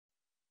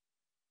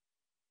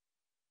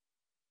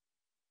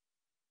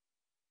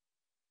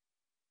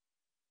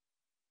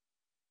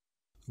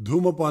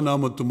ಧೂಮಪಾನ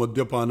ಮತ್ತು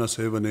ಮದ್ಯಪಾನ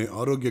ಸೇವನೆ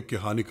ಆರೋಗ್ಯಕ್ಕೆ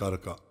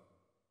ಹಾನಿಕಾರಕ.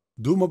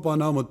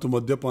 ಧೂಮಪಾನ ಮತ್ತು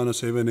ಮದ್ಯಪಾನ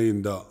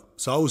ಸೇವನೆಯಿಂದ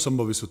ಸಾವು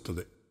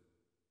ಸಂಭವಿಸುತ್ತದೆ.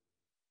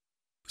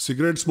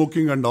 Cigarette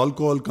smoking and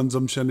alcohol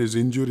consumption is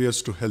injurious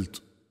to health.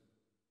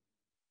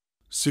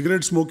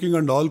 Cigarette smoking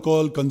and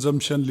alcohol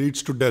consumption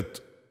leads to death.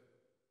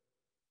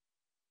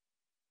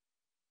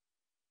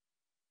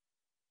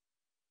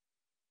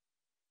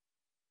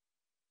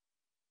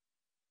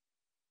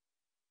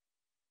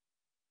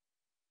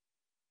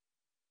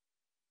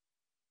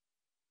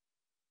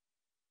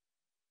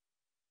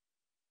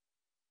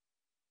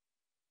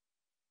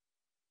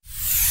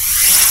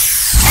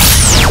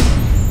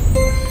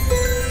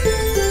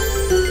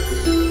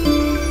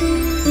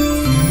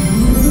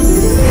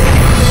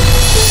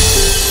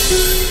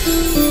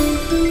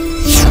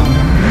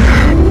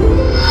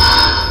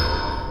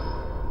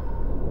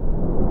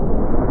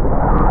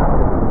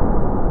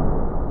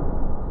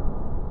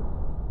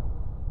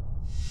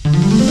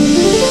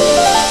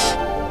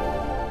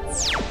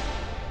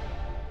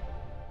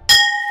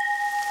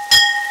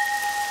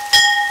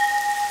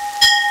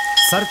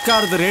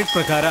 ಸರ್ಕಾರದ ರೇಟ್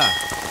ಪ್ರಕಾರ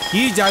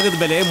ಈ ಜಾಗದ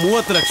ಬೆಲೆ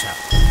 30 ಲಕ್ಷ,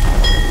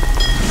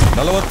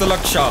 40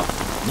 ಲಕ್ಷ,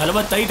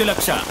 45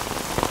 ಲಕ್ಷ,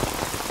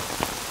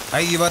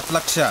 50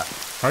 ಲಕ್ಷ,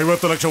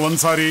 50 ಲಕ್ಷ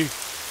ಒಂದು ಸಾರಿ,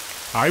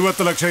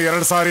 50 ಲಕ್ಷ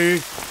ಎರಡು ಸಾರಿ.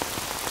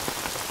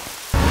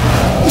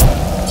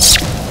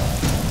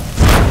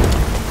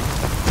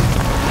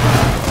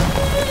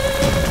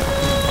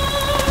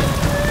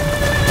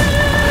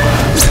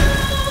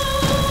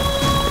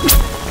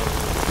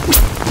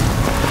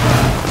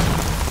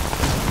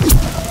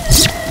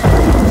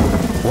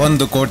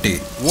 ಒಂದು ಕೋಟಿ,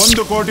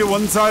 1 ಕೋಟಿ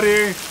ಒಂದು ಸಾರಿ,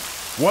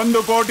 1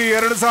 ಕೋಟಿ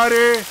ಎರಡು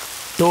ಸಾರಿ,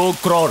 2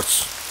 crores,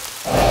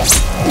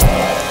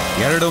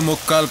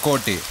 2.25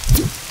 ಕೋಟಿ,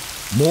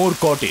 3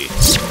 ಕೋಟಿ,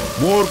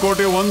 3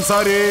 ಕೋಟಿ ಒಂದು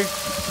ಸಾರಿ,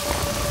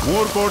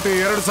 3 ಕೋಟಿ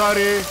ಎರಡು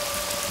ಸಾರಿ,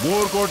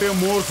 3 ಕೋಟಿ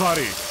 3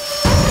 ಸಾರಿ.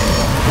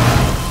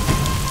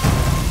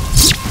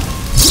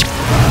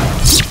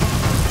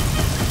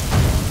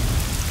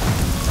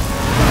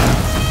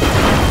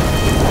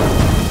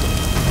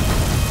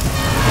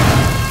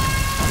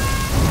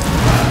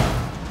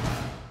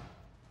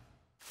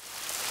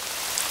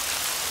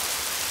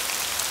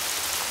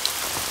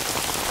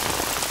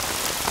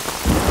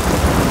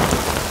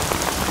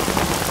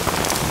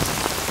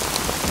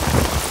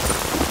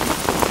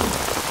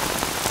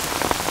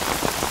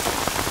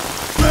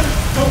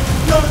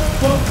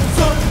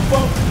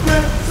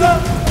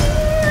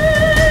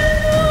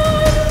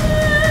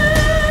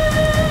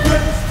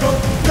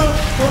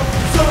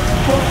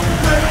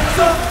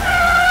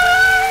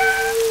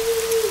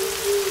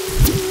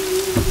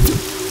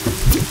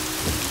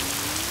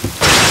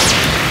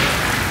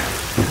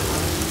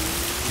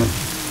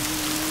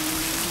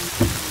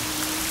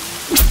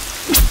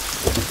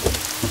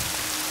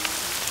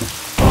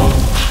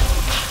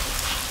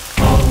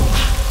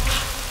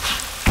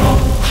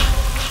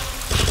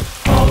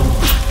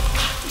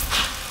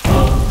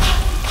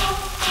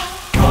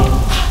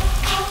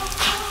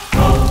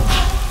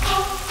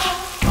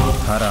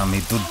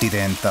 ದುಡ್ಡಿದೆ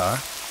ಅಂತ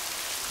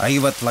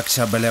 50 ಲಕ್ಷ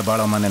ಬೆಲೆ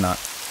ಬಾಳೋ ಮನೆನ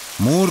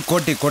 3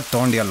 ಕೋಟಿ ಕೊಟ್ಟು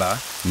ತೊಗೊಂಡಿಯಲ್ಲ,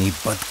 ನೀ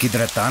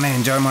ಬದುಕಿದ್ರೆ ತಾನೇ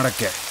ಎಂಜಾಯ್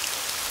ಮಾಡಕ್ಕೆ.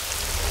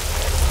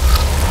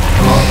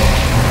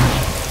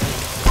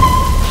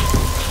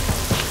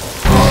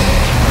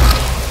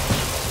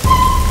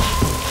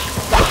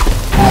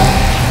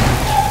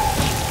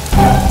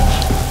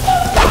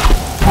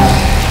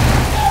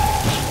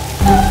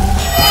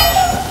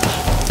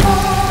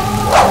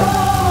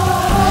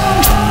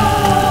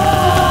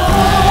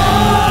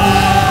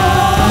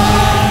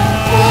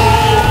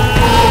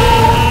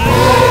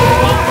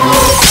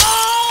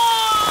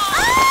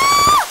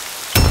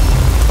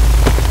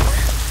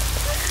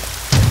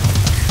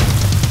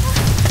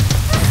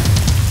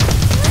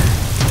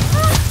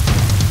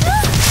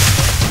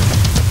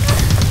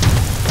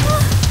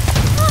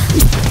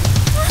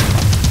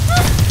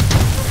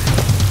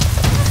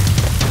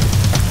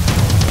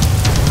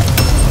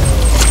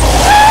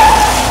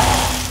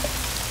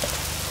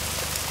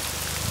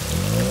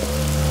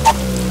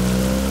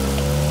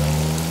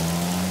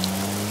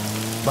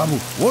 ಬಾಬು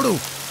ಓಡು.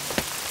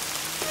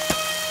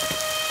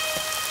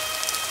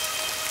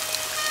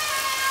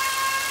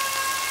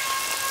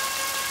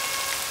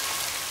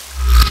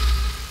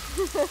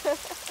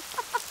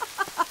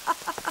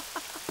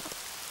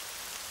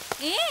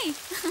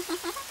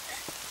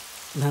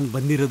 ನಾನು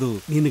ಬಂದಿರೋದು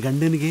ನಿನ್ನ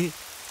ಗಂಡನಿಗೆ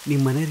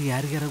ನಿಮ್ಮ ಮನೆಯವ್ರಿಗೆ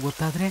ಯಾರಿಗಾರ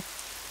ಗೊತ್ತಾದ್ರೆ?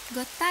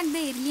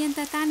 ಗೊತ್ತಾಗದೆ ಇರಲಿ ಅಂತ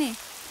ತಾನೇ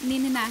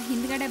ನಿನ್ನ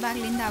ಹಿಂದ್ಗಡೆ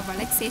ಬಾಗಿಲಿಂದ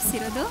ಒಳಗೆ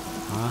ಸೇರಿಸಿರೋದು.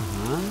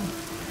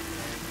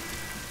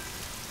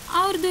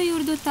 ಅವ್ರದ್ದು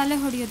ಇವ್ರದ್ದು ತಲೆ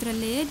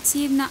ಹೊಡೆಯೋದ್ರಲ್ಲೇ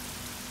ಜೀವನ.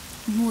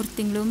 3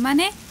 ತಿಂಗಳು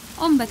ಮನೆ,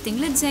 9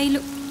 ತಿಂಗಳು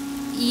ಜೈಲು.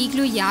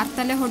 ಈಗಲೂ ಯಾರ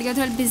ತಲೆ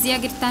ಹೊಡೆಯೋದ್ರಲ್ಲಿ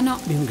ಬ್ಯುಸಿಯಾಗಿರ್ತಾನೋ.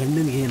 ನಿನ್ನ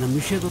ಗಂಡನಿಗೆ ನಮ್ಮ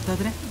ವಿಷಯ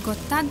ಗೊತ್ತಾದ್ರೆ?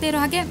 ಗೊತ್ತಾಗದೇ ಇರೋ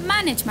ಹಾಗೆ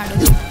ಮ್ಯಾನೇಜ್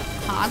ಮಾಡೋದು.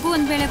 ಹಾಗೂ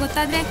ಒಂದು ವೇಳೆ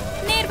ಗೊತ್ತಾದ್ರೆ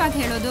ನೇರವಾಗಿ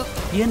ಹೇಳೋದು.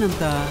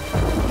 ಏನಂತ?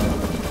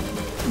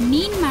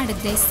 ನೀನ್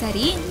ಮಾಡಿದ್ರೆ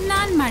ಸರಿ,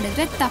 ನಾನ್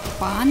ಮಾಡಿದ್ರೆ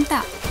ತಪ್ಪ ಅಂತ.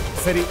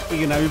 ಸರಿ,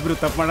 ಈಗ ನಾವಿಬ್ರು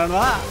ತಪ್ಪು ಮಾಡೋಣ.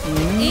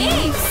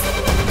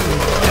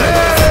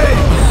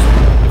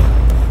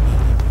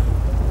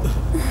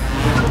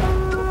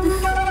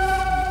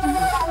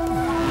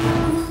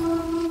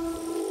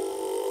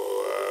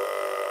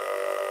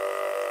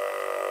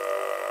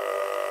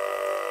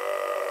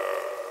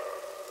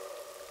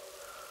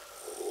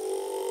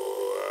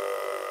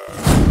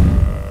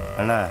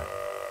 ಅಣ್ಣ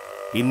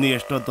ಇನ್ನು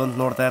ಎಷ್ಟೊತ್ತು ಅಂತ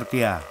ನೋಡ್ತಾ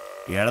ಇರ್ತೀಯ?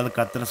 ಹೇಳೋದು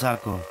ಕತ್ರ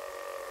ಸಾಕು.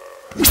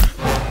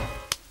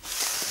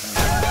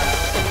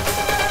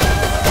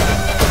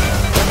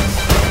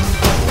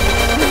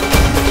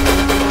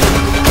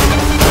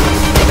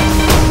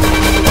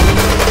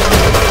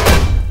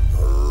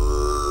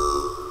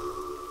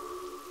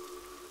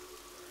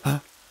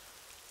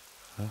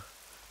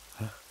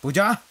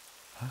 ಪೂಜಾ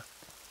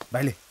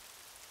ಬಾಯ್ಲಿ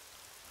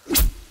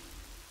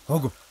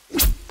ಹೋಗು.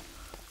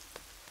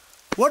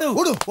 ಓಡು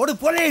ಓಡು ಓಡು,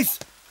 ಪೊಲೀಸ್!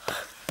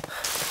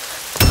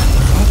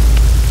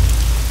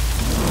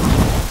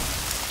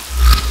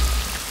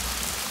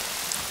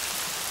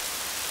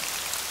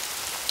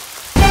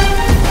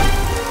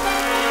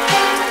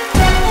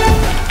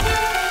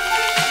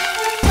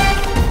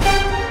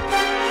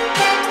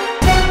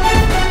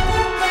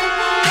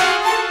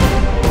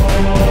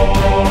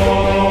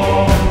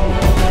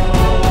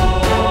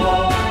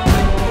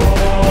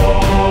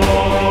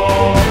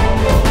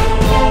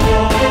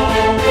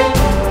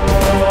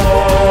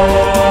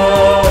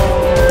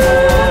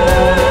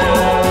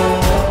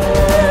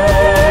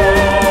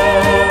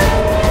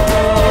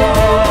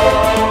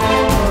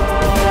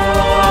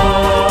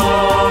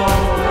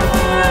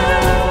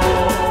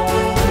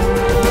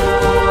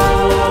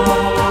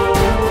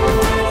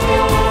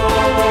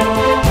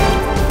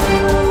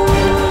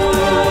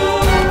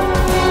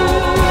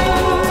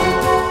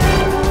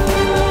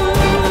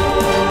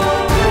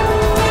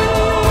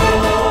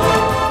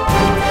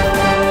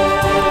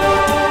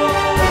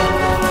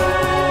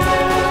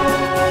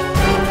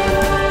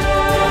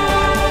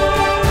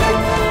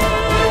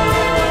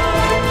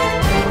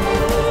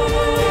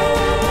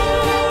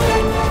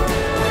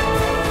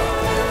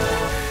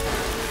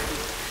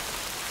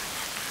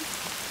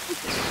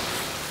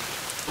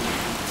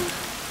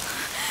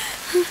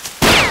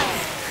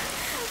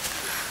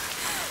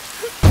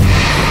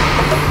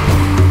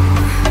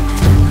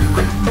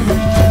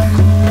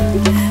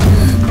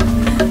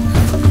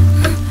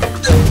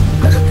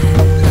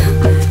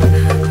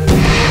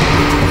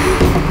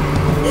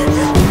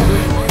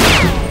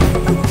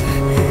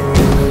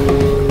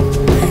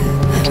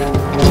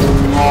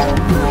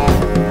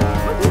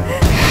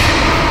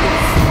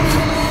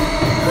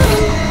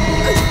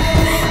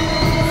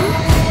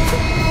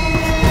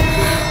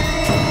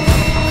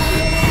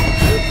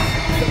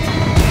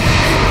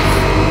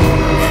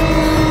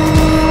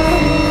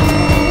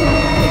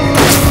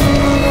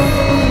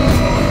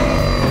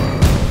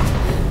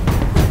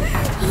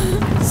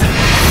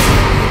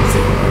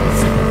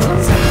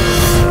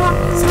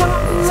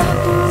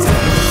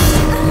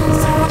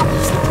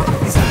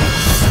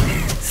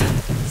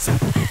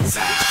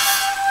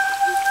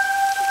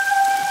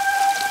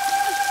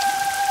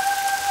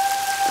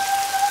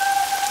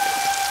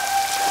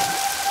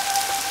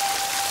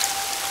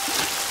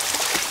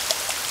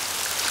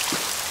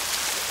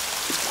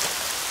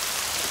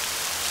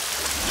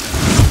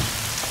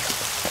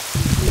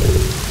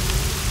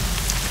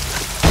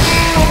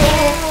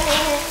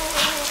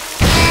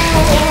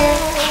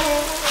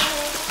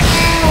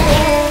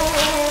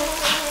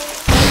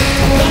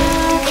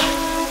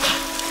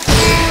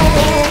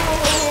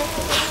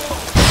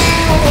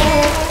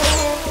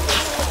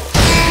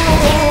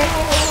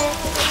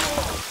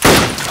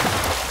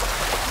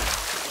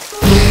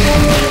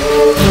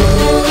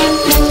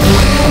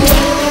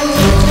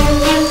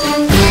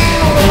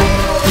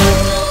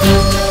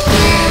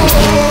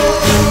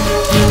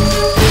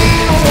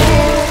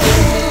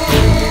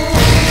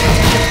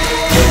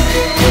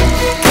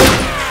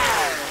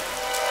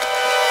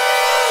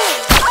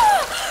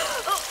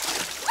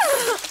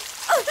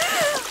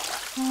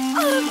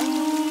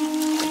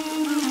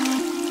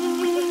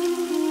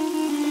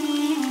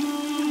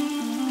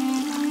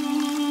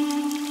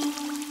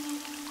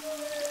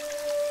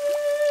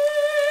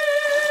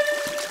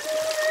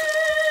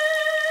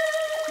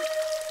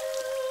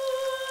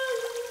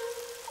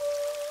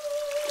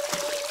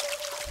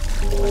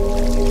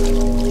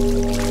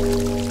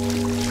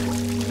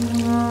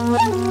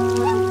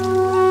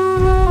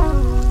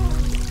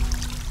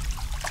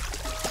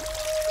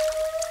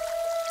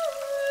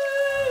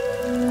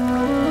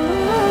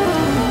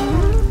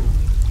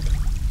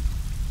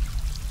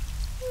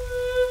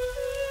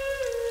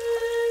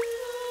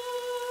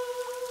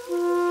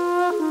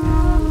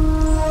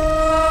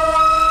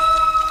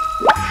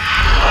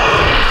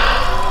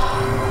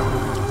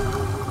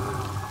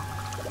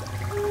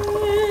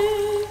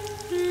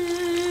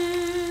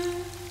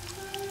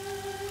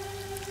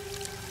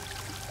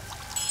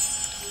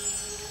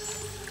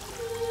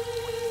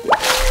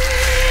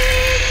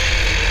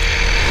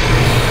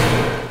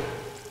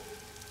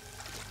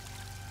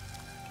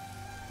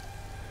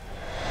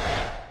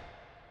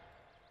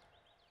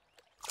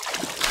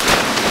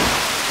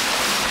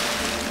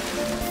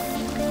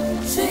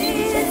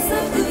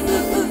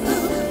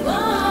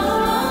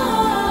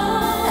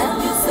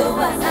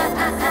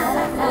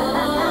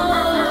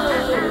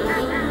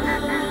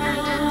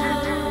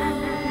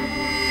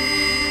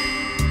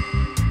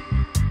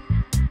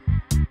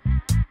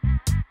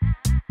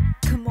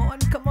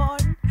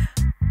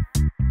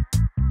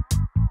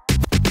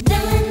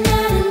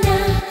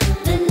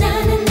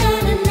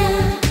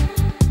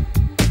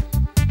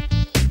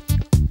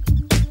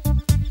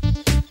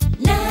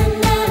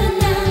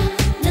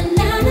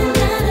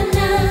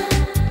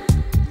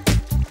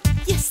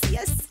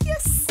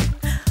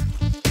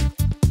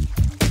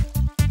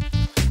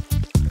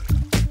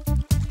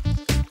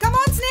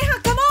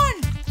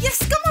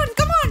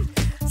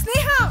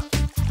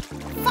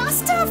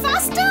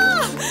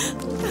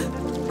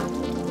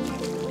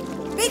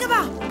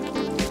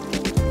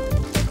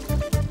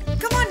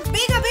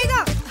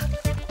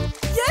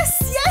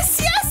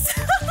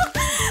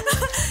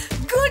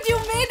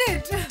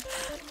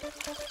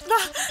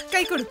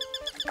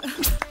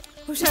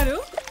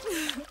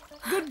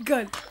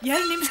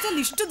 2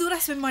 ನಿಮಿಷದಲ್ಲಿ ಇಷ್ಟು ದೂರ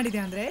ಸ್ವಿಮ್ ಮಾಡಿದೆ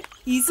ಅಂದ್ರೆ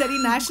ಈ ಸರಿ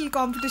ನ್ಯಾಷನಲ್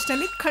ಕಾಂಪಿಟೇಷನ್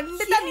ಅಲ್ಲಿ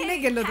ಖಂಡಿತ ನೀನೇ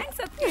ಗೆಲ್ಲೋದು.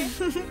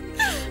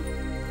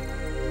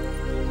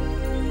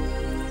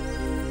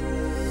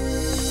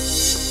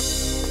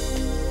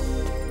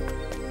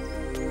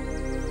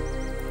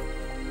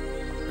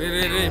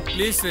 ರೀ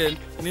ಪ್ಲೀಸ್ ರೀ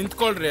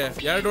ನಿಂತ್ಕೊಳ್ರಿ.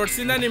 2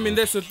 ವರ್ಷದಿಂದ ನಿಮ್ಮ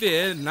ಹಿಂದೆ ಸುತ್ತಿ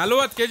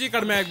 40 kg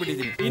ಕಡಿಮೆ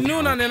ಆಗ್ಬಿಟ್ಟಿದ್ದೀನಿ. ಇನ್ನೂ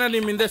ನಾನೇನ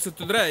ನಿಮ್ಮ ಹಿಂದೆ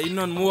ಸುತ್ತಿದ್ರೆ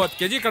ಇನ್ನೊಂದು 30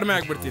 kg ಕಡಿಮೆ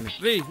ಆಗ್ಬಿಡ್ತೀನಿ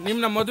ರೀ.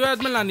 ನಿಮ್ನ ಮದುವೆ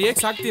ಆದ್ಮೇಲೆ ನಾನು ಹೇಗೆ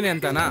ಸಾಕ್ತೀನಿ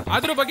ಅಂತಾನ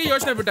ಅದ್ರ ಬಗ್ಗೆ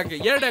ಯೋಚನೆ ಬಿಟ್ಟಂಗೆ.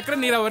 2 ಎಕರೆ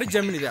ನೀರಾವರಿ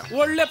ಜಮೀನಿದೆ,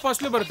 ಒಳ್ಳೆ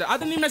ಫಸಲು ಬರುತ್ತೆ,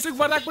 ಅದು ನಿಮ್ಮ ಹೆಸರಿಗೆ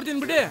ಬರ್ದಾಕ್ಬಿಡ್ತೀನಿ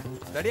ಬಿಡಿ.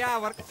 ರೀ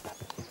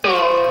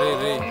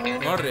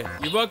ನೋಡ್ರಿ,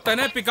 ಇವಾಗ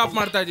ತಾನೇ ಪಿಕಪ್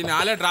ಮಾಡ್ತಾ ಇದೀನಿ,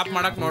 ಆಲೇ ಡ್ರಾಪ್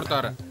ಮಾಡಕ್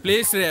ನೋಡ್ತಾವ್ರೆ.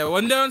 ಪ್ಲೀಸ್ ರೀ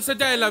ಒಂದೇ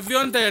ಒಂದ್ಸತಿ ಐ ಲವ್ ಯು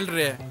ಅಂತ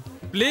ಹೇಳ್ರಿ.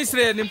 ಪ್ಲೀಸ್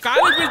ರೀ ನಿಮ್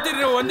ಕಾಲಿಗೆ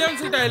ಬೀಳ್ತೀರಿ, ಒಂದೇ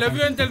ಒಂದ್ಸತಿ ಐ ಲವ್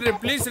ಯು ಅಂತ ಹೇಳ್ರಿ.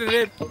 ಪ್ಲೀಸ್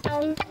ರೀ.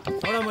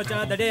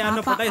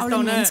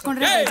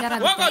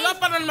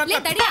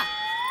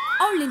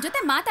 ಅವಳು ನಿನ್ ಜೊತೆ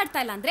ಮಾತಾಡ್ತಾ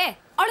ಇಲ್ಲ ಅಂದ್ರೆ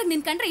ಅವಳಿಗೆ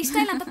ನಿನ್ ಕಂಡ್ರೆ ಇಷ್ಟ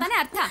ಇಲ್ಲ ಅಂತ ತಾನೇ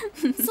ಅರ್ಥ.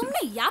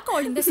 ಸುಮ್ನೆ ಯಾಕೆ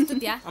ಅವಳಿಂದ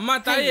ಸುತ್ತಿದ್ಯಾ? ಅಮ್ಮ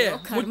ತಾಯಿ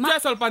ಮುಚ್ಚ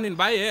ಸ್ವಲ್ಪ ನಿನ್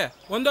ಬಾಯಿ.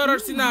 1.5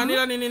 ವರ್ಷದಿಂದ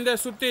ಅನಿಲ ನಿನ್ನಿಂದ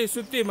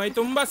ಸುತ್ತಿ ಮೈ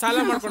ತುಂಬಾ ಸಾಲ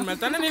ಮಾಡ್ಕೊಂಡ್ಮೇಲೆ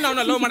ತಾನೇ ನೀನ್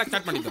ಅವನ ಲವ್ ಮಾಡಕ್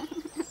ಸ್ಟಾರ್ಟ್ ಮಾಡಿದ್ದು.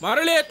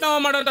 ಮರಳಿ ಯತ್ನ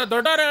ಮಾಡೋಂತ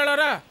ದೊಡ್ಡವ್ರ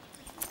ಹೇಳೋರ.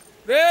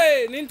 ರೇ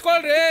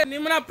ನಿಂತ್ಕೊಳ್ರಿ,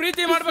 ನಿಮ್ಮನ್ನ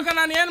ಪ್ರೀತಿ ಮಾಡ್ಬೇಕ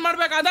ನಾನು ಏನ್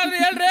ಮಾಡ್ಬೇಕು ಅದಾದ್ರೂ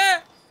ಹೇಳ್ರಿ.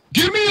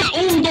 Give me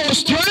 1, 2,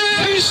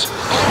 3.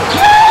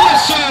 Okay,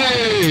 let's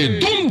say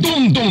dum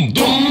dum dum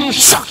dum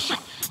shock,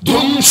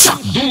 dum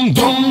shock, dum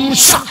dum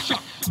shock,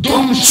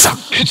 dum shock.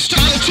 It's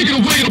time to take it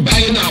away to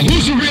bang it now.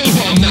 Who's the real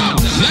one now?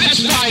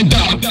 Let's find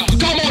out.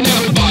 Come on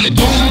everybody,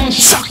 dum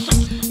shock,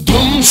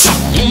 dum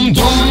shock, dum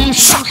dum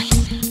shock,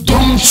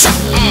 dum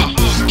shock.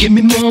 Give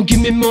me more,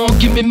 give me more,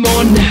 give me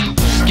more now.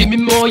 Give me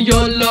more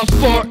your love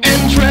for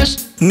interest.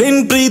 ನಿನ್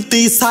ಪ್ರೀತಿ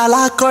ಸಾಲ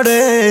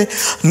ಕೊಡೆ,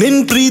 ನಿನ್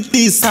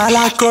ಪ್ರೀತಿ ಸಾಲ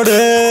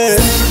ಕೊಡೆ.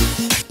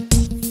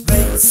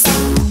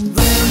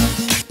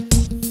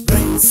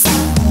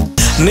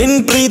 ನಿನ್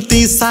ಪ್ರೀತಿ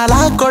ಸಾಲ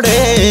ಕೊಡೆ,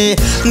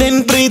 ನಿನ್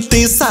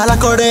ಪ್ರೀತಿ ಸಾಲ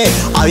ಕೊಡೆ.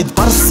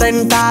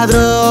 5%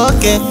 ಆದ್ರೂ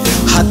ಓಕೆ,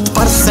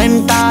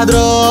 10%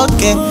 ಆದ್ರೂ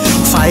ಓಕೆ,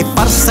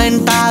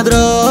 5%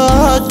 ಆದ್ರೂ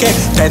ಓಕೆ,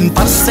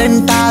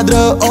 10%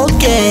 ಆದ್ರೂ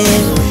ಓಕೆ.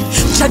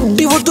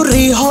 ಚಡ್ಡಿ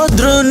ಉದುರಿ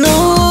ಹೋದ್ರೂನು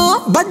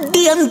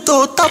ಬಡ್ಡಿ ಅಂತೂ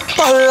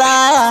ತಪ್ಪಲ್ಲ.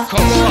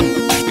 Come on,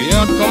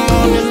 yeah, come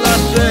on, you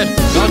lost it.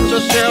 Got to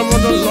share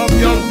with the love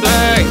young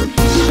day.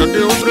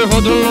 ಚಡ್ಡಿ ಉದ್ರಿ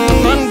ಹೋದ್ರೂನು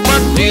ನನ್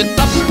ಬಡ್ಡಿ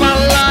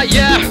ತಪ್ಪಲ್ಲ.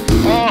 Yeah,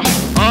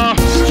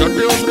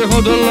 ಚಡ್ಡಿ ಉದ್ರಿ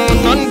ಹೋದ್ರೂನು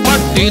ನನ್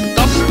ಬಡ್ಡಿ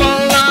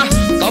ತಪ್ಪಲ್ಲ,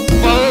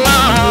 ತಪ್ಪಲ್ಲ.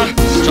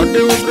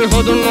 ಚಡ್ಡಿ ಉದ್ರಿ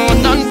ಹೋದ್ರೂನು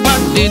ನನ್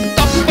ಬಡ್ಡಿ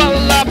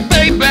ತಪ್ಪಲ್ಲ,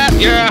 baby.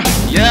 Yeah,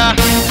 yeah.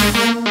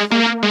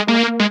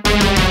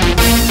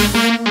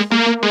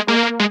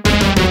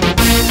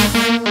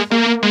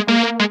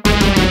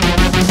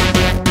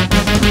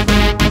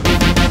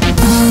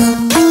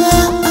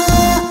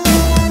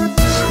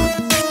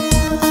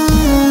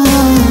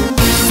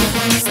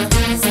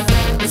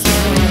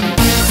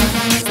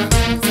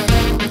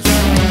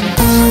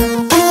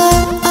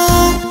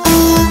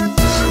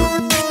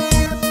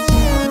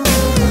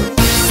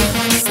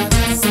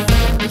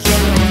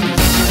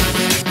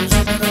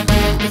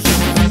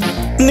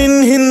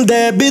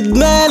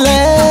 ಬಿದ್ಮೇಲೆ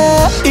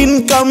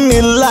ಇನ್ಕಮ್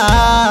ಇಲ್ಲ,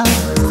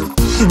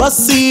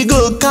 ಬಸ್ಸಿಗೂ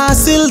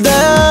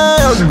ಕಾಸಿಲ್ದೆ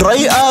ಡ್ರೈ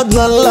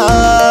ಆದ್ನಲ್ಲ.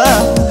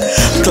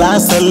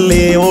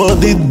 ಕ್ಲಾಸಲ್ಲಿ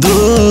ಓದಿದ್ದು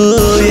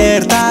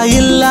ಏರ್ತಾ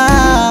ಇಲ್ಲ,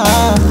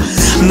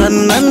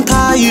 ನನ್ನಂಥ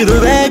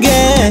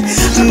ಇರುವೆಗೆ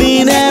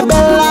ನೀನೇ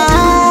ಬೆಲ್ಲ.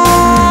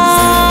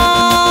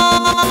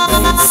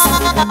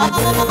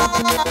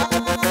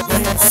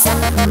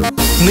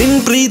 ನಿನ್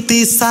ಪ್ರೀತಿ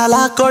ಸಾಲ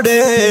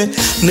ಕೊಡೆ,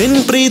 ನಿನ್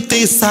ಪ್ರೀತಿ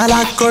ಸಾಲ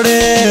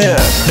ಕೊಡೆ,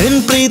 ನಿನ್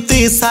ಪ್ರೀತಿ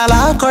ಸಾಲ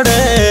ಕೊಡೆ,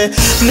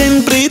 ನಿನ್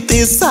ಪ್ರೀತಿ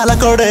ಸಾಲ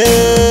ಕೊಡೆ.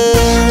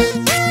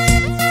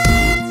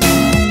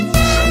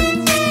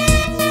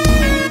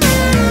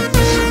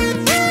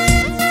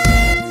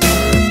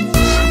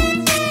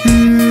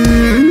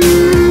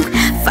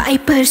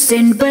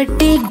 %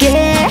 ಬಡ್ಡಿಗೆ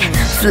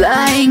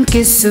ಫ್ಲೈಯಿಂಗ್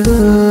ಕಿಸ್ಸು,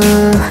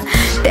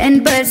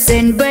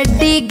 10%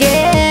 ಬಡ್ಡಿಗೆ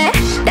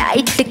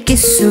ಟೈಟ್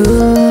ಕಿಸ್ಸು,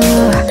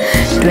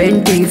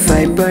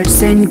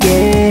 25%ಗೆ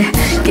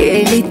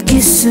ಕೇಳಿದ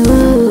ಕಿಸ್ಸು,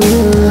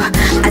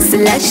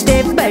 ಅಸಲಷ್ಟೇ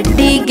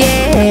ಬಡ್ಡಿಗೆ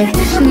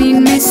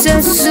ನಿನ್ನ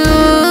ಸೊಸು.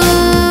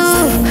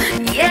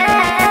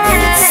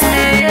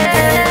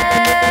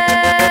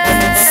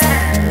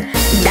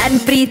 ನನ್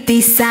ಪ್ರೀತಿ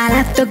ಸಾಲ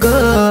ತಗೋ,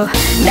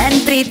 ನನ್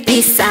ಪ್ರೀತಿ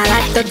ಸಾಲ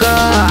ತಗೋ,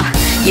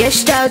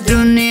 ಎಷ್ಟಾದ್ರೂ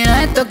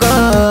ನೀನೇ ತಗೋ,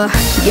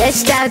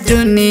 ಎಷ್ಟಾದ್ರೂ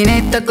ನೀನೇ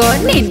ತಗೋ.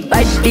 ನಿನ್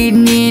ಬಡ್ಡಿ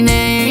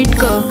ನೀನೇ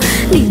ಇಟ್ಕೋ,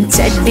 ನಿನ್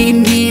ಚಡ್ಡಿ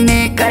ನೀನೇ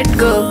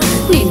ಕಟ್ಕೋ,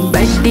 ನಿನ್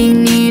ಬಡ್ಡಿ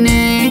ನೀನೇ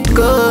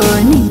ಇಟ್ಕೋ,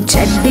 ನಿನ್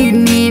ಚಡ್ಡಿ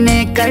ನೀನೇ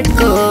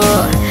ಕಟ್ಕೋ.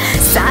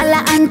 ಸಾಲ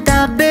ಅಂತ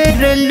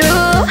ಬೇರಲು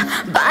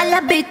ಬಾಲ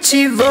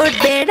ಬಿಚ್ಚಿ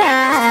ಓಡ್ಬೇಡ.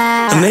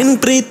 ನಿನ್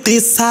ಪ್ರೀತಿ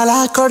ಸಾಲ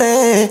ಕೊಡೆ,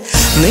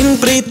 ನಿನ್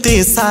ಪ್ರೀತಿ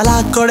ಸಾಲ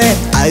ಕೊಡೆ.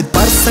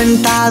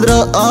 5% ಆದ್ರೂ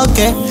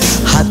ಓಕೆ,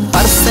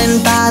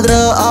 10% ಆದ್ರೂ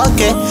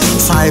ಓಕೆ,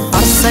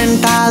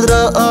 5%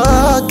 ಆದ್ರೂ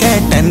ಓಕೆ,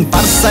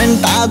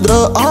 10% ಆದ್ರೂ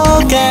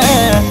ಓಕೆ.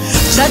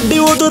 ಚಡ್ಡಿ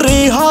ಉದುರಿ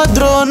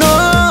ಹೋದ್ರೂನು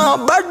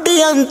ಬಡ್ಡಿ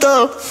ಅಂತೂ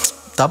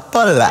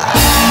ತಪ್ಪಲ್ಲ.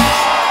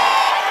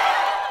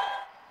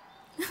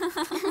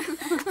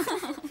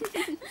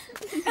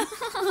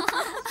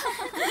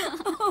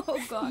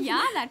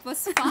 ಯಾರ that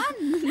was fun.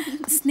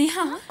 Sneha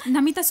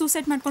Namita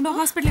suicide ಮಾಡ್ಕೊಂಡು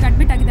ಹಾಸ್ಪಿಟಲ್ಗೆ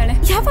ಅಡ್ಮಿಟ್ ಆಗಿದ್ದಾಳೆ.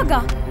 ಯಾವಾಗ?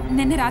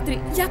 ನಿನ್ನೆ ರಾತ್ರಿ.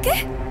 ಯಾಕೆ?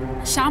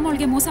 ಶ್ಯಾಮ್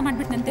ಅವಳಿಗೆ ಮೋಸ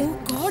ಮಾಡ್ಬಿಟ್ನಂತೆ.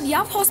 ಗಾಡ್,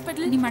 ಯಾವ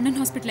ಹಾಸ್ಪಿಟಲ್? ನಿಮ್ಮ ಅಣ್ಣನ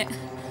ಹಾಸ್ಪಿಟ್ಲೇ.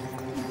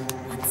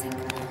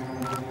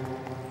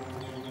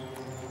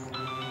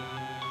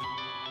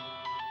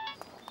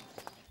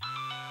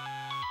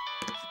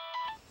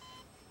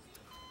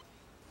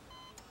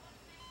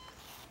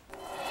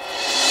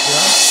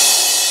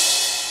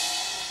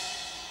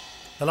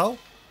 ಹಲೋ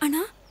ಅಣ್ಣ.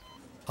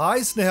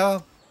 ಹಾಯ್ ಸ್ನೇಹ.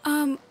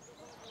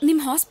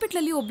 ನಿಮ್ಮ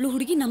ಹಾಸ್ಪಿಟ್ಲಲ್ಲಿ ಒಬ್ಳು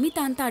ಹುಡುಗಿ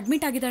ನಮಿತಾ ಅಂತ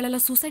ಅಡ್ಮಿಟ್ ಆಗಿದ್ದಾಳಲ್ಲ,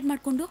 ಸೂಸೈಡ್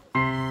ಮಾಡ್ಕೊಂಡು.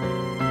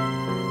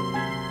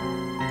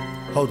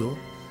 ಹೌದು,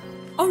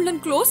 ಅವಳು ನನ್ನ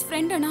ಕ್ಲೋಸ್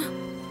ಫ್ರೆಂಡ್ ಅಣ್ಣ.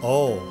 ಓ,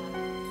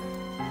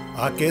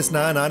 ಆ ಕೇಸ್ನ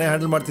ನಾನೇ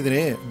ಹ್ಯಾಂಡಲ್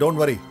ಮಾಡ್ತಿದ್ದೀನಿ. ಡೋಂಟ್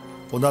ವರಿ,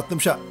 ಒಂದು 10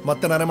 ನಿಮಿಷ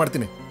ಮತ್ತೆ ನಾನೇ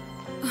ಮಾಡ್ತೀನಿ.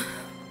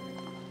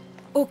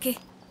 ಓಕೆ,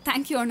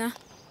 ಥ್ಯಾಂಕ್ ಯು ಅಣ್ಣ.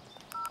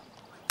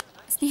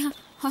 ಸ್ನೇಹ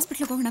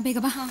ಹಾಸ್ಪಿಟ್ಲಿಗೆ ಹೋಗೋಣ, ಬೇಗ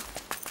ಬಾ.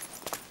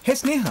 ಹೇ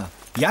ಸ್ನೇಹ,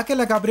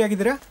 ಯಾಕೆಲ್ಲ ಗಾಬರಿ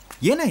ಆಗಿದ್ದೀರಾ?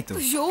 ಏನಾಯ್ತು?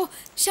 ಅಯ್ಯೋ,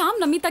 ಶ್ಯಾಮ್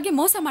ನಮಿತಾಗೆ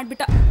ಮೋಸ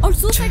ಮಾಡ್ಬಿಟ್ಟ. ಅವಳು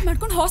ಸೂಸೈಡ್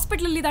ಮಾಡ್ಕೊಂಡು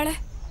ಹಾಸ್ಪಿಟ್ಲಲ್ಲಿ ಇದ್ದಾಳೆ.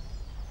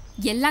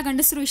 ಎಲ್ಲ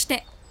ಗಂಡಸರು ಇಷ್ಟೇ,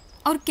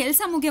 ಅವ್ರ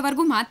ಕೆಲಸ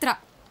ಮುಗಿಯೋವರೆಗೂ ಮಾತ್ರ.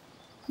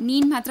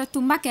 ನೀನು ಮಾತ್ರ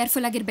ತುಂಬ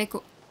ಕೇರ್ಫುಲ್ ಆಗಿರಬೇಕು.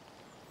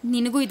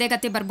 ನಿನಗೂ ಇದೇ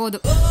ಗತಿ ಬರ್ಬೋದು.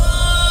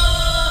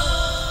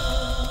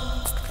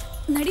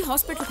 ನಡಿ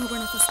ಹಾಸ್ಪಿಟ್ಲಿಗೆ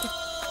ಹೋಗೋಣ ಫಸ್ಟ್.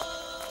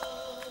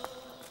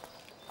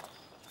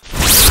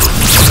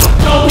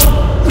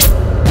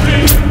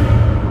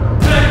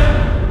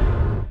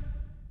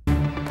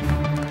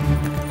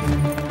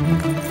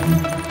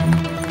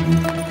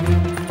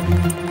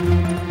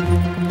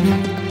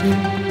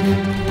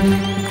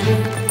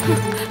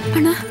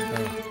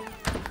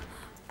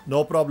 ನೋ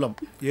ಪ್ರಾಬ್ಲಮ್,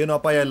 ಏನು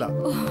ಅಪಾಯ ಇಲ್ಲ.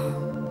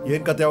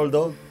 ಏನ್ ಕತೆ ಅವಳ್ದು?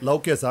 ಲವ್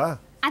ಕೇಸಾ?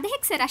 ಅದೇ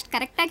ಹೇಗೆ ಸರ್ ಅಷ್ಟು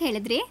ಕರೆಕ್ಟಾಗಿ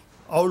ಹೇಳಿದ್ರಿ?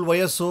 ಅವಳ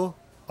ವಯಸ್ಸು,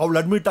 ಅವಳು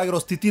ಅಡ್ಮಿಟ್ ಆಗಿರೋ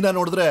ಸ್ಥಿತಿನ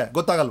ನೋಡಿದ್ರೆ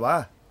ಗೊತ್ತಾಗಲ್ವಾ?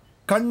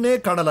 ಕಣ್ಣೇ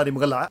ಕಾಣಲ್ಲ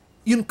ನಿಮ್ಗಲ್ಲ,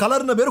 ಇನ್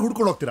ಕಲರ್ನ ಬೇರೆ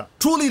ಹುಡ್ಕೊಂಡು ಹೋಗ್ತೀರಾ.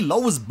 Truly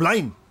love is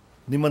blind.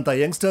 ನಿಮ್ಮಂತ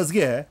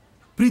ಯಂಗ್ಸ್ಟರ್ಸ್ಗೆ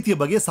ಪ್ರೀತಿಯ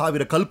ಬಗ್ಗೆ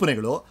 1000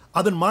 ಕಲ್ಪನೆಗಳು,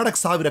 ಅದನ್ನ ಮಾಡಕ್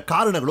 1000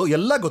 ಕಾರಣಗಳು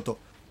ಎಲ್ಲ ಗೊತ್ತು.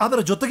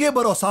 ಅದರ ಜೊತೆಗೆ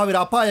ಬರೋ 1000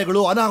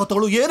 ಅಪಾಯಗಳು,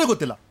 ಅನಾಹುತಗಳು ಏನೂ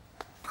ಗೊತ್ತಿಲ್ಲ.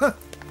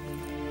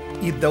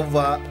 ಈ ದೆವ್ವ,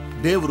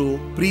 ದೇವ್ರು,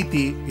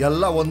 ಪ್ರೀತಿ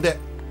ಎಲ್ಲ ಒಂದೇ.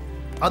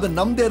 ಅದನ್ನ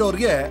ನಂಬದೇ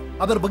ಇರೋರ್ಗೆ,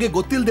 ಅದರ ಬಗ್ಗೆ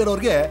ಗೊತ್ತಿಲ್ಲದೆ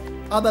ಇರೋರ್ಗೆ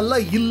ಅದೆಲ್ಲ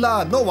ಇಲ್ಲ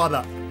ಅನ್ನೋ ವಾದ.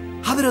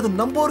 ಆದ್ರೆ ಅದನ್ನ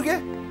ನಂಬೋರ್ಗೆ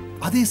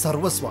ಅದೇ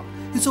ಸರ್ವಸ್ವ.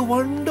 It's a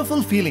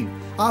wonderful feeling.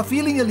 ಆ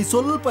ಫೀಲಿಂಗ್ ಅಲ್ಲಿ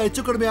ಸ್ವಲ್ಪ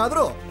ಹೆಚ್ಚು ಕಡಿಮೆ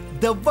ಆದ್ರೂ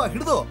ದೆವ್ವ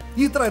ಹಿಡಿದು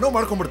ಈ ತರ ಏನೋ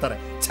ಮಾಡ್ಕೊಂಡ್ಬಿಡ್ತಾರೆ.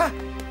 ಛ,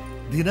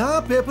 ದಿನಾ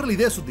ಪೇಪರ್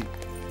ಇದೇ ಸುದ್ದಿ.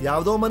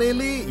 ಯಾವ್ದೋ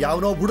ಮನೆಯಲ್ಲಿ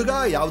ಯಾವನೋ ಹುಡುಗ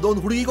ಯಾವ್ದೋ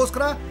ಒಂದು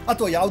ಹುಡುಗಿಗೋಸ್ಕರ,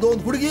 ಅಥವಾ ಯಾವ್ದೋ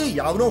ಒಂದು ಹುಡುಗಿ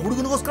ಯಾವನೋ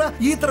ಹುಡುಗನಿಗೋಸ್ಕರ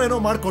ಈ ತರ ಏನೋ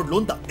ಮಾಡ್ಕೊಂಡ್ಲು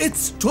ಅಂತ.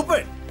 It's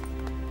stupid.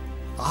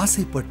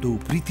 ಆಸೆ ಪಟ್ಟು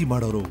ಪ್ರೀತಿ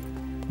ಮಾಡೋರು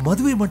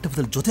ಮದುವೆ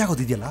ಮಂಟಪದಲ್ಲಿ ಜೊತೆ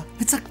ಆಗೋದಿದೆಯಲ್ಲ,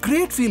 ಇಟ್ಸ್ ಅ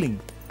ಗ್ರೇಟ್ ಫೀಲಿಂಗ್.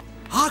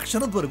 ಆ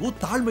ಕ್ಷಣದವರೆಗೂ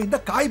ತಾಳ್ಮೆಯಿಂದ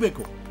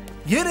ಕಾಯ್ಬೇಕು.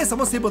 ಏನೇ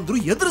ಸಮಸ್ಯೆ ಬಂದ್ರು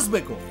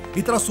ಎದುರಿಸಬೇಕು.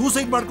 ಈ ತರ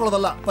ಸೂಸೈಡ್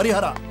ಮಾಡ್ಕೊಳ್ಳೋದಲ್ಲ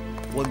ಪರಿಹಾರ.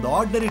 ಒಂದು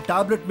ಆರ್ಡಿನರಿ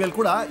ಟ್ಯಾಬ್ಲೆಟ್ ಮೇಲೆ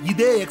ಕೂಡ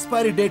ಇದೇ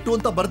ಎಕ್ಸ್ಪೈರಿ ಡೇಟ್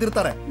ಅಂತ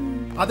ಬರ್ದಿರ್ತಾರೆ.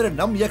 ಆದ್ರೆ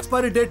ನಮ್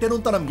ಎಕ್ಸ್ಪೈರಿ ಡೇಟ್ ಏನು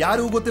ಅಂತ ನಮ್ಗೆ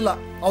ಯಾರಿಗೂ ಗೊತ್ತಿಲ್ಲ,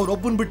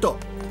 ಅವ್ರೊಬ್ಬನ್ ಬಿಟ್ಟು.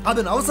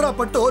 ಅದನ್ನ ಅವಸರ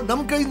ಪಟ್ಟು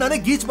ನಮ್ ಕೈಯಿಂದಾನೇ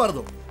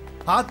ಗೀಚಬಾರದು.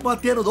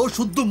 ಆತ್ಮಹತ್ಯೆ ಅನ್ನೋದು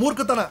ಶುದ್ಧ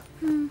ಮೂರ್ಖತನ.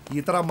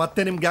 ಈ ತರ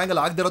ಮತ್ತೆ ನಿಮ್ ಗ್ಯಾಂಗ್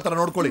ಅಲ್ಲಿ ಆಗದಿರೋ ತರ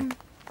ನೋಡ್ಕೊಳ್ಳಿ.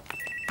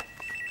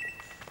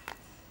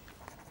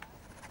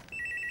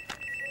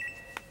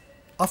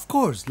 Of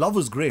course, love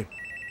is great,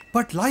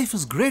 but life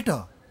is greater.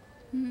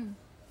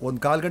 ಒಂದು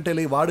 1/4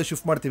 ಗಂಟೆಯಲ್ಲಿ ವಾರ್ಡ್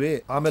ಶಿಫ್ಟ್ ಮಾಡ್ತೀವಿ,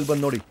 ಆಮೇಲೆ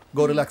ಬಂದು ನೋಡಿ.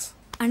 ಗೋ ರಿಲ್ಯಾಕ್ಸ್.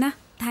 ಅಣ್ಣ,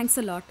 ಥ್ಯಾಂಕ್ಸ್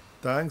ಅ ಲಾಟ್.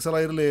 ಥ್ಯಾಂಕ್ಸ್ ಎಲ್ಲ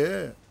ಇರಲಿ.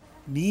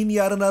 ನೀನ್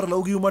ಯಾರನ್ನಾರು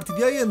ಲವ್ ಗಿವ್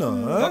ಮಾಡ್ತಿದ್ಯಾ ಏನು?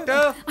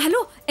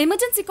 ಹಲೋ,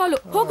 ಎಮರ್ಜೆನ್ಸಿ ಕಾಲು.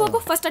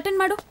 ಹೋಗು, ಫಸ್ಟ್ ಅಟೆಂಡ್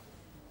ಮಾಡು.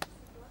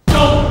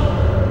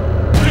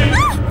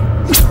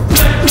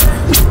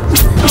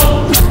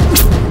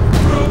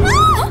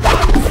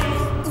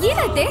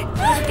 ಏನಾಯ್ತೆ?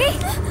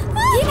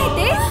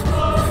 ಏನಾಯ್ತೆ?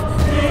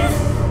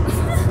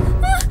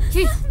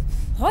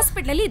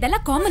 ಹಾಸ್ಪಿಟಲ್ ಇದೆಲ್ಲ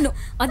ಕಾಮನ್.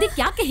 ಅದಕ್ಕೆ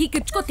ಯಾಕೆ ಹೀಗೆ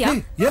ಕಿರ್ಚ್ಕೋತ್ಯಾ?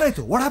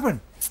 ಏನಾಯ್ತು? What happen?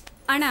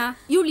 ಅಣ್ಣ,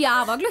 ಇವಳು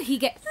ಯಾವಾಗ್ಲೂ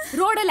ಹೀಗೆ.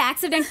 ರೋಡಲ್ಲಿ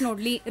ಆಕ್ಸಿಡೆಂಟ್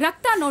ನೋಡ್ಲಿ,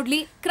 ರಕ್ತ ನೋಡ್ಲಿ,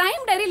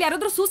 ಕ್ರೈಮ್ ಡೈರಿಲಿ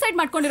ಯಾರಾದ್ರೂ ಸೂಸೈಡ್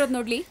ಮಾಡ್ಕೊಂಡಿರೋದು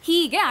ನೋಡ್ಲಿ,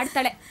 ಹೀಗೆ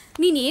ಆಡ್ತಾಳೆ.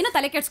 ನೀನ್ ಏನು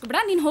ತಲೆ ಕೆಡ್ಸ್ಕೊಬೇಡ,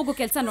 ನೀನ್ ಹೋಗು,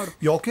 ಕೆಲಸ ನೋಡು.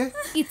 Okay,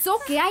 it's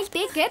okay, I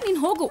take care. ನೀನ್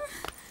ಹೋಗು.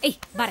 ಏಯ್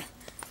ಬಾರೆ.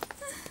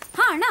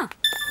 ಹಾ ಅಣ್ಣ,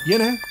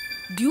 ಏನೇ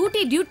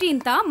ಡ್ಯೂಟಿ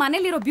ಅಂತ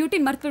ಮನೇಲಿರೋ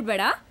ಬ್ಯೂಟಿನ್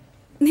ಮರ್ತ್ಬಿಡ್ಬೇಡ.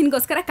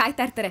 ನಿನ್ಗೋಸ್ಕರ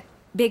ಕಾಯ್ತಾ ಇರ್ತಾರೆ.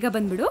 ಬೇಗ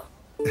ಬಂದ್ಬಿಡು.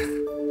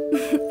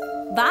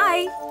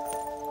 ಬಾಯ್.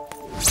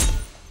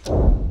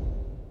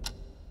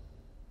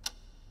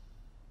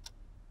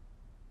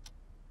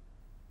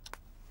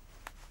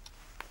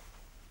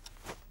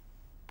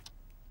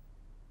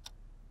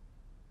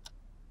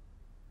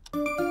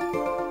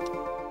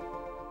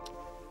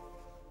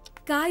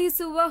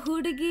 ಕಾಯಿಸುವ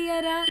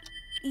ಹುಡುಗಿಯರ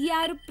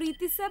ಯಾರು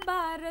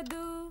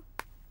ಪ್ರೀತಿಸಬಾರದು.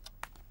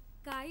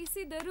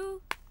 ಕಾಯಿಸಿದರು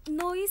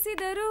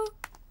ನೋಯಿಸಿದರು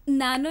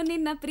ನಾನು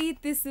ನಿನ್ನ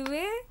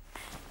ಪ್ರೀತಿಸುವೆ,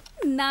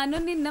 ನಾನು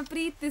ನಿನ್ನ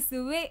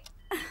ಪ್ರೀತಿಸುವೆ.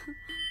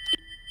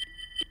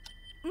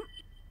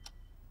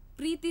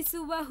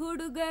 ಪ್ರೀತಿಸುವ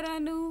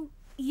ಹುಡುಗರನು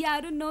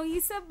ಯಾರು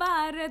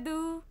ನೋಯಿಸಬಾರದು.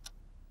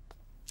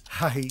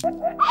 ಹಾಯ್.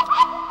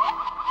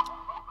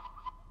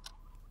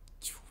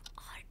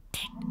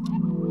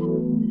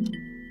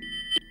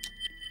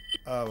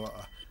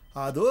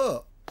 ಅದು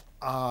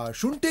ಆ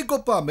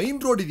ಶುಂಠಿಕೊಪ್ಪ ಮೈನ್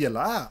ರೋಡ್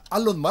ಇದೆಯಲ್ಲ,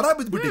 ಅಲ್ಲೊಂದು ಮರ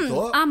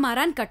ಬಿದ್ದ್ಬಿಟ್ಟಿತ್ತು. ಆ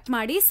ಮರನ್ ಕಟ್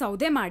ಮಾಡಿ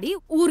ಸೌದೆ ಮಾಡಿ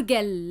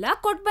ಊರ್ಗೆಲ್ಲ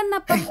ಕೊಟ್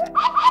ಬಂದಪ್ಪ.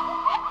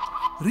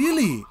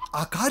 ರಿಯಲಿ?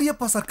 ಆ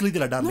ಕಾರ್ಯಪ್ಪ ಸರ್ಕಲ್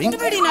ಇದೆಯಲ್ಲ ಡಾರ್ಲಿಂಗ್,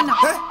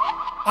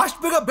 ಅಷ್ಟು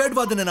ಬೇಗ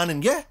ಬೇಡವಾದನೆ ನಾನು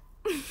ನಿನ್ಗೆ?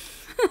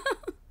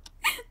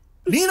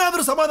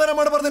 ನೀನಾದ್ರೂ ಸಮಾಧಾನ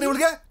ಮಾಡಬಾರ್ದೇನೆ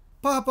ಇವಳಿಗೆ?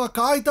 ಪಾಪ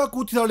ಕಾಯ್ತಾ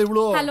ಕೂತಿದ್ದಾಳೆ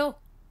ಇವಳು. ಹಲೋ,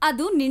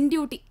 ಅದು ನಿನ್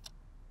ಡ್ಯೂಟಿ.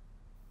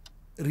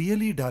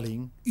 ರಿಯಲಿ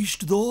ಡಾರ್ಲಿಂಗ್,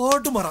 ಇಷ್ಟು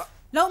ದೊಡ್ಡ ಮರ.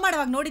 ಲವ್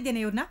ಮಾಡುವಾಗ ನೋಡಿದ್ದೇನೆ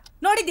ಇವ್ರನ್ನ,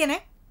 ನೋಡಿದ್ದೇನೆ.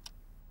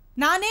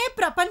 ನಾನೇ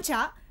ಪ್ರಪಂಚ,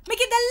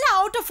 ಮಿಕ್ಕಿದೆಲ್ಲ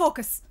ಔಟ್ ಆಫ್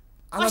ಫೋಕಸ್.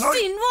 ಅಷ್ಟು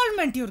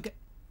ಇನ್ವಾಲ್ವ್ಮೆಂಟ್ ಇವ್ರಿಗೆ.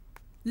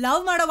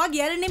 ಲವ್ ಮಾಡೋವಾಗ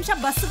 2 ನಿಮಿಷ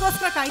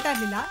ಬಸ್ಗೋಸ್ಕರ ಕಾಯ್ತಾ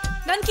ಇರ್ಲಿಲ್ಲ,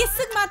 ನನ್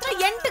ಕಿಸ್ಸಿಗೆ ಮಾತ್ರ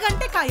 8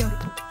 ಗಂಟೆ ಕಾಯೋರು.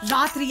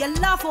 ರಾತ್ರಿ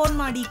ಎಲ್ಲಾ ಫೋನ್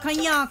ಮಾಡಿ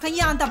ಕಯ್ಯ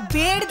ಕಯ್ಯ ಅಂತ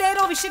ಬೇಡದೇ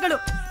ಇರೋ ವಿಷಯಗಳು.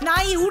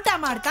 ನಾಯಿ ಊಟ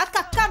ಮಾಡ್ತಾ,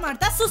 ಕಕ್ಕ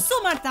ಮಾಡ್ತಾ, ಸುಸ್ಸು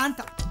ಮಾಡ್ತಾ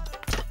ಅಂತ.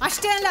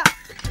 ಅಷ್ಟೇ ಅಲ್ಲ,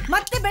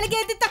 ಮತ್ತೆ ಬೆಳಗ್ಗೆ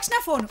ಎದ್ದ ತಕ್ಷಣ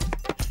ಫೋನು.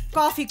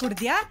 ಕಾಫಿ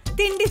ಕುಡ್ದ್ಯಾ,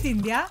 ತಿಂಡಿ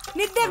ತಿಂದ್ಯಾ,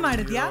 ನಿದ್ದೆ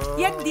ಮಾಡಿದ್ಯಾ,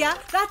 ಎದ್ದ್ಯಾ,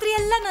 ರಾತ್ರಿ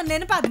ಎಲ್ಲ ನನ್ನ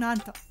ನೆನಪಾದ್ನ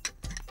ಅಂತ.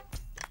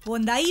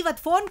 ಒಂದ್ 50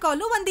 ಫೋನ್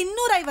ಕಾಲು, ಒಂದ್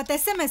 250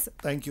 SMS.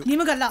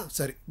 ನಿಮಗಲ್ಲ.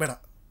 ಸರಿ ಬೇಡ.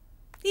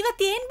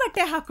 ಇವತ್ತೇನ್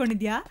ಬಟ್ಟೆ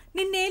ಹಾಕೊಂಡಿದ್ಯಾ?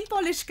 ನಿನ್ ನೇಲ್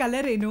ಪಾಲಿಶ್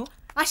ಕಲರ್ ಏನು?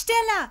 ಅಷ್ಟೇ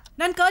ಅಲ್ಲ,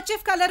 ನನ್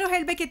ಕರ್ಚೀಫ್ ಕಲರು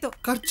ಹೇಳ್ಬೇಕಿತ್ತು.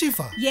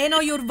 ಏನೋ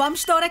ಇವ್ರ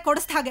ವಂಶದವರೇ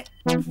ಕೊಡಿಸ್ದ ಹಾಗೆ.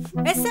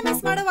 SMS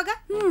ಮಾಡುವಾಗ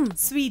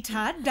ಸ್ವೀಟ್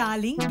ಹಾರ್ಟ್,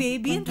 ಡಾರ್ಲಿಂಗ್,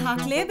 ಬೇಬಿ ಅಂತ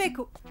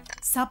ಹಾಕ್ಲೇಬೇಕು.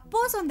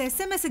 ಸಪೋಸ್ ಒಂದ್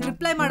SMS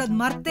ರಿಪ್ಲೈ ಮಾಡೋದ್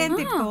ಮರ್ತೆ ಅಂತ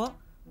ಇಟ್ಕೋ,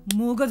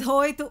 ಮುಗದ್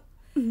ಹೋಯ್ತು.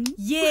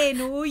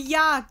 ಏನು,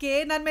 ಯಾಕೆ,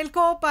 ನನ್ ಮೇಲೆ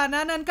ಕೋಪನ,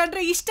 ನನ್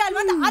ಕಂಡ್ರೆ ಇಷ್ಟ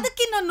ಅಲ್ವಾ,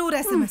 ಅದಕ್ಕಿನ್ನೊಂದು 100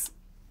 SMS.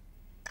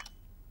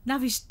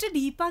 ನಾವಿಷ್ಟು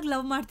ಡೀಪಾಗಿ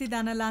ಲವ್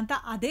ಮಾಡ್ತಿದ್ದಾನಲ್ಲ ಅಂತ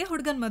ಅದೇ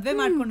ಹುಡ್ಗನ್ ಮದ್ವೆ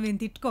ಮಾಡ್ಕೊಂಡ್ವಿ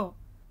ಅಂತ ಇಟ್ಕೋ,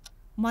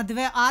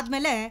 ಮದ್ವೆ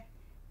ಆದ್ಮೇಲೆ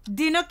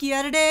ದಿನಕ್ಕೆ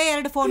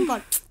 2 ಫೋನ್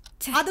ಕಾಲ್.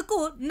 ಅದಕ್ಕೂ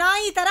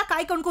ನಾಯಿ ತರ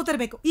ಕಾಯ್ಕೊಂಡ್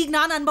ಕೂತಿರ್ಬೇಕು. ಈಗ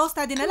ನಾನು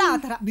ಅನುಭವಿಸ್ತಾ ಇದೀನಲ್ಲ ಆ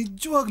ತರ.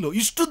 ನಿಜವಾಗ್ಲೂ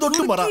ಇಷ್ಟು ದೊಡ್ಡ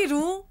ಮರ.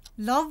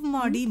 ಲವ್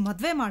ಮಾಡಿ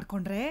ಮದ್ವೆ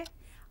ಮಾಡ್ಕೊಂಡ್ರೆ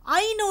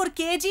 500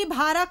 kg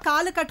ಭಾರ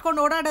ಕಾಲು ಕಟ್ಕೊಂಡು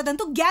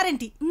ಓಡಾಡೋದಂತೂ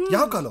ಗ್ಯಾರಂಟಿ.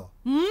 ಯಾವ ಕಾಲು?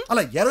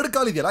 ಅಲ್ಲ 2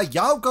 ಕಾಲು ಇದೆಯಲ್ಲ,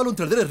 ಯಾವ ಕಾಲು ಅಂತ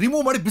ಹೇಳಿದ್ರೆ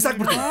ರಿಮೂವ್ ಮಾಡಿ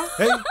ಬಿಸಾಕ್ಬಿಡ್ತೀನಿ.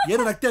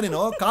 ಏನೇನ್ ಆಗ್ತೀಯ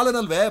ನೀನು?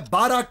 ಕಾಲನಲ್ವೇ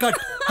ಭಾರ ಕಟ್.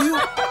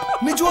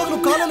 ನಿಜವಾಗ್ಲೂ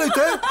ಕಾಲಲ್ಲಿ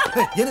ಐತೆ.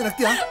 ಏನೇನ್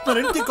ಆಗ್ತೀಯಾ? ನನ್ನ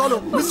ಹೆಂಡತಿ ಕಾಲು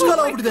ಮಿಸ್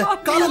ಕಾಲ್ ಆಗ್ಬಿಟ್ಟಿದೆ.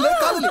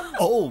 ಕಾಲಲ್ಲಿ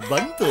ಓ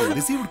ಬಂತು,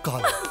 ರಿಸೀವ್ಡ್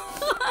ಕಾಲ್.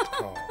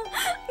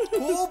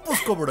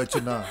 ಕೋಪಿಸ್ಕೋಬೇಡ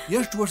ಚಿನ್ನ,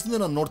 ಎಷ್ಟು ವರ್ಷದಿಂದ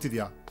ನಾನು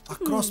ನೋಡ್ತಿದ್ಯಾ.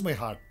 ಅಕ್ರಾಸ್ ಮೈ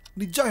ಹಾರ್ಟ್,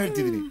 ನಿಜ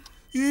ಹೇಳ್ತಿದ್ದೀನಿ,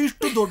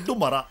 ಇಷ್ಟು ದೊಡ್ಡ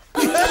ಮರ.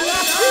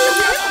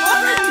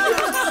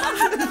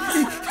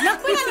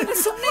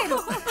 ಸುಮ್ಮನೆ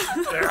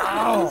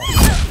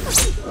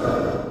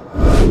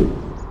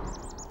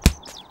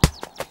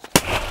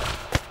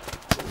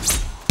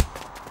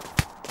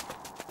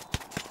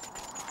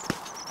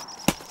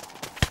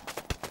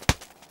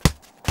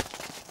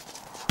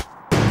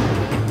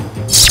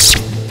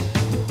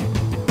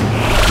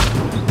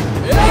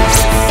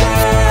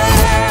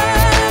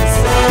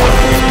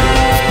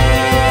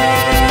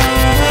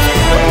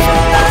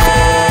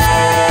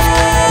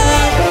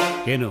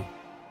ಏನು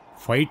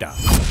ಫೈಟಾ?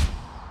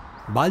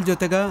 ಬಾಲ್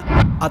ಜೊತೆಗ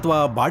ಅಥವಾ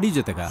ಬಾಡಿ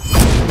ಜೊತೆಗ?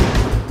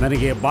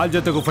 ನನಗೆ ಬಾಲ್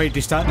ಜೊತೆಗೂ ಫೈಟ್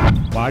ಇಷ್ಟ,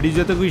 ಬಾಡಿ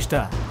ಜೊತೆಗೂ ಇಷ್ಟ.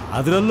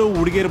 ಅದರಲ್ಲೂ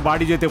ಹುಡುಗಿಯರು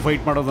ಬಾಡಿ ಜೊತೆ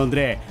ಫೈಟ್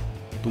ಮಾಡೋದಂದ್ರೆ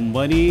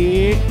ತುಂಬಾನೇ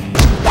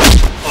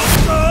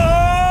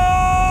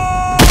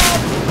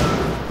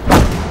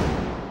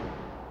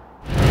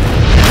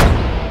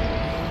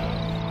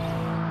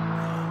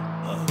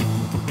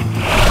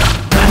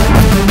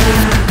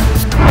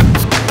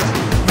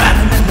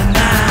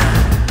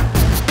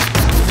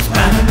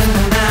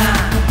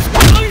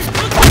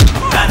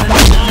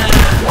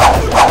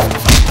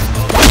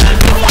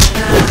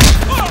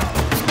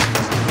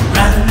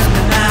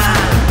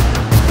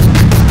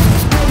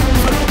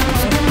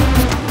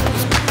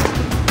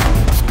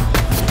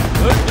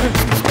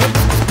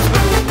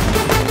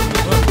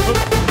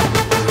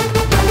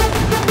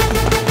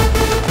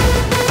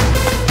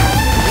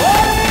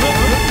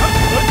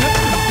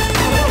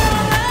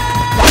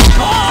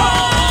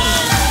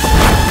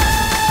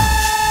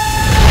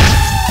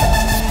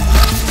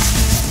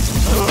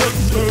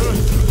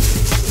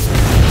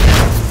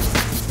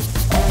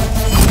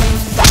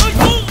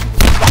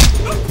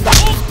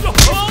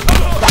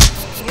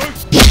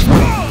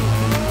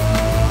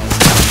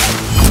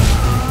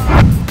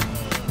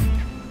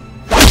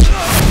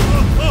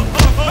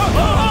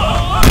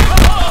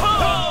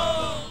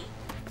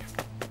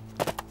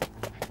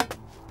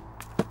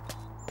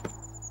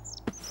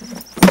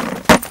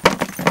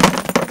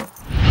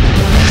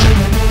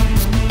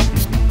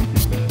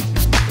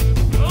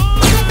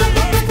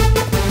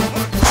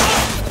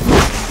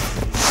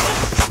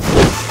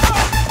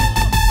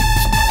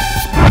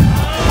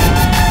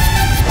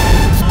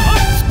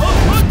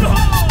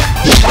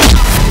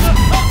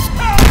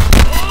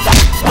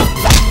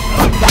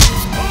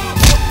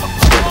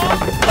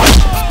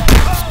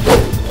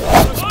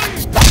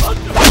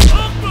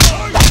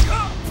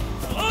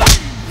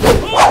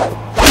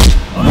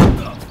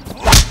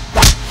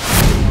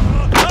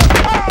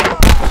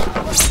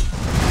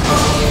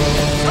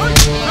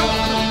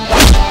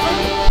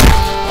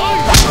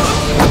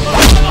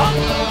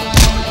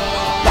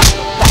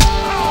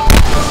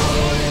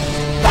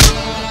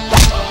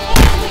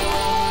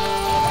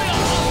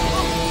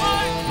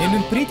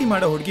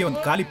ಮಾಡೋ ಹುಡುಗಿ ಒಂದು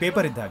ಖಾಲಿ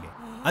ಪೇಪರ್ ಇದ್ದ ಹಾಗೆ.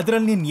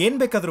 ಅದ್ರಲ್ಲಿ ನೀನ್ ಏನ್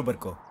ಬೇಕಾದ್ರೂ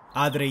ಬರ್ಕೋ,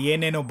 ಆದ್ರೆ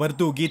ಏನೇನೋ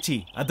ಬರ್ದು ಗೀಚಿ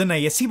ಅದನ್ನ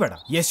ಎಸಿಬೇಡ.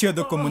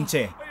 ಎಸಿಯೋದಕ್ಕೂ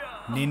ಮುಂಚೆ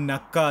ನಿನ್ನ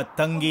ಅಕ್ಕ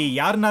ತಂಗಿ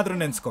ಯಾರನ್ನಾದ್ರೂ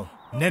ನೆನ್ಸ್ಕೋ.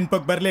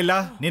 ನೆನ್ಪಕ್ ಬರ್ಲಿಲ್ಲ,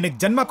 ನಿನಗ್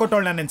ಜನ್ಮ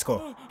ಕೊಟ್ಟವಳನ್ನ ನೆನ್ಸ್ಕೋ.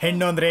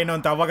 ಹೆಣ್ಣು ಅಂದ್ರೆ ಏನು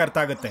ಅಂತ ಅವಾಗ ಅರ್ಥ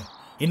ಆಗುತ್ತೆ.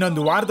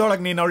 ಇನ್ನೊಂದು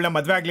ವಾರದೊಳಗೆ ನೀನ್ ಅವಳನ್ನ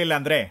ಮದ್ವೆ ಆಗ್ಲಿಲ್ಲ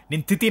ಅಂದ್ರೆ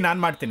ನಿನ್ ತಿಥಿ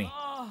ನಾನ್ ಮಾಡ್ತೀನಿ.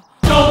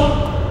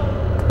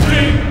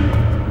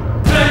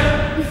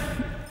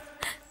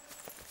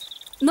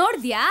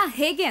 ನೋಡ್ದ್ಯಾ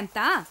ಹೇಗೆ ಅಂತ?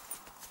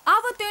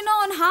 ಅವತ್ತೇನೋ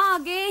ಅವ್ನು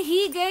ಹಾಗೆ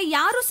ಹೀಗೆ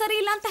ಯಾರು ಸರಿ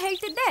ಇಲ್ಲ ಅಂತ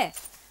ಹೇಳ್ತಿದ್ದೆ.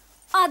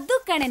 ಅದು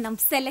ಕಣೆ ನಮ್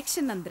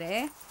ಸೆಲೆಕ್ಷನ್ ಅಂದ್ರೆ.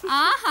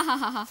 ಆಹಾ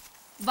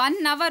 1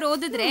 hour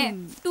ಓದಿದ್ರೆ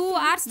 2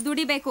 hours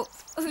ದುಡಿಬೇಕು,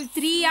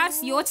 3 hours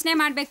ಯೋಚನೆ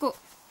ಮಾಡ್ಬೇಕು.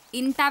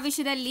 ಇಂಥ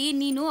ವಿಷಯದಲ್ಲಿ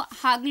ನೀನು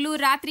ಹಗಲು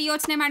ರಾತ್ರಿ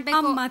ಯೋಚನೆ ಮಾಡ್ಬೇಕು.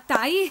 ಅಮ್ಮ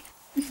ತಾಯಿ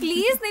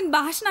ಪ್ಲೀಸ್ ನಿನ್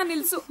ಭಾಷಣ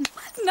ನಿಲ್ಸು,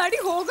 ನಡಿ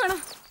ಹೋಗೋಣ.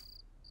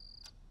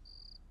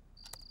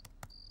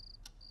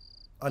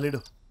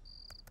 ಅಲ್ಲಿಡು.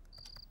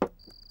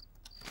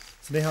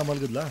 ಸ್ನೇಹ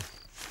ಮಲಗಿದ್ಲಾ?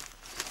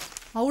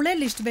 ಅವಳೇ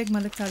ಇಷ್ಟು ಬೇಗ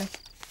ಮಲಗ್ತಾಳೆ,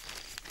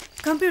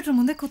 ಕಂಪ್ಯೂಟರ್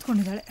ಮುಂದೆ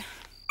ಕೂತ್ಕೊಂಡಿದ್ದಾಳೆ.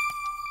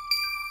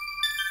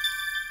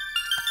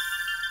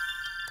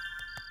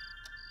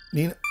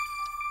 ನೀನು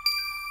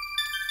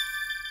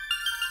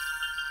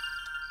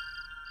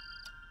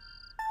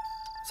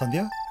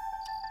ಸಂಧ್ಯಾ?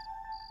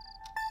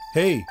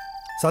 ಹೇಯ್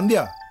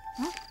ಸಂಧ್ಯಾ,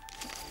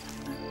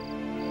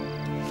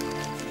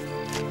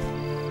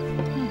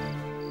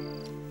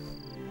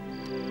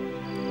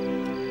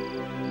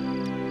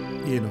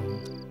 ಏನು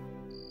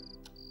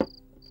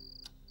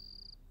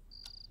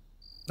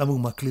ನಮಗೆ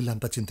ಮಕ್ಕಳಿಲ್ಲ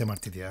ಅಂತ ಚಿಂತೆ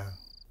ಮಾಡ್ತಿದ್ಯಾ?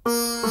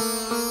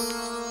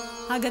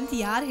 ಹಾಗಂತ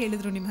ಯಾರು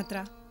ಹೇಳಿದ್ರು ನಿಮ್ಮ ಹತ್ರ?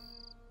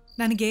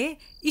 ನನಗೆ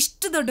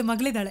ಇಷ್ಟು ದೊಡ್ಡ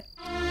ಮಗಳಿದ್ದಾಳೆ.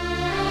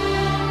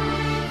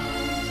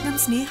 ನಮ್ಮ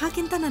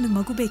ಸ್ನೇಹಕ್ಕಿಂತ ನನಗೆ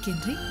ಮಗು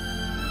ಬೇಕೇನ್ರಿ?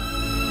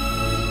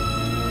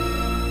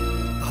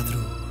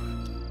 ಆದರೂ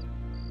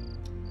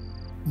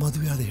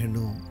ಮದುವೆ ಆದ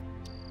ಹೆಣ್ಣು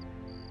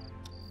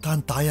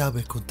ತಾನು ತಾಯಿ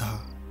ಆಗಬೇಕು ಅಂತ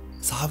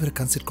 1000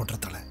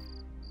 ಕನಸಿಟ್ಕೊಂಡಿರ್ತಾಳೆ.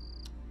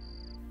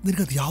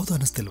 ನಿನಗದು ಯಾವುದು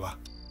ಅನ್ನಿಸ್ತಿಲ್ವಾ?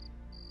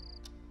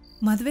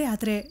 ಮದುವೆ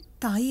ಆದರೆ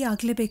ತಾಯಿ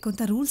ಆಗಲೇಬೇಕು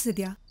ಅಂತ ರೂಲ್ಸ್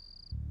ಇದೆಯಾ?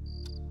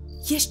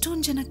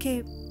 ಎಷ್ಟೊಂದು ಜನಕ್ಕೆ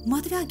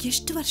ಮದುವೆ ಆಗಿ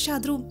ಎಷ್ಟು ವರ್ಷ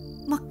ಆದರೂ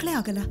ಮಕ್ಕಳೇ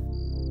ಆಗಲ್ಲ.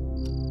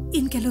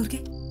 ಇನ್ನು ಕೆಲವ್ರಿಗೆ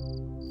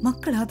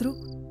ಮಕ್ಕಳಾದರೂ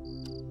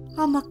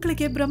ಆ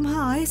ಮಕ್ಕಳಿಗೆ ಬ್ರಹ್ಮ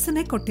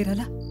ಆಯಸ್ಸನ್ನೇ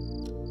ಕೊಟ್ಟಿರಲ್ಲ.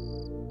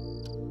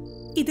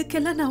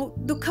 ಇದಕ್ಕೆಲ್ಲ ನಾವು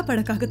ದುಃಖ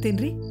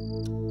ಪಡಕ್ಕಾಗತ್ತೇನ್ರಿ?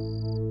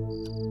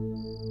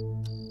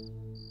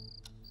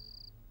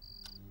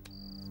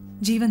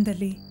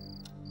 ಜೀವನದಲ್ಲಿ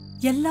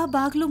ಎಲ್ಲ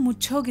ಬಾಗಿಲು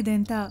ಮುಚ್ಚೋಗಿದೆ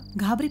ಅಂತ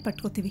ಗಾಬರಿ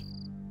ಪಟ್ಕೋತೀವಿ.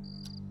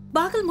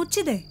 ಬಾಗಿಲು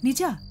ಮುಚ್ಚಿದೆ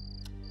ನಿಜ,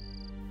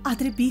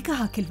 ಆದ್ರೆ ಬೀಗ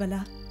ಹಾಕಿಲ್ವಲ್ಲ.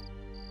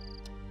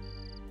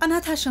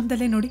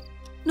 ಅನಾಥಾಶ್ರಮದಲ್ಲೇ ನೋಡಿ,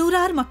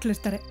 100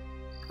 ಮಕ್ಕಳಿರ್ತಾರೆ.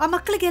 ಆ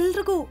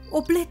ಮಕ್ಕಳಿಗೆಲ್ರಿಗೂ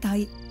ಒಬ್ಳೇ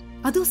ತಾಯಿ,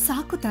 ಅದು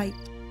ಸಾಕು ತಾಯಿ.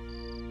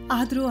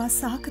 ಆದ್ರೂ ಆ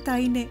ಸಾಕು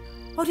ತಾಯಿನೇ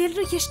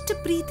ಅವರೆಲ್ಲರೂ ಎಷ್ಟು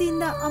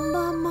ಪ್ರೀತಿಯಿಂದ ಅಮ್ಮ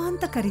ಅಮ್ಮ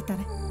ಅಂತ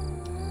ಕರೀತಾರೆ.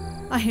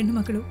 ಆ ಹೆಣ್ಣು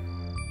ಮಗಳು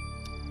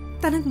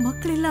ತನಗ್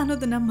ಮಕ್ಕಳಿಲ್ಲ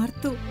ಅನ್ನೋದನ್ನ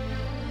ಮರೆತು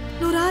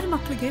 100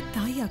 ಮಕ್ಕಳಿಗೆ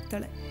ತಾಯಿ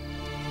ಆಗ್ತಾಳೆ.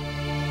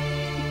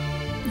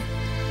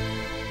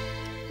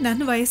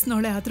 ನನ್ನ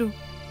ವಯಸ್ಸಿನೋಳೆ ಆದ್ರೂ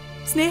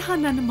ಸ್ನೇಹ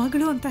ನನ್ನ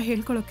ಮಗಳು ಅಂತ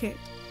ಹೇಳ್ಕೊಳ್ಳೋಕೆ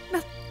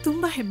ನಾನು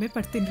ತುಂಬಾ ಹೆಮ್ಮೆ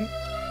ಪಡ್ತೀನಿ.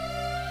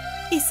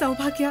 ಈ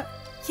ಸೌಭಾಗ್ಯ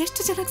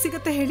ಎಷ್ಟು ಜನಕ್ಕೆ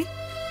ಸಿಗತ್ತೆ ಹೇಳಿ?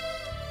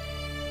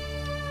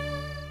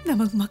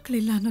 ನಮಗ್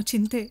ಮಕ್ಕಳಿಲ್ಲ ಅನ್ನೋ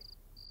ಚಿಂತೆ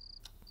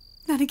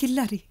ನನಗಿಲ್ಲ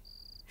ರೀ.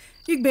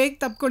 ಈಗ ಬೇಗ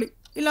ತಪ್ಕೊಳ್ಳಿ,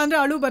 ಇಲ್ಲಾಂದ್ರೆ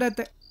ಅಳು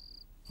ಬರತ್ತೆ.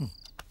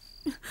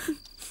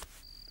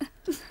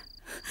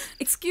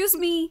 Excuse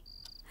me,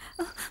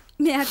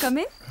 may I come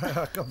in?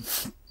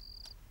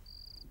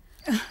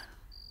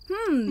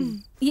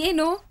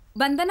 ಏನು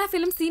ಬಂಧನ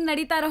ಫಿಲ್ಮ್ ಸೀನ್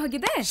ನಡೀತಾ ಇರೋ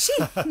ಹೋಗಿದೆ.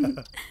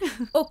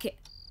 ಓಕೆ,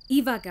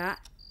 ಇವಾಗ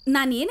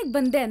ನಾನು ಏನಕ್ಕೆ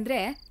ಬಂದೆ ಅಂದ್ರೆ,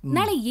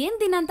 ನಾಳೆ ಏನ್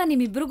ದಿನ ಅಂತ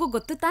ನಿಮ್ಮಿಬ್ರಿಗೂ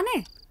ಗೊತ್ತು ತಾನೆ?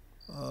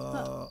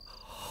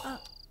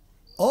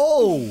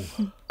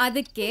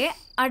 ಅದಕ್ಕೆ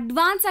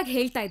ಅಡ್ವಾನ್ಸ್ ಆಗಿ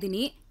ಹೇಳ್ತಾ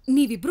ಇದ್ದೀನಿ,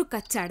 ನೀವಿಬ್ರು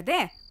ಕಚ್ಚಾಡ್ದೆ.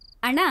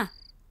 ಅಣ್ಣ,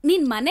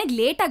 ನಿನ್ ಮನೆಗೆ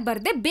ಲೇಟ್ ಆಗಿ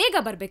ಬರ್ದೆ, ಬೇಗ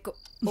ಬರ್ಬೇಕು.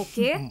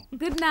 Okay,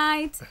 good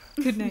night.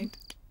 Good night.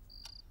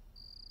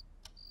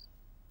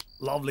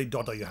 Lovely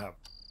daughter you have.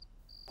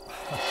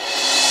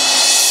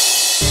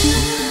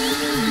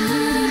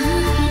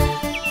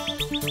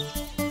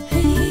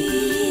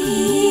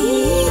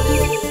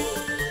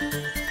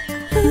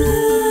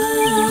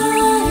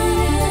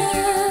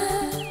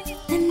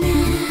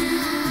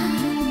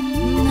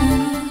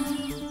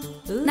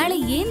 ನಾಳೆ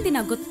ಏನ್ ದಿನ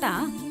ಗೊತ್ತಾ?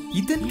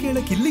 ಇದನ್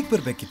ಕೇಳಕ್ ಇಲ್ಲಿಗೆ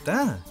ಬರ್ಬೇಕಿತ್ತಾ?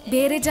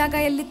 ಬೇರೆ ಜಾಗ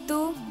ಎಲ್ಲಿತ್ತು?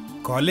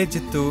 ಕಾಲೇಜ್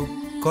ಇತ್ತು,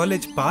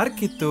 ಕಾಲೇಜ್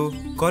ಪಾರ್ಕ್ ಇತ್ತು,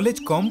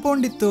 ಕಾಲೇಜ್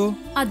ಕಾಂಪೌಂಡ್ ಇತ್ತು.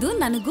 ಅದು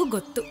ನನಗೂ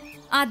ಗೊತ್ತು,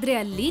 ಆದ್ರೆ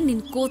ಅಲ್ಲಿ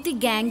ನಿನ್ ಕೋತಿ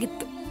ಗ್ಯಾಂಗ್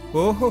ಇತ್ತು.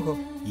 ಓಹೋ,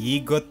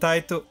 ಈಗ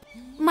ಗೊತ್ತಾಯ್ತು.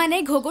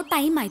 ಮನೆಗೆ ಹೋಗೋ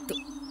ಟೈಮ್ ಆಯ್ತು.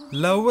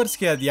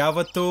 ಲವರ್ಸ್ಗೆ ಅದ್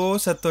ಯಾವತ್ತೋ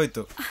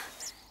ಸತ್ತೋಯ್ತು.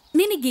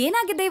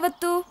 ನಿನಗೇನಾಗಿದೆ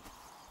ಇವತ್ತು?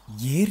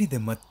 ಏರಿದೆ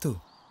ಮತ್ತು.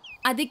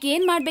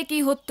 ಅದಕ್ಕೇನ್ ಮಾಡ್ಬೇಕು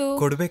ಈ ಹೊತ್ತು?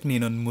 ಕೊಡ್ಬೇಕು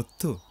ನೀನೊಂದ್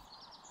ಮುತ್ತು.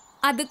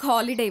 ಅದಕ್ಕೆ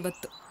ಹಾಲಿಡೇ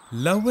ಇವತ್ತು.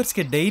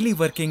 ಲವರ್ಸ್ಗೆ ಡೈಲಿ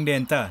ವರ್ಕಿಂಗ್ ಡೇ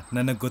ಅಂತ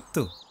ನನಗ್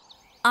ಗೊತ್ತು.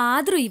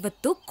 ಆದ್ರೂ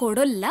ಇವತ್ತು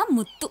ಕೊಡೋಲ್ಲ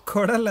ಮುತ್ತು.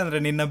 ಕೊಡಲ್ಲ ಅಂದ್ರೆ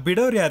ನಿನ್ನ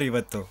ಬಿಡೋರು ಯಾರು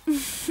ಇವತ್ತು?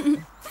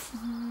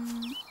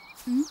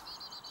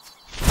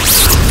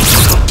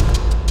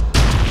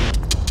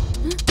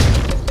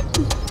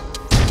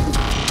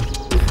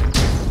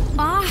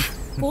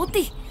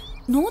 ಕೋತಿ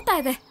ನೋತಾ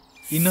ಇದೆ.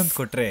 ಇನ್ನೊಂದ್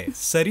ಕೊಟ್ರೆ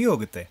ಸರಿ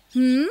ಹೋಗುತ್ತೆ.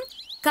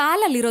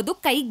 ಕಾಲಲ್ಲಿರೋದು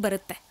ಕೈಗೆ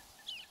ಬರುತ್ತೆ.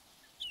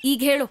 ಈಗ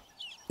ಹೇಳು,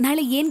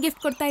 ನಾಳೆ ಏನ್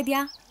ಗಿಫ್ಟ್ ಕೊಡ್ತಾ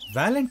ಇದ್ಯಾ?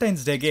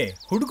 ವ್ಯಾಲೆಂಟೈನ್ಸ್ ಡೇಗೆ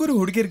ಹುಡುಗರು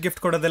ಹುಡುಗಿರ್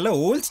ಗಿಫ್ಟ್ ಕೊಡೋದೆಲ್ಲ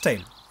ಓಲ್ಡ್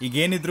ಸ್ಟೈಲ್. ಈಗ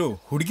ಏನಿದ್ರು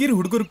ಹುಡುಗಿರ್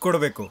ಹುಡುಗರಿಗೆ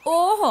ಕೊಡಬೇಕು.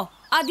 ಓಹೋ,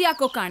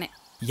 ಅದ್ಯಾಕೋ ಕಾಣೆ.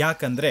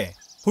 ಯಾಕಂದ್ರೆ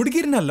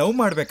ಹುಡುಗಿರ್ನ ಲವ್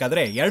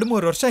ಮಾಡ್ಬೇಕಾದ್ರೆ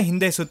 2-3 ವರ್ಷ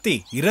ಹಿಂದೆ ಸುತ್ತಿ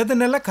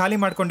ಇರೋದನ್ನೆಲ್ಲ ಖಾಲಿ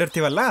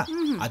ಮಾಡ್ಕೊಂಡಿರ್ತೀವಲ್ಲ,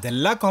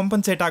 ಅದೆಲ್ಲ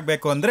ಕಾಂಪನ್ಸೇಟ್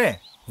ಆಗ್ಬೇಕು ಅಂದ್ರೆ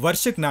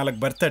ವರ್ಷಕ್ಕೆ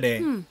 4 ಬರ್ತಡೇ,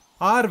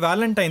 6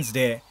 ವ್ಯಾಲೆಂಟೈನ್ಸ್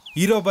ಡೇ,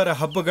 ಇರೋಬರ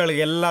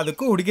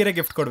ಹಬ್ಬಗಳಿಗೆಲ್ಲದಕ್ಕೂ ಹುಡುಗಿರೇ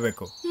ಗಿಫ್ಟ್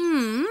ಕೊಡ್ಬೇಕು.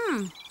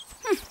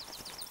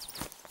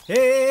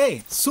 ಏ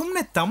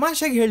ಸುಮ್ನೆ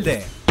ತಮಾಷೆಗೆ ಹೇಳ್ದೆ.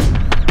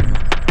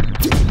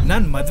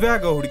 ನಾನು ಮದ್ವೆ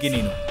ಆಗೋ ಹುಡುಗಿ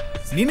ನೀನು,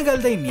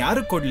 ನಿನಗಲ್ದೆ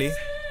ಇನ್ಯಾರು ಕೊಡ್ಲಿ?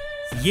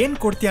 ಏನ್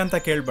ಕೊಡ್ತೀಯ ಅಂತ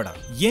ಕೇಳ್ಬೇಡ,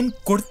 ಏನ್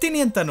ಕೊಡ್ತೀನಿ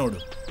ಅಂತ ನೋಡು.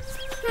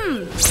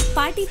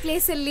 ಪಾರ್ಟಿ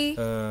ಪ್ಲೇಸ್ ಅಲ್ಲಿ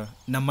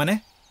ನಮ್ಮನೆ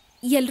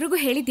ಎಲ್ರಿಗೂ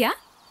ಹೇಳಿದ್ಯಾ?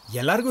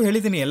 ಎಲ್ಲಾರ್ಗೂ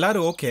ಹೇಳಿದ್ದೀನಿ,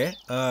 ಎಲ್ಲಾರು ಓಕೆ.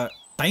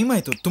 ಟೈಮ್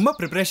ಆಯ್ತು, ತುಂಬಾ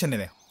ಪ್ರಿಪರೇಷನ್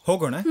ಇದೆ,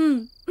 ಹೋಗೋಣ.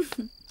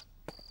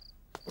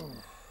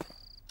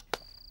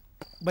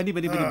 ಬನ್ನಿ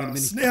ಬನ್ನಿ ಬನ್ನಿ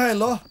ಬನ್ನಿ. ಸ್ನೇಹ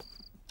ಎಲ್ಲೋ?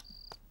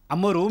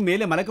 ಅಮ್ಮವರು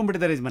ಮೇಲೆ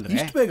ಮಲಕೊಂಡ್ಬಿಟ್ಟಿದ್ದಾರೆ ಯಜಮಾನ್ರೆ.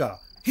 ಇಷ್ಟು ಬೇಗ?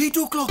 8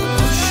 o'clock.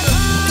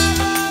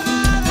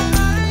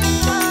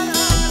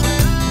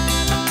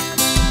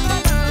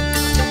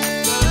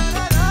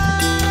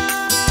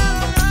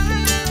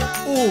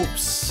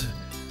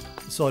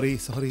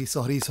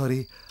 ಸಾರಿ.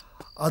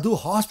 ಅದು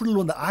ಹಾಸ್ಪಿಟಲ್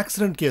ಒಂದು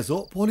ಆಕ್ಸಿಡೆಂಟ್ ಕೇಸು,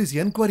 ಪೊಲೀಸ್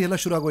ಎನ್ಕ್ವೈರಿ ಎಲ್ಲ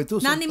ಶುರು ಆಗೋಯ್ತು.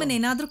 ನಾನು ನಿಮ್ಮನ್ನ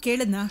ಏನಾದ್ರೂ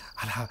ಕೇಳಿದ್ನಾ?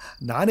 ಅಲ್ಲ,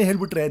 ನಾನೇ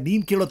ಹೇಳ್ಬಿಟ್ರೆ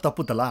ನೀನ್ ಕೇಳೋದು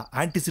ತಪ್ಪುತ್ತಲ್ಲ.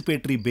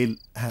 Anticipatory bale.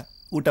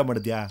 ಊಟ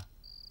ಮಾಡಿದ್ಯಾ?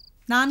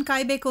 ನಾನ್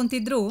ಕಾಯ್ಬೇಕು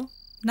ಅಂತಿದ್ರು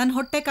ನನ್ನ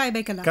ಹೊಟ್ಟೆ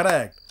ಕಾಯ್ಬೇಕಲ್ಲ.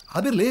 ಕರೆಕ್ಟ್.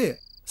 ಅದಿರ್ಲಿ,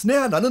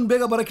 ಸ್ನೇಹ ನನ್ನನ್ನು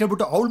ಬೇಗ ಬರಕ್ಕೆ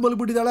ಹೇಳ್ಬಿಟ್ಟು ಅವಳು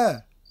ಮಲ್ಬಿಟ್ಟಿದ್ದಾಳೆ.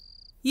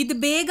 ಇದು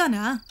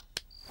ಬೇಗನಾ?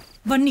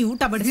 ಬನ್ನಿ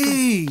ಊಟ ಬಡಿಸಿ.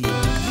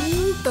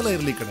 ಊಟ ಎಲ್ಲ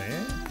ಇರ್ಲಿ ಕಣೆ,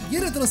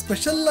 ಏನಾಯ್ತು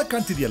ಸ್ಪೆಷಲ್ ಆಗಿ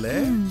ಕಾಣ್ತಿದ್ಯಲ್ಲೇ.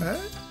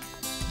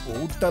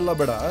 ಊಟ ಎಲ್ಲ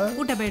ಬೇಡ.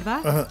 ಊಟ ಬೇಡವಾ?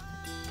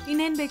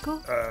 ಇನ್ನೇನ್ ಬೇಕು?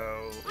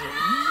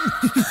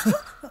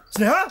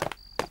 ಸ್ನೇಹ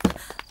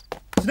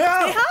ಸ್ನೇಹ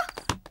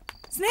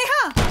ಸ್ನೇಹ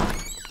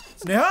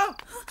ಸ್ನೇಹ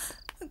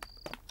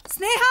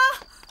ಸ್ನೇಹ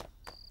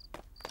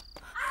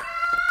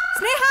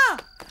ಸ್ನೇಹ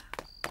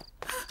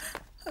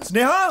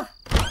ಸ್ನೇಹ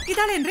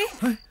ಇದಾಳೇನ್ರಿ?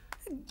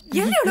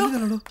 ಎಲ್ಲಿ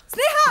ಇವಳು?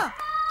 ಸ್ನೇಹ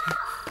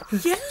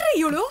ಎಲ್ರಿ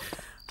ಇವಳು?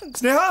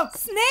 ಸ್ನೇಹ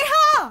ಸ್ನೇಹ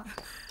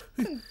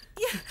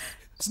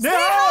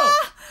ಸ್ನೇಹ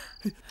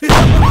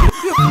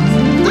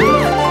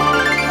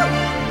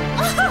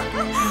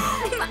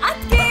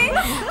ಅಕ್ಕೆ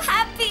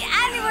ಹ್ಯಾಪಿ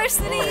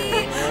ಆನಿವರ್ಸರಿ.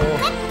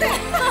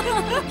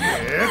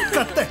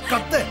 ಕತ್ತೆ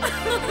ಕತ್ತೆ.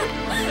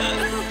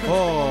 ಓ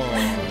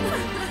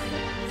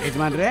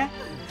ಯಜಮಾನ್ರೆ,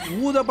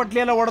 ಊದ ಪಟ್ಲಿ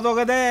ಎಲ್ಲ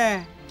ಒಡೆದೋಗದೆ.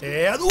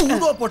 ಅದು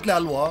ಊದೋ ಪಟ್ಲೆ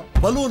ಅಲ್ವೋ,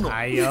 ಬಲೂನು.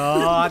 ಅಯ್ಯೋ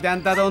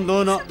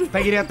ಅದೆಂತದೊಂದು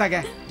ತೆಗಿರಿ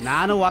ಅತ್ತಾಗೆ.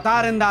 ನಾನು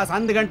ವತಾರಿಂದ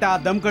ಸಂದ್ ಗಂಟ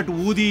ದಮ್ ಕಟ್ಟು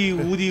ಊದಿ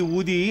ಊದಿ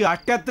ಊದಿ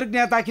ಅಷ್ಟೇ ಹತ್ರಕ್ಕೆ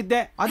ನೇತಾಕಿದ್ದೆ.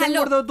 ಅದೆಲ್ಲ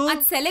ಹೊಡೆದೋದು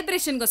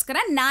ಸೆಲೆಬ್ರೇಷನ್ಗೋಸ್ಕರ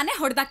ನಾನೇ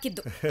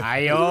ಹೊಡೆದಾಕಿದ್ದು.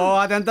 ಅಯ್ಯೋ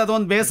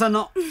ಅದೆಂತದೊಂದು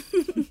ಬೇಸನ್ನು.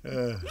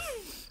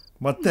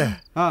 ಮತ್ತೆ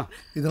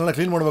ಇದನ್ನೆಲ್ಲ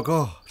ಕ್ಲೀನ್ ಮಾಡ್ಬೇಕು,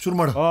 ಶುರು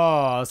ಮಾಡು. ಓ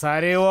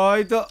ಸರಿ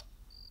ಹೋಯ್ತು.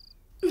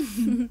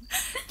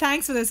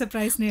 Thanks for the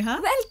surprise Sneha.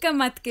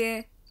 Welcome ಅದ್ಕೆ.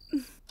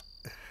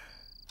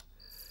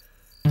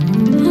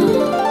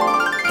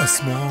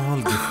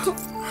 ಸ್ಮಾಲ್ ಗಿಫ್ಟ್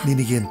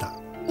ನಿನಗೆ ಅಂತ.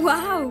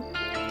 ವಾವ್,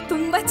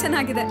 ತುಂಬಾ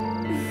ಚೆನ್ನಾಗಿದೆ.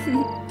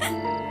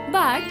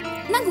 ಬಟ್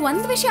ನಂಗೆ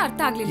ಒಂದ್ ವಿಷಯ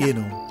ಅರ್ಥ ಆಗ್ಲಿಲ್ಲ.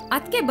 ಏನು?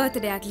 ಅದಕ್ಕೆ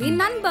ಬರ್ತ್ಡೇ ಆಗ್ಲಿ,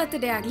 ನನ್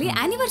ಬರ್ತ್ಡೇ ಆಗ್ಲಿ,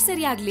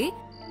 ಆನಿವರ್ಸರಿ ಆಗ್ಲಿ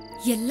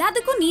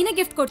ಎಲ್ಲದಕ್ಕೂ ನೀನೇ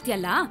ಗಿಫ್ಟ್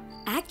ಕೊಡ್ತೀಯಲ್ಲ.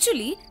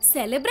 ಆಕ್ಚುಲಿ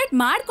ಸೆಲೆಬ್ರೇಟ್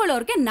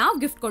ಮಾಡ್ಕೊಳ್ಳೋರ್ಗೆ ನಾವ್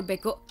ಗಿಫ್ಟ್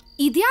ಕೊಡ್ಬೇಕು.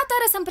 ಇದ್ಯಾ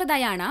ತರ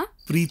ಸಂಪ್ರದಾಯ ಅಣ್ಣ?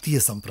 ಪ್ರೀತಿಯ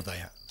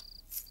ಸಂಪ್ರದಾಯ.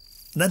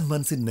 ನನ್ನ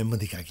ಮನಸ್ಸಿನ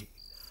ನೆಮ್ಮದಿಗಾಗಿ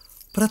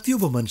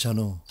ಪ್ರತಿಯೊಬ್ಬ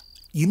ಮನುಷ್ಯನೂ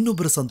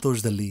ಇನ್ನೊಬ್ಬರ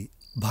ಸಂತೋಷದಲ್ಲಿ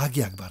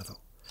ಭಾಗಿಯಾಗಬಾರ್ದು,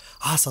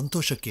 ಆ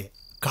ಸಂತೋಷಕ್ಕೆ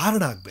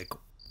ಕಾರಣ ಆಗಬೇಕು.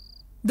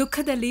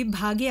 ದುಃಖದಲ್ಲಿ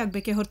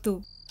ಭಾಗಿಯಾಗಬೇಕೆ ಹೊರತು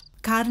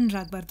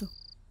ಕಾರಣರಾಗಬಾರ್ದು.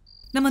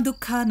 ನಮ್ಮ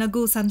ದುಃಖ,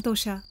 ನಗು,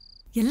 ಸಂತೋಷ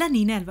ಎಲ್ಲ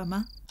ನೀನೇ ಅಲ್ವಮ್ಮ?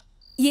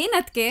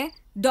 ಏನದ್ಕೆ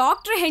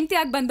ಡಾಕ್ಟರ್ ಹೆಂಡತಿ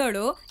ಆಗಿ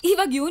ಬಂದೋಳು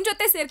ಇವಾಗ ಇವನ್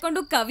ಜೊತೆ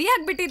ಸೇರ್ಕೊಂಡು ಕವಿ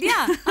ಆಗ್ಬಿಟ್ಟಿದ್ಯಾ?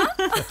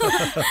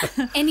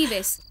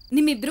 ಎನಿವೇಸ್,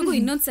 ನಿಮ್ಮಿಬ್ರಿಗೂ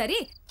ಇನ್ನೊಂದ್ಸರಿ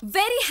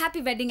very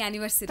happy wedding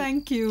anniversary.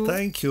 Thank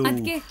you.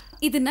 ಅದಕ್ಕೆ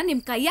ಇದನ್ನ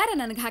ನಿಮ್ ಕೈಯಾರ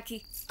ನನಗೆ ಹಾಕಿ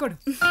ಕೊಡು.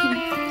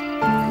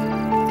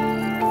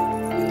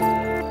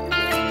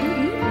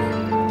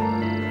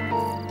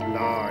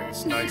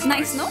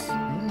 Nice no?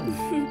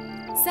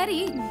 ಸರಿ,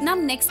 ನಮ್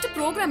ನೆಕ್ಸ್ಟ್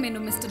ಪ್ರೋಗ್ರಾಮ್ ಏನು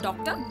mister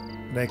doctor?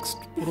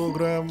 Next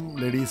program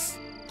ladies,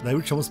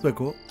 ದಯವಿಟ್ಟು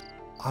ಕ್ಷಮಿಸಬೇಕು,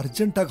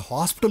 ಅರ್ಜೆಂಟ್ ಆಗಿ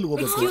ಹಾಸ್ಪಿಟಲ್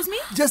ಹೋಗಬೇಕು.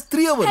 Just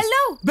 3 hours.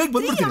 ಬೇಗ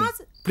ಬಂದ್ಬಿಡ್ತೀನಿ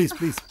ಪ್ಲೀಸ್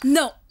ಪ್ಲೀಸ್.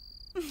 ನೋ.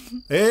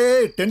 ಏ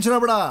ಟೆನ್ಷನ್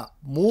ಆಗಬೇಡ,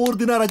 3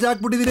 ದಿನ ರಜೆ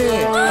ಹಾಕ್ಬಿಟ್ಟಿದ್ದೀನಿ,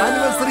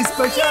 ಆನಿವರ್ಸರಿ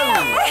ಸ್ಪೆಷಲ್.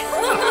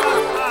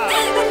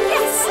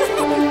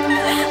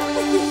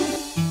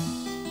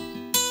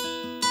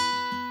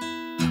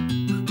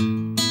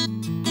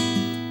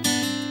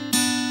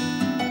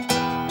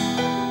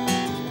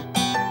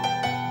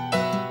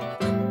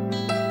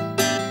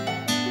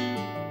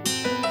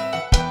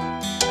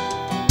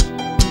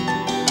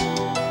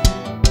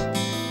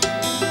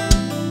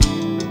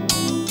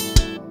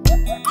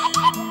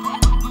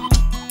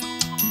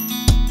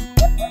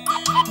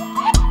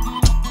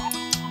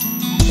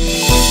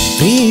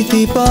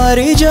 ಪ್ರೀತಿ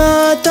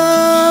ಪಾರಿಜಾತ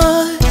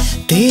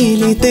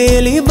ತೇಲಿ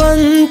ತೇಲಿ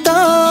ಬಂತ,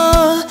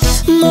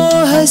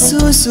 ಮೋಹ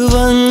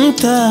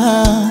ಸೂಸುವಂತ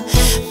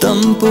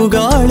ತಂಪು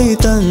ಗಾಳಿ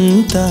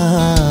ತಂತ.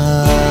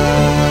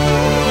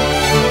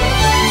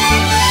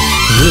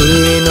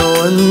 ಏನೋ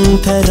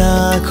ಒಂಥರ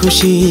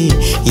ಖುಷಿ,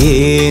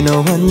 ಏನೋ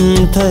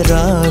ಒಂಥರ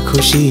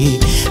ಖುಷಿ,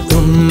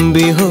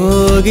 ತುಂಬಿ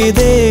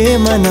ಹೋಗಿದೆ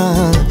ಮನ,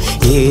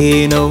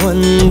 ಏನೋ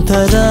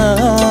ಒಂಥರ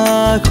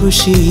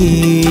ಖುಷಿ.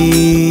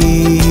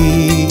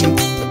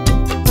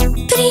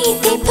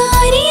 ಪ್ರೀತಿ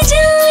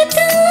ಪಾರಿಜಾತ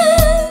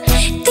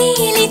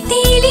ತೇಲಿ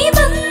ತೇಲಿ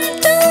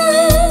ಬಂತ,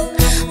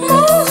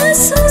 ಮೋಹ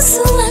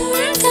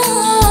ಸೂಸುವಂತ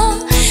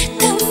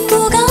ತಂಪು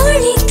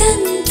ಗಾಳಿ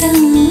ತಂತ.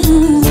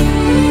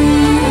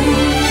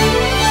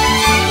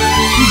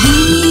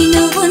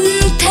 ಏನೋ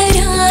ಒಂಥರ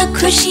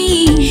ಖುಷಿ,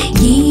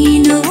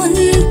 ಏನೋ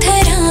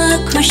ಒಂಥರ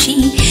ಖುಷಿ,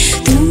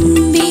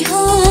 ತುಂಬಿ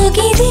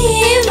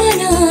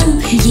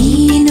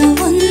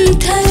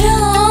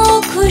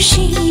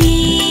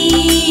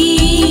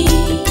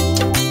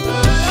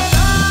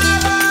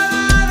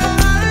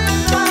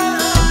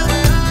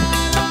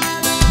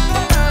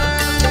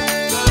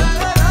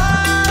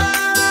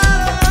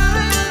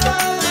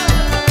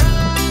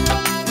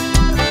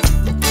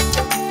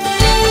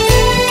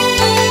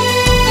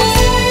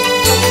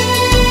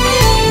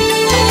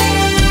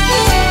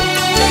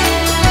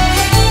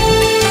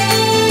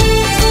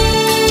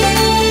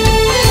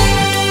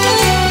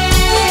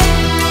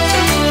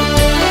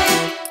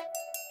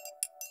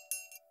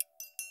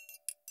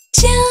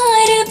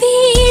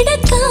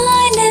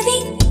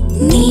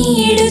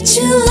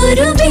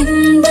ಚೂರು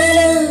ಬೆಂಬಲ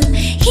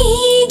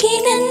ಹೀಗೆ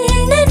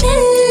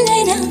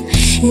ನನ್ನನಲ್ಲನ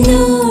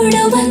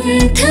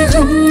ನೋಡುವಂಥ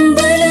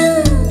ಹಂಬಲ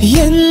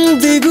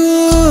ಎಂದಿಗೂ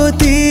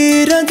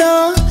ತೀರದ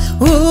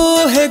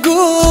ಊಹೆಗೂ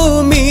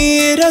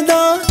ಮೀರದ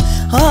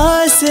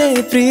ಆಸೆ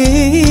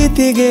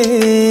ಪ್ರೀತಿಗೆ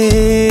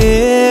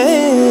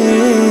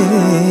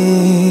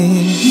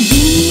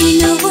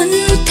ಏನೋ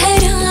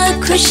ಒಂಥರ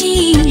ಖುಷಿ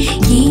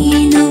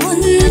ಏನೋ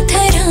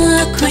ಒಂಥರ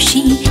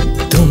ಖುಷಿ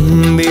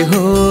ತುಂಬಿ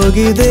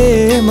ಹೋಗಿದೆ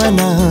ಮನ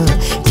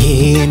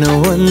ಏನೋ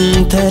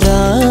ಒಂಥರ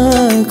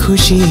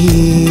ಖುಷಿ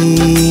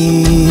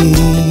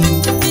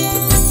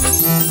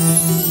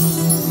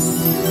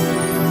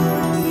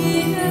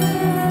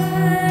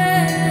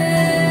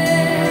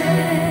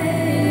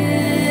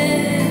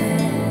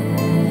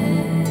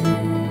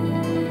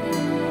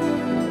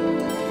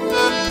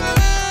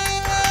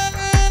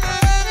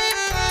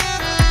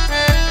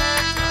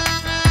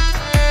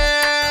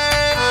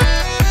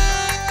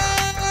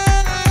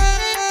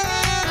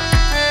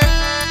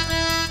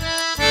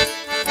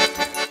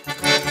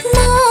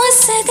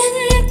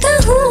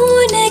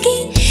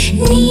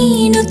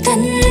ನೀನು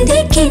ತಂದೆ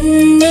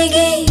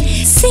ಕೆನ್ನೆಗೆ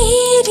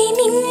ಸೇರಿ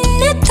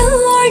ನಿನ್ನ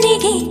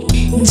ತೋಳಿಗೆ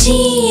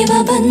ಜೀವ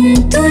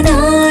ಬಂತು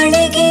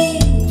ನಾಳೆಗೆ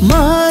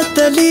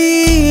ಮಾತಲಿ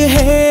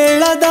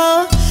ಹೇಳದ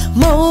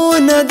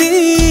ಮೌನದಿ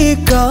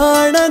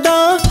ಕಾಣದ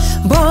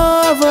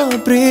ಭಾವ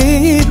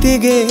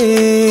ಪ್ರೀತಿಗೆ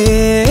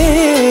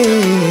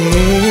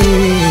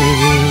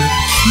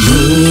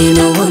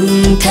ಏನೋ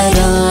ಒಂಥರ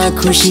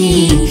ಖುಷಿ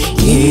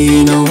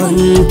ಏನೋ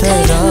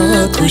ಒಂಥರ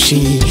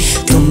ಖುಷಿ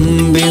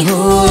ತುಂಬಿ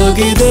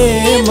ಹೋಗಿದೆ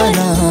ಮನ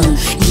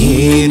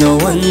ಏನೋ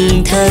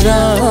ಒಂಥರ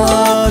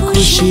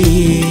ಖುಷಿ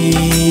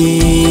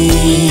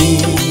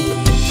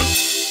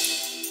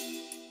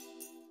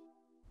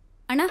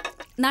ಅಣ್ಣ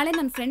ನಾಳೆ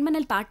ನನ್ನ ಫ್ರೆಂಡ್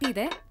ಮನೇಲಿ ಪಾರ್ಟಿ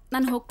ಇದೆ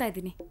ನಾನು ಹೋಗ್ತಾ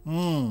ಇದ್ದೀನಿ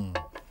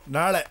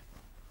ನಾಳೆ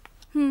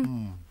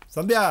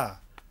ಸಂಧ್ಯಾ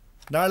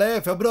ನಾಳೆ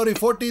ಫೆಬ್ರವರಿ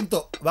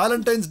 14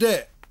 ವ್ಯಾಲೆಂಟೈನ್ಸ್ ಡೇ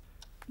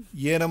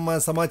ಏನಮ್ಮ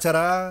ಸಮಾಚಾರ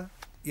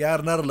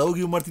ಯಾರನ್ನಾರು ಲವ್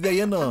ಗಿವ್ ಮಾಡ್ತಿದ್ಯಾ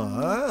ಏನು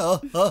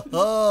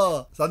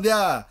ಸಂಧ್ಯಾ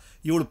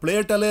ಇವಳು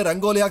ಪ್ಲೇಟಲ್ಲೇ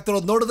ರಂಗೋಲಿ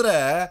ಹಾಕ್ತಿರೋದು ನೋಡಿದ್ರೆ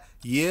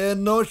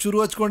ಏನೋ ಶುರು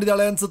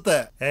ಹಚ್ಕೊಂಡಿದ್ದಾಳೆ ಅನ್ಸುತ್ತೆ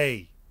ಏಯ್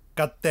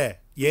ಕತ್ತೆ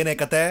ಏನೇ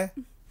ಕತೆ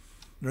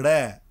ನೋಡೆ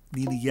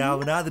ನೀನು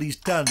ಯಾವನಾದ್ರೂ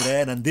ಇಷ್ಟ ಅಂದ್ರೆ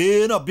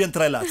ನಂದೇನು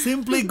ಅಭ್ಯಂತರ ಇಲ್ಲ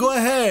ಸಿಂಪ್ಲಿ ಗೋ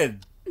ಹೆಡ್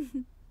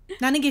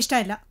ನನಗಿಷ್ಟ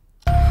ಇಲ್ಲ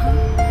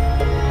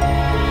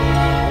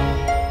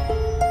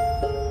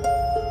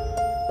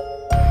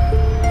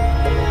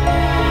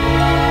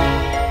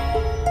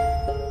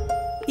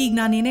ಈಗ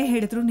ನಾನೇನೇ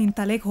ಹೇಳಿದ್ರು ನಿನ್ನ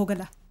ತಲೆಗೆ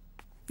ಹೋಗಲ್ಲ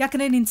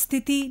ಯಾಕಂದರೆ ನಿನ್ನ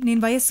ಸ್ಥಿತಿ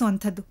ನಿನ್ನ ವಯಸ್ಸು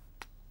ಅಂಥದ್ದು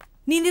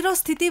ನೀನಿರೋ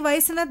ಸ್ಥಿತಿ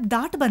ವಯಸ್ಸನ್ನ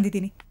ದಾಟ್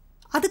ಬಂದಿದ್ದೀನಿ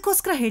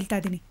ಅದಕ್ಕೋಸ್ಕರ ಹೇಳ್ತಾ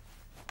ಇದ್ದೀನಿ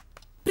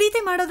ಪ್ರೀತಿ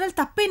ಮಾಡೋದ್ರಲ್ಲಿ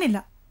ತಪ್ಪೇನಿಲ್ಲ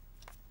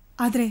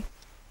ಆದರೆ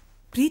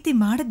ಪ್ರೀತಿ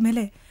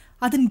ಮಾಡಿದ್ಮೇಲೆ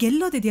ಅದನ್ನು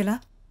ಗೆಲ್ಲೋದಿದೆಯಲ್ಲ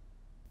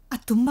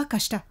ಅದು ತುಂಬ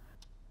ಕಷ್ಟ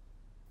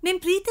ನಿನ್ನ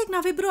ಪ್ರೀತಿಗೆ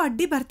ನಾವಿಬ್ಬರೂ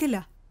ಅಡ್ಡಿ ಬರ್ತಿಲ್ಲ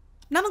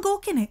ನಮಗೆ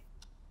ಓಕೆನೆ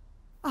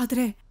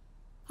ಆದರೆ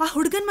ಆ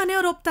ಹುಡುಗನ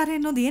ಮನೆಯವ್ರು ಒಪ್ತಾರೆ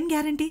ಅನ್ನೋದು ಏನು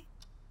ಗ್ಯಾರಂಟಿ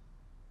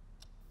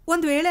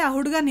ಒಂದು ವೇಳೆ ಆ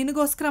ಹುಡುಗ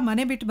ನಿನಗೋಸ್ಕರ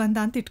ಮನೆ ಬಿಟ್ಟು ಬಂದ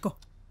ಅಂತ ಇಟ್ಕೋ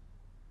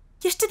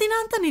ಎಷ್ಟು ದಿನ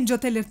ಅಂತ ನಿನ್ನ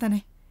ಜೊತೆಲಿರ್ತಾನೆ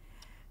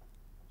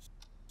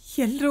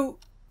ಎಲ್ಲರೂ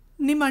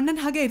ನಿಮ್ಮ ಅಣ್ಣನ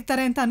ಹಾಗೆ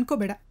ಇರ್ತಾರೆ ಅಂತ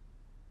ಅನ್ಕೋಬೇಡ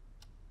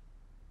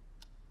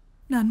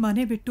ನಾನು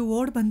ಮನೆ ಬಿಟ್ಟು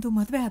ಓಡ್ ಬಂದು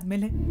ಮದುವೆ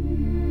ಆದಮೇಲೆ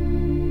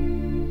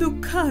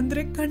ದುಃಖ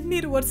ಅಂದರೆ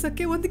ಕಣ್ಣೀರು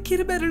ಒರ್ಸೋಕ್ಕೆ ಒಂದು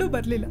ಕಿರುಬೆರಳು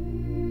ಬರಲಿಲ್ಲ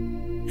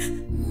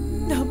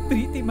ನಾವು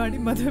ಪ್ರೀತಿ ಮಾಡಿ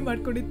ಮದುವೆ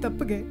ಮಾಡ್ಕೊಂಡಿದ್ದ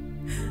ತಪ್ಪಿಗೆ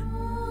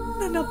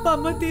ನನ್ನ ಅಪ್ಪ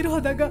ಅಮ್ಮ ತೀರು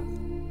ಹೋದಾಗ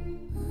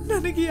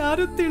ನನಗೆ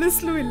ಯಾರೂ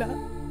ತಿಳಿಸ್ಲೂ ಇಲ್ಲ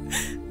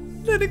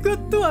ನನಗೆ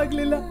ಗೊತ್ತೂ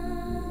ಆಗಲಿಲ್ಲ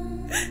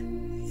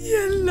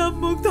ಎಲ್ಲ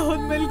ಮುಗ್ದು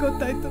ಹೋದ್ಮೇಲೆ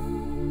ಗೊತ್ತಾಯ್ತು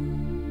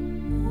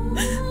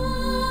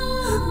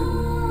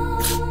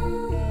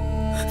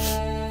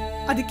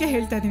ಅದಕ್ಕೆ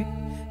ಹೇಳ್ತಾ ಇದೀವಿ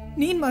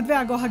ನೀನ್ ಮದ್ವೆ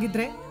ಆಗೋ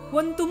ಹಾಗಿದ್ರೆ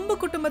ಒಂದ್ ತುಂಬ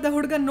ಕುಟುಂಬದ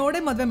ಹುಡುಗ ನೋಡೇ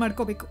ಮದ್ವೆ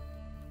ಮಾಡ್ಕೋಬೇಕು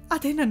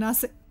ಅದೇ ನನ್ನ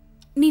ಆಸೆ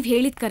ನೀವ್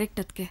ಹೇಳಿದ್ ಕರೆಕ್ಟ್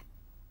ಅದಕ್ಕೆ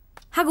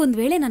ಹಾಗೊಂದ್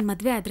ವೇಳೆ ನನ್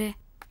ಮದ್ವೆ ಆದ್ರೆ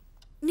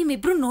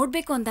ನಿಮ್ಮಿಬ್ರು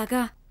ನೋಡ್ಬೇಕು ಅಂದಾಗ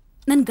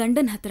ನನ್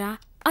ಗಂಡನ ಹತ್ರ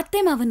ಅತ್ತೆ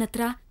ಮಾವನ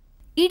ಹತ್ರ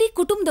ಇಡೀ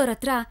ಕುಟುಂಬದವ್ರ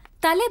ಹತ್ರ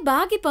ತಲೆ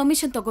ಬಾಗಿ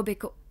ಪರ್ಮಿಷನ್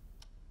ತಗೋಬೇಕು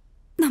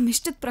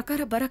ನಮ್ಮಿಷ್ಟದ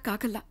ಪ್ರಕಾರ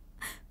ಬರಕ್ಕಾಗಲ್ಲ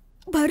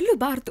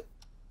ಬರ್ಲೂಬಾರ್ದು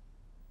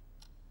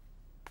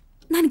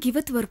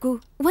ನನ್ಗಿವತ್ವರೆಗೂ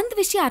ಒಂದ್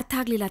ವಿಷಯ ಅರ್ಥ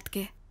ಆಗ್ಲಿಲ್ಲ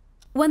ಅದಕ್ಕೆ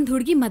ಒಂದ್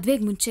ಹುಡುಗಿ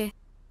ಮದ್ವೆಗ್ ಮುಂಚೆ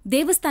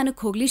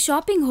ದೇವಸ್ಥಾನಕ್ಕೆ ಹೋಗ್ಲಿ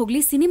ಶಾಪಿಂಗ್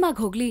ಹೋಗ್ಲಿ ಸಿನಿಮಾಗ್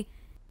ಹೋಗ್ಲಿ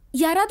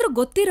ಯಾರಾದ್ರೂ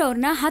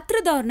ಗೊತ್ತಿರೋರ್ನ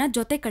ಹತ್ರದವ್ರನ್ನ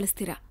ಜೊತೆ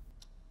ಕಳಿಸ್ತೀರಾ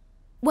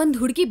ಒಂದ್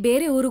ಹುಡುಗಿ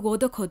ಬೇರೆ ಊರಿಗೆ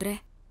ಓದೋಕ್ ಹೋದ್ರೆ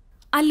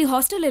ಅಲ್ಲಿ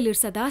ಹಾಸ್ಟೆಲಲ್ಲಿ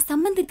ಇರ್ಸದ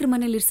ಸಂಬಂಧಿಕರ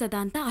ಮನೇಲಿ ಇರ್ಸದ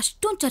ಅಂತ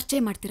ಅಷ್ಟೊಂದ್ ಚರ್ಚೆ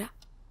ಮಾಡ್ತೀರಾ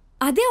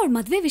ಅದೇ ಅವಳ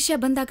ಮದ್ವೆ ವಿಷಯ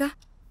ಬಂದಾಗ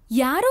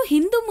ಯಾರೋ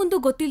ಹಿಂದೂ ಮುಂದೂ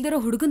ಗೊತ್ತಿಲ್ದಿರೋ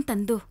ಹುಡುಗನ್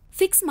ತಂದು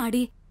ಫಿಕ್ಸ್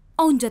ಮಾಡಿ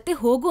ಅವನ್ ಜೊತೆ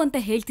ಹೋಗು ಅಂತ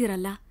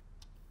ಹೇಳ್ತೀರಲ್ಲ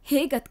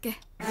ಹೇಗದ್ಕೆ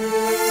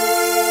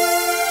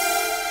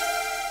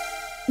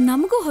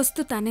ನಮಗೂ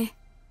ಹೊಸ್ತು ತಾನೆ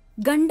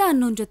ಗಂಡ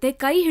ಅನ್ನೋನ್ ಜೊತೆ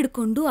ಕೈ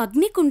ಹಿಡ್ಕೊಂಡು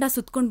ಅಗ್ನಿಕುಂಡ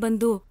ಸುತ್ಕೊಂಡ್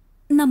ಬಂದು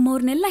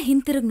ನಮ್ಮೋರ್ನೆಲ್ಲ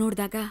ಹಿಂತಿರುಗ್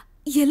ನೋಡ್ದಾಗ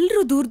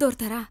ಎಲ್ರೂ ದೂರದವ್ರ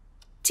ಥರ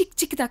ಚಿಕ್ಕ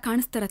ಚಿಕ್ಕದಾಗಿ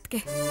ಕಾಣಿಸ್ತಾರದ್ಕೆ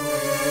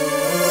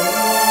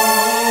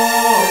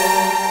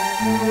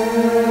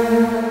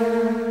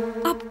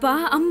ಅಪ್ಪ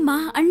ಅಮ್ಮ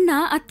ಅಣ್ಣ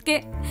ಅತ್ಕೆ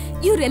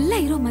ಇವರೆಲ್ಲ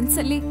ಇರೋ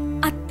ಮನ್ಸಲ್ಲಿ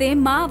ಅತ್ತೆ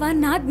ಮಾವ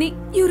ನಾದ್ನಿ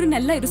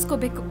ಇವ್ರನ್ನೆಲ್ಲ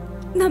ಇರಿಸ್ಕೋಬೇಕು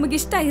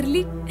ನಮಗಿಷ್ಟ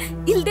ಇರ್ಲಿ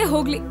ಇಲ್ದೆ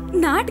ಹೋಗ್ಲಿ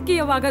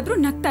ನಾಟಕೀಯವಾಗಾದ್ರೂ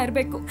ನಗ್ತಾ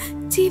ಇರ್ಬೇಕು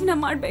ಜೀವನ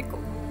ಮಾಡ್ಬೇಕು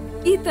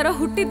ಈ ತರ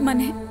ಹುಟ್ಟಿದ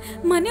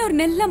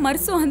ಮನೆಯವ್ರನ್ನೆಲ್ಲ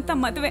ಮರೆಸೋ ಅಂತ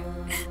ಮದ್ವೆ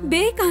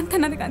ಬೇಕಾ ಅಂತ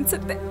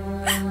ನನಗನ್ಸುತ್ತೆ.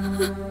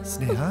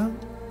 ಸ್ನೇಹ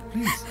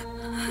ಪ್ಲೀಸ್.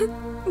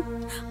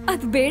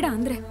 ಅದು ಬೇಡ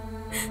ಅಂದ್ರೆ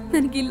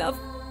ನನಗೆ ಲವ್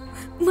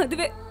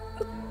ಮದ್ವೆ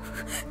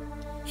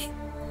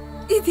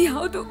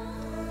ಇದ್ಯಾವುದು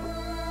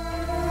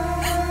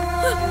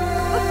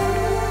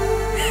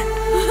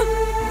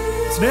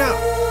ಸ್ನೇಹ.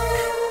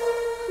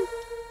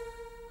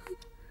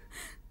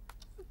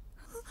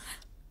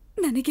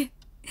 ನನಗೆ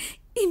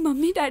ಈ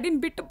ಮಮ್ಮಿ ಡ್ಯಾಡಿನ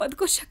ಬಿಟ್ಟು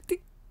ಬದುಕೋ ಶಕ್ತಿ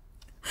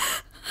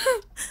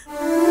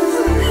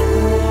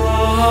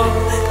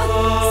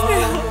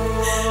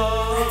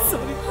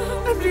ಸಾರಿ,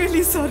 ಐ ಆಮ್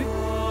ರಿಯಲಿ ಸಾರಿ.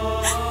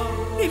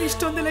 ನೀನು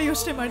ಇಷ್ಟೊಂದೆಲ್ಲ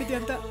ಯೋಚನೆ ಮಾಡಿದ್ಯಾ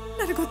ಅಂತ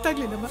ನನಗೆ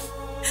ಗೊತ್ತಾಗ್ಲಿಲ್ಲಮ್ಮ.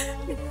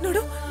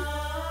 ನೋಡು,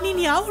 ನೀನು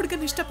ಯಾವ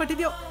ಹುಡುಗನ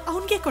ಇಷ್ಟಪಟ್ಟಿದ್ಯೋ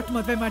ಅವನಿಗೆ ಕೊಟ್ಟು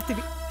ಮದುವೆ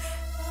ಮಾಡ್ತೀವಿ.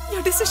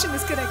 Your decision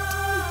is correct.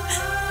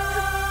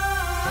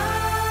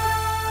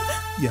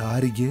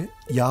 ಯಾರಿಗೆ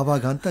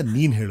ಯಾವಾಗ ಅಂತ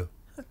ನೀನ್ ಹೇಳು.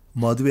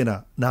 ಮದುವೆನ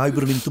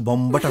ನಾವಿಬ್ರು ನಿಂತು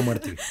ಬೊಂಬಟ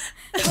ಮಾಡ್ತೀವಿ.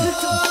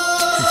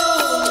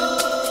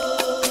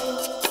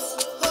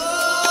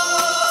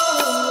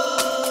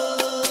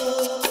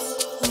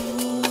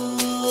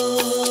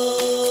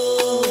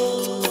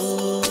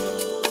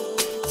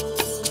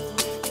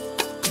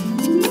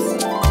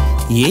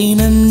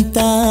 ಏನಂತ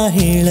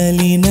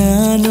ಹೇಳಲಿ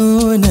ನಾನು,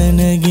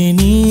 ನನಗೆ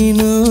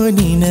ನೀನು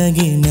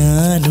ನಿನಗೆ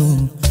ನಾನು,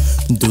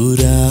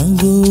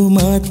 ದೂರಾಗೋ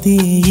ಮಾತೇ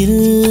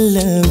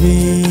ಇಲ್ಲವೇ.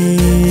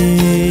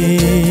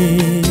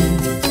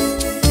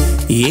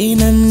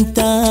 ಏನಂತ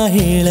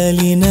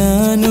ಹೇಳಲಿ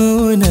ನಾನು,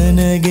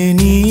 ನನಗೆ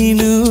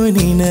ನೀನು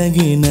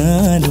ನಿನಗೆ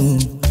ನಾನು,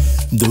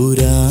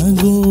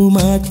 ದೂರಾಗೋ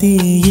ಮಾತೇ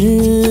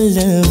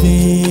ಇಲ್ಲವೇ.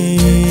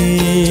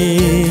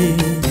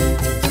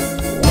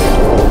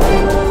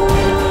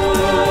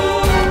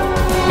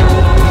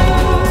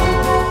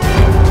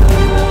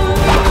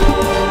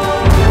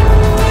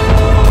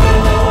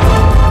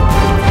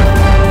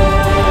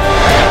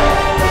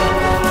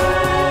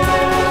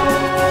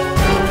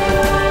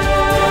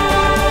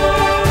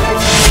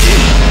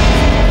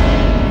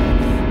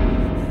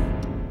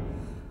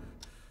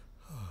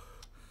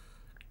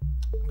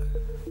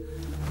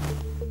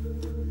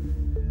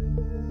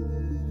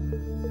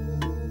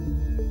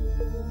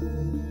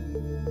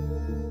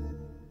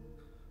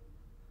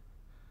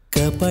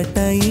 ಕಪಟ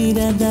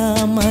ಇರದ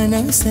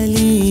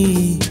ಮನಸಲಿ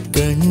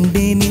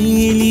ಕಂಡೆ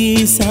ನೀಲಿ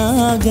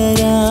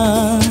ಸಾಗರ,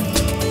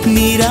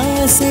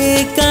 ನಿರಾಸೆ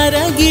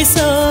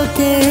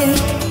ಕರಗಿಸೋಕೆ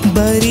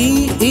ಬರೀ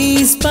ಈ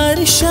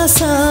ಸ್ಪರ್ಶ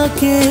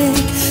ಸಾಕೆ,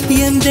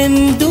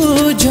 ಎಂದೆಂದೂ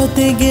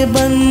ಜೊತೆಗೆ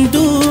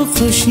ಬಂದು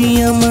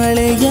ಖುಷಿಯ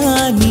ಮಳೆಯ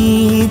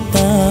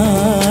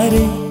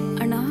ನೀತಾರೆ.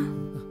 ಅಣ್ಣ,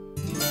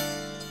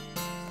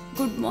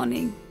 good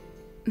morning.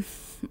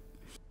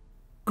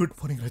 Good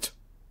morning Raj,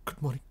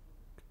 good morning.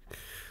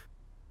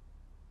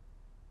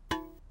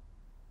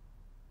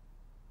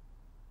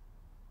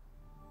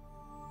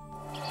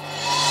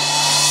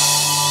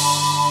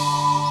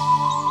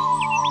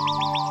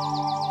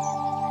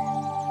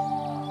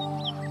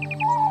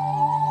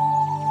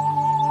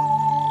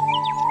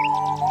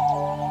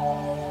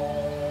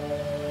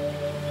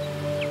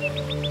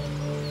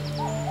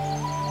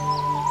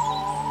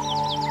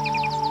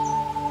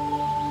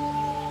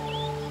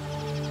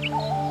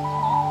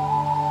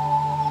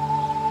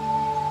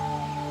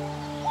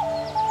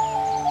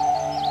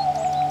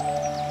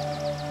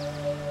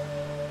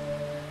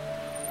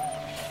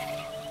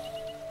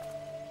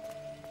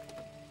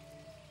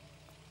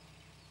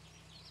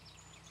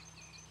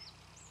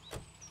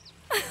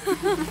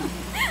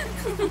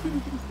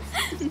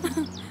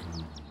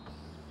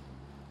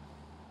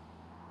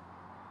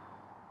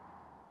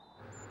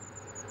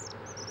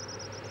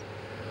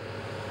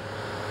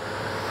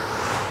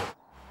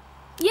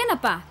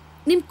 ಏನಪ್ಪ,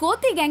 ನಿಮ್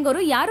ಕೋತಿ ಗ್ಯಾಂಗ್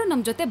ಅವರು ಯಾರು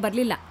ನಮ್ ಜೊತೆ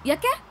ಬರ್ಲಿಲ್ಲ,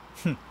 ಯಾಕೆ?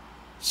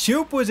 ಶಿವ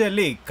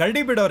ಪೂಜೆಯಲ್ಲಿ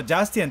ಕರಡಿ ಬಿಡೋರು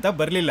ಜಾಸ್ತಿ ಅಂತ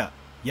ಬರ್ಲಿಲ್ಲ.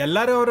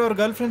 ಎಲ್ಲರೂ ಅವ್ರವ್ರ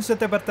ಗರ್ಲ್ ಫ್ರೆಂಡ್ಸ್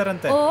ಜೊತೆ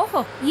ಬರ್ತಾರಂತೆ.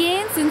 ಓಹೋ,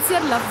 ಏನ್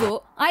ಸಿನ್ಸಿಯರ್ ಲವ್.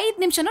 5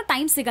 ನಿಮಿಷನೂ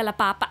ಟೈಮ್ ಸಿಗಲ್ಲ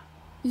ಪಾಪ.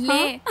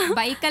 ಲೇ,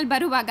 ಬೈಕಲ್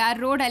ಬರುವಾಗ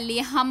ರೋಡಲ್ಲಿ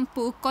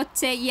ಹಂಪು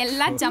ಕೊಚ್ಚೆ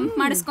ಎಲ್ಲ ಜಂಪ್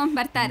ಮಾಡಿಸ್ಕೊಂಡ್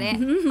ಬರ್ತಾರೆ.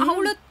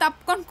 ಅವಳು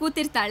ತಪ್ಕೊಂಡ್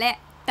ಕೂತಿರ್ತಾಳೆ,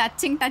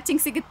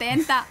 ಟಚಿಂಗ್ ಸಿಗುತ್ತೆ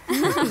ಅಂತ.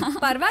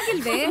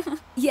 ಪರವಾಗಿಲ್ವೇ,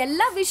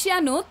 ಎಲ್ಲ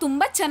ವಿಷಯನೂ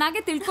ತುಂಬಾ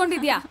ಚೆನ್ನಾಗಿ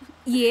ತಿಳ್ಕೊಂಡಿದ್ಯಾ.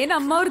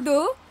 ಏನಮ್ಮವ್ರದು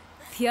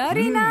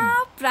ಥಿಯರಿನಾ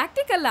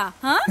ಪ್ರಾಕ್ಟಿಕಲ್ಲ?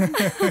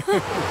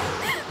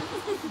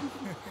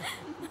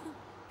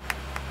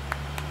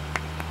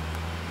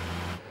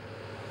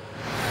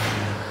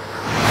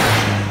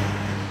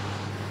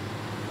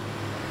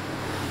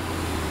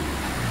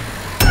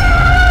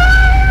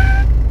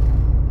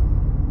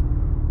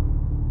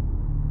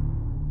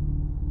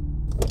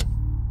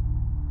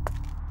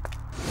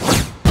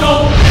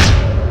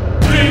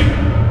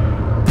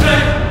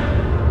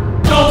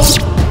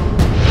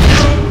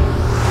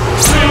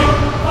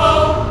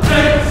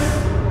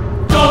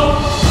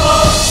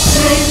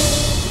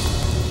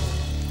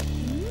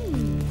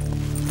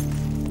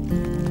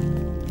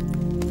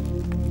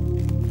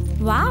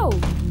 Wow,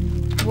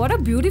 what a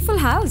beautiful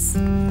house.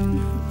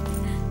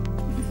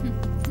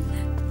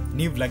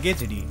 ನೀವ್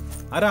ಲಗೇಜ್ ಇಡಿ,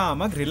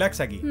 ಆರಾಮಾಗಿ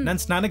ರಿಲ್ಯಾಕ್ಸ್ ಆಗಿ. ನಾನು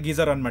ಸ್ನಾನಕ್ಕೆ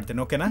ಗೀಸರ್ ಆನ್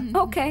ಮಾಡ್ತೇನೆ, ಓಕೆನಾ?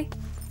 ಓಕೆ.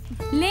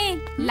 ಲೇ,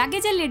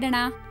 ಲಗೇಜ್ ಅಲ್ಲಿ ಇಡೋಣ.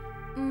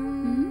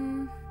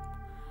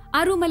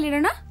 ಆ ರೂಮಲ್ಲಿ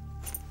ಇಡೋಣ.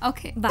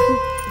 ಓಕೆ, ಬಾ.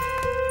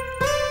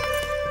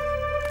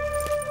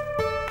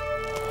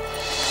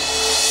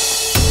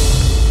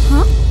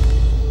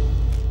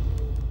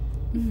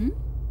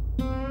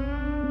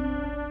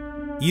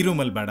 ಈ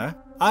ರೂಮಲ್ಲಿ ಬೇಡ,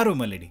 ಆ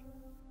ರೂಮಲ್ಲಿ ಇಡಿ.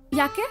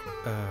 ಯಾಕೆ?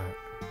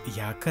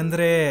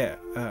 ಯಾಕಂದ್ರೆ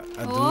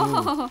ಅದು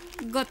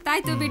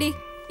ಗೊತ್ತಾಯ್ತು ಬಿಡಿ.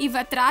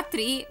 ಇವತ್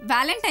ರಾತ್ರಿ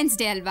ವ್ಯಾಲೆಂಟೈನ್ಸ್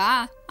ಡೇ ಅಲ್ವಾ,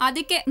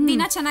 ಅದಕ್ಕೆ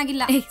ದಿನ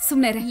ಚೆನ್ನಾಗಿಲ್ಲ.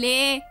 ಸುಮ್ನೆ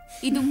ಲೇ,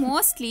 ಇದು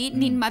ಮೋಸ್ಟ್ಲಿ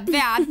ನಿನ್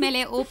ಮದ್ವೆ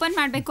ಆದ್ಮೇಲೆ ಓಪನ್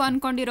ಮಾಡ್ಬೇಕು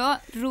ಅನ್ಕೊಂಡಿರೋ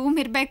ರೂಮ್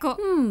ಇರ್ಬೇಕು.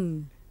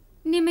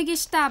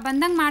 ನಿಮಗಿಷ್ಟ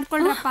ಬಂದಂಗ್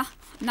ಮಾಡ್ಕೊಳ್ರಪ್ಪ.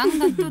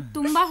 ನಂಗಂತೂ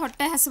ತುಂಬಾ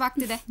ಹೊಟ್ಟೆ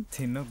ಹಸುವಾಗ್ತಿದೆ.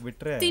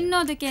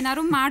 ತಿನ್ನೋದಕ್ಕೆ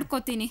ಏನಾರು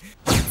ಮಾಡ್ಕೋತೀನಿ.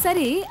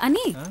 ಸರಿ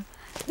ಅನಿ,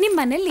 ನಿಮ್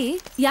ಮನೇಲಿ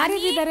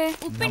ಯಾರ್ಯಾರಿದ್ದಾರೆ?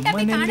 ಉಪ್ಪಿನ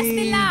ಡಬ್ಬಿ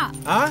ಕಾಣಿಸ್ತಿಲ್ಲ.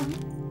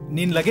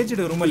 ನೀನ್ ಲಗೇಜ್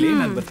ಇಡು ರೂಮಲ್ಲಿ,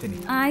 ನಾನು ಬರ್ತೀನಿ.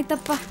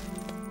 ಆಯ್ತಪ್ಪ.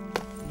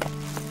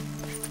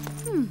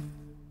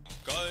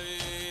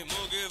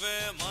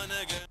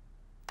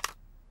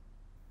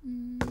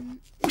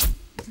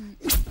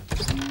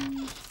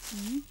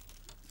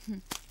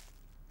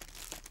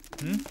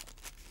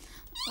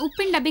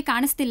 ಉಪ್ಪಿನ ಡಬ್ಬಿ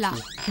ಕಾಣಿಸ್ತಿಲ್ಲ.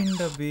 ಉಪ್ಪಿನ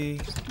ಡಬ್ಬಿ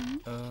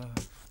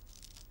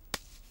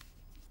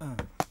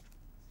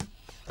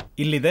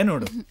ಇಲ್ಲಿದೆ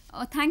ನೋಡು.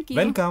 Thank you.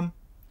 ವೆಲ್ಕಮ್.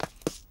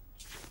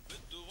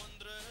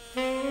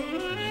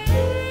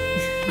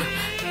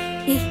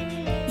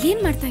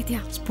 ಏನ್ ಮಾಡ್ತಾ ಇದ್ಯಾ?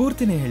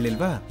 ಸ್ಫೂರ್ತಿನೇ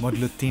ಹೇಳಿಲ್ವಾ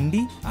ಮೊದ್ಲು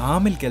ತಿಂಡಿ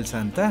ಆಮೇಲೆ ಕೆಲ್ಸ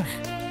ಅಂತ?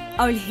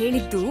 ಅವಳು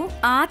ಹೇಳಿದ್ದು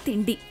ಆ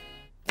ತಿಂಡಿ.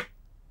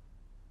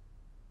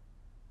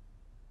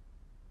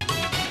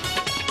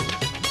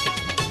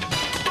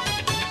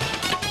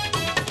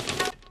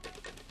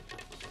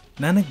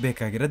 ನನಗ್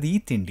ಬೇಕಾಗಿರೋದು ಈ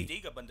ತಿಂಡಿ.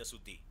 ಈಗ ಬಂದ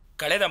ಸುದ್ದಿ.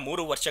 ಕಳೆದ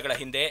 3 ವರ್ಷಗಳ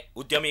ಹಿಂದೆ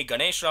ಉದ್ಯಮಿ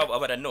ಗಣೇಶ್ ರಾವ್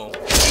ಅವರನ್ನು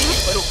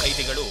ಇಬ್ಬರು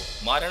ಕೈದಿಗಳು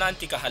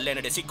ಮಾರಣಾಂತಿಕ ಹಲ್ಲೆ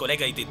ನಡೆಸಿ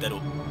ಕೊಲೆಗೈದಿದ್ದರು.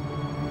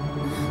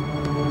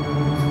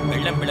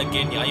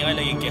 ಬೆಳ್ಳಂಬೆಳಗ್ಗೆ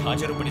ನ್ಯಾಯಾಲಯಕ್ಕೆ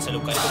ಹಾಜರುಪಡಿಸಲು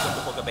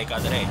ಕರೆದುಕೊಂಡು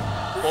ಹೋಗಬೇಕಾದರೆ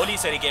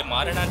ಪೊಲೀಸರಿಗೆ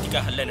ಮಾರಣಾಂತಿಕ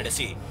ಹಲ್ಲೆ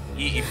ನಡೆಸಿ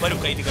ಈ ಇಬ್ಬರು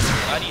ಕೈದಿಗಳು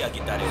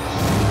ಪರಾರಿಯಾಗಿದ್ದಾರೆ.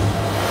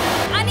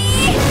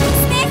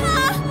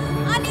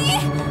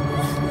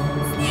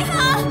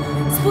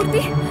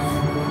 ಸ್ಫೂರ್ತಿ,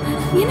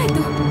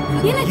 ಏನಾಯ್ತು?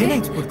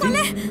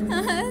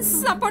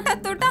 ಸಪೋಟ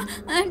ತೋಟ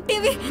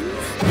ಟಿವಿ.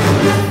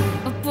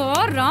 ಅಪ್ಪೋ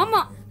ರಾಮ,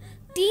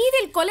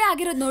 ಟಿವಿಲ್ ಕೊಲೆ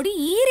ಆಗಿರೋದ್ ನೋಡಿ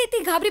ಈ ರೀತಿ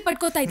ಗಾಬರಿ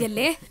ಪಡ್ಕೋತಾ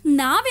ಇದೆಯಲ್ಲೇ.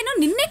 ನಾವೇನೋ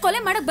ನಿನ್ನೆ ಕೊಲೆ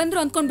ಮಾಡಕ್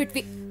ಬಂದ್ರು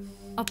ಅಂದ್ಕೊಂಡ್ಬಿಟ್ವಿ.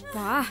 ಅಪ್ಪ,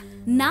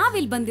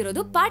 ನಾವಿಲ್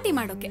ಬಂದಿರೋದು ಪಾರ್ಟಿ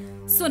ಮಾಡೋಕೆ.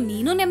 ಸೊ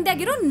ನೀನು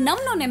ನೆಮ್ಮದಿಯಾಗಿರೋ,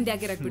 ನಮ್ನು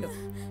ನೆಮ್ಮದಿಯಾಗಿರಕ್ ಬಿಡು.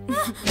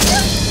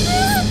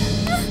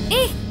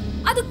 ಏ,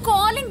 ಅದು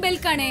ಕಾಲಿಂಗ್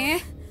ಬೆಲ್ ಕಣೆ.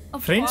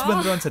 ಫ್ರೆಂಡ್ಸ್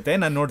ಬಂದ್ರು ಅನ್ಸುತ್ತೆ,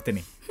 ನಾನು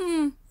ನೋಡ್ತೀನಿ.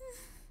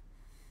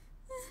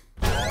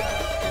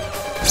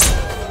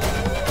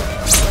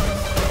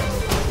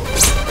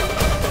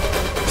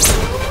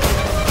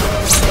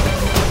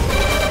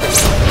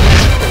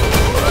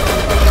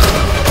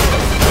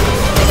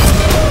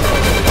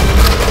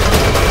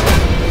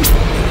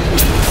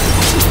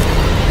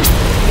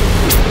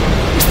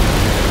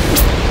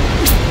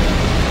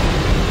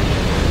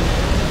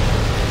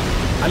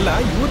 ಅಲ್ಲ,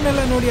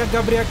 ಇವ್ರನ್ನೆಲ್ಲ ನೋಡಿ ಯಾಕೆ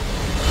ಗಾಬರಿ ಆಗ?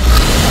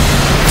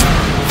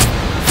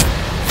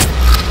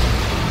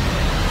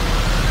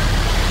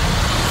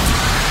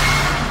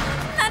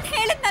 ನಾನು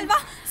ಹೇಳಿದ್ನಲ್ವಾ,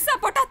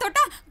 ಸಪೋಟ ತೋಟ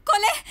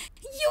ಕೊಲೆ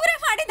ಇವರೇ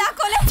ಮಾಡಿದ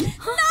ಕೊಲೆ.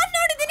 ನಾನು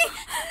ನೋಡಿದ್ದೀನಿ,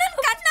 ನನ್ನ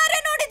ಕಣ್ಣಾರೆ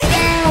ನೋಡಿದ್ದೀನಿ.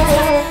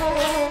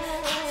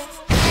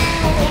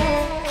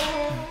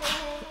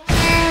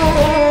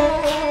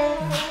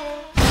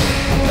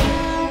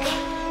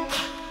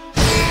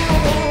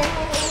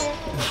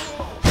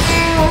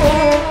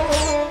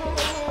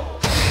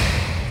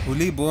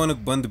 ಹುಲಿ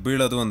ಬೋನಕ್ಕೆ ಬಂದು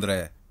ಬೀಳೋದು ಅಂದ್ರೆ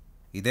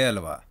ಇದೇ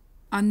ಅಲ್ವಾ?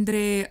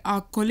 ಅಂದ್ರೆ ಆ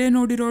ಕೊಲೆ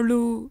ನೋಡಿರೋಳು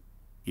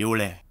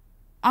ಇವಳೆ.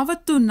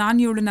 ಅವತ್ತು ನಾನು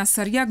ಇವಳನ್ನ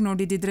ಸರಿಯಾಗಿ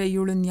ನೋಡಿದಿದ್ರೆ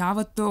ಇವಳನ್ನ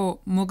ಯಾವತ್ತೋ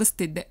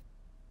ಮುಗಿಸ್ತಿದ್ದೆ.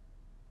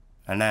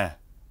 ಅಣ್ಣ,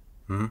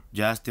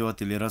 ಜಾಸ್ತಿ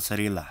ಹೊತ್ತಿಲ್ಲಿರೋ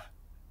ಸರಿ ಇಲ್ಲ.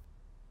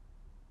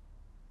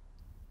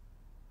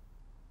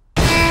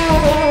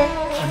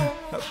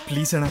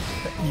 ಪ್ಲೀಸ್ ಅಣ್ಣ,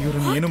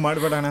 ಇವ್ರನ್ನ ಏನು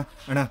ಮಾಡಬೇಡ ಅಣ್ಣ.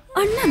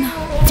 ಅಣ್ಣ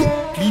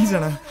ಪ್ಲೀಸ್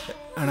ಅಣ್ಣ.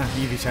 ಅಣ್ಣ,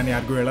 ಈ ವಿಷಯನ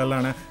ಯಾರಿಗೂ ಹೇಳಲ್ಲ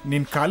ಅಣ್ಣ.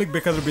 ನಿನ್ನ ಕಾಲಿಗೆ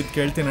ಬೇಕಾದ್ರೂ ಬಿದ್ದು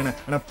ಕೇಳ್ತೀನಿ ಅಣ್ಣ.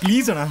 ಅಣ್ಣ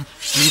ಪ್ಲೀಸ್ ಅಣ್ಣ,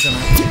 ಪ್ಲೀಸ್ ಅಣ್ಣ.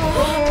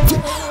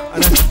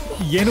 ಅಣ್ಣ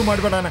ಏನು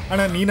ಮಾಡಬೇಡ ಅಣ್ಣ.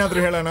 ಅಣ್ಣ ನೀನಾದ್ರೂ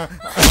ಹೇಳೋಣ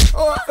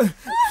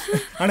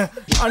ಅಣ್ಣ.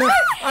 ಅಣ್ಣ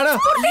ಅಣ್ಣ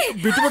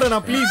ಬಿಟ್ಬಿಡೋಣ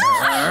ಪ್ಲೀಸ್.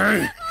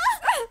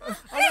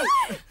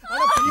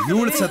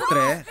 ಇವಳು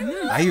ಸತ್ರೆ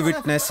ಐ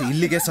ವಿಟ್ನೆಸ್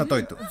ಇಲ್ಲಿಗೆ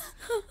ಸತ್ತೋಯ್ತು.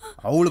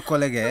 ಅವಳು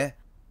ಕೊಲೆಗೆ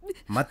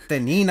ಮತ್ತೆ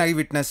ನೀನ್ ಐ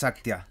ವಿಟ್ನೆಸ್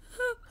ಆಗ್ತೀಯ.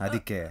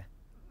 ಅದಕ್ಕೆ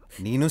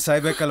ನೀನು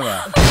ಸಾಯ್ಬೇಕಲ್ವಾ?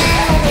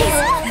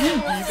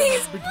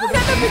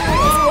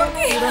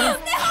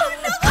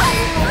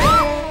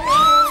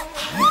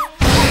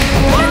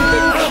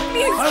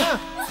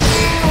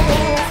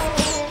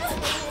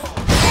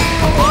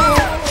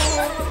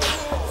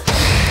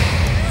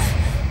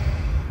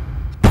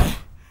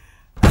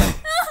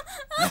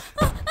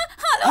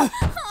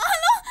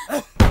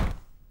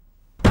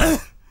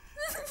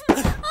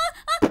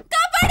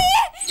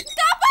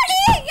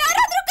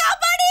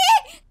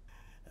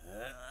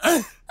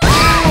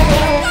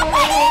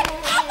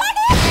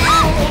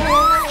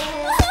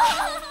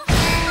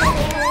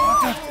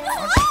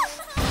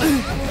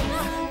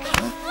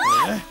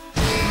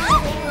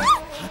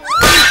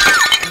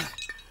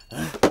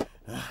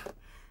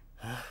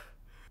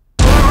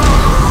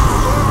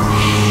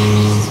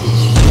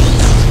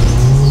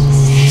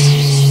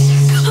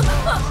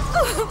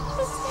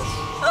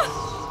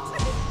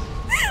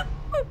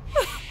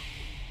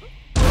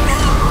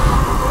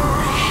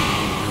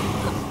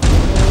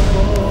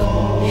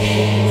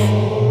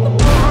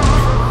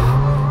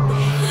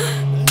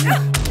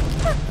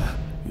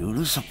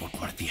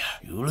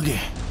 ಹುಡುಗಿ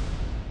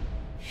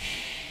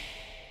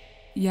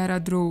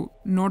ಯಾರಾದರೂ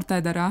ನೋಡ್ತಾ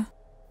ಇದ್ದಾರಾ?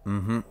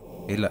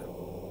 ಇಲ್ಲ.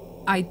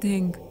 ಐ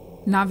ಥಿಂಕ್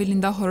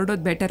ನಾವಿಲ್ಲಿಂದ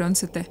ಹೊರಡೋದು ಬೆಟರ್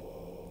ಅನ್ಸುತ್ತೆ.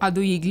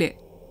 ಅದು ಈಗಲೇ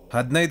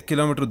 15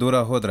 ಕಿಲೋಮೀಟ್ರ್ ದೂರ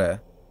ಹೋದರೆ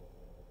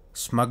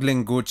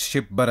ಸ್ಮಗ್ಲಿಂಗ್ ಗೂಡ್ಸ್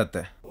ಶಿಪ್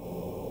ಬರುತ್ತೆ.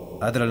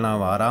 ಅದರಲ್ಲಿ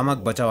ನಾವು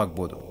ಆರಾಮಾಗಿ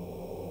ಬಚಾವಾಗ್ಬೋದು.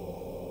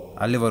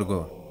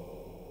 ಅಲ್ಲಿವರೆಗೂ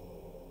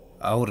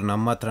ಅವ್ರು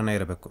ನಮ್ಮ ಹತ್ರನೇ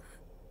ಇರಬೇಕು.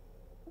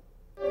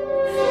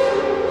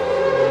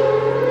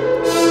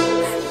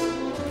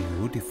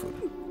 ಬ್ಯೂಟಿಫುಲ್.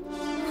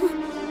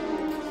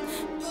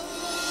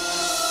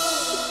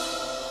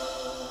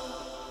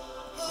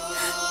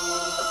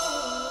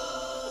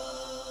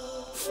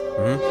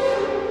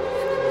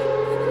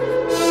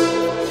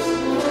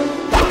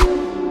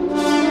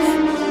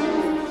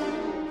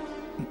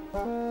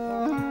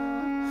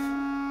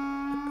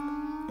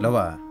 ಲವ.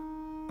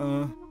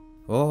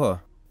 ಓಹೋ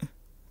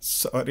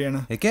ಸಾರಿ ಅಣ್ಣ.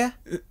 ಏಕೆ?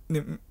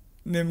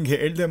 ನಿಮ್ಗೆ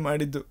ಹೇಳ್ದೆ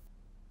ಮಾಡಿದ್ದು.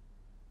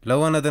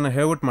 ಲವ್ ಅನ್ನೋದನ್ನು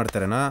ಹೇಳ್ಬಿಟ್ಟು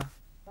ಮಾಡ್ತಾರೇನಾ?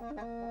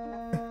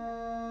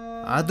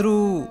 ಆದರೂ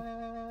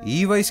ಈ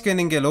ವಯಸ್ಸಿಗೆ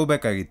ನಿಂಗೆ ಲವ್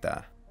ಬೇಕಾಗಿತ್ತಾ?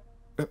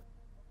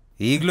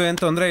 ಈಗಲೂ ಏನು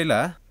ತೊಂದರೆ ಇಲ್ಲ.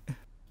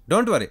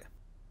 Don't worry,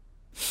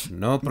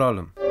 no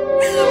problem.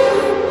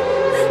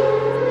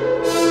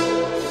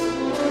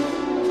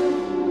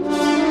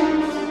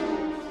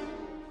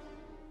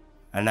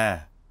 ಅಣ್ಣ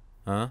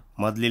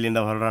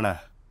ಮೊದ್ಲಿಲ್ಲಿಂದ ಹೊರಡೋಣ.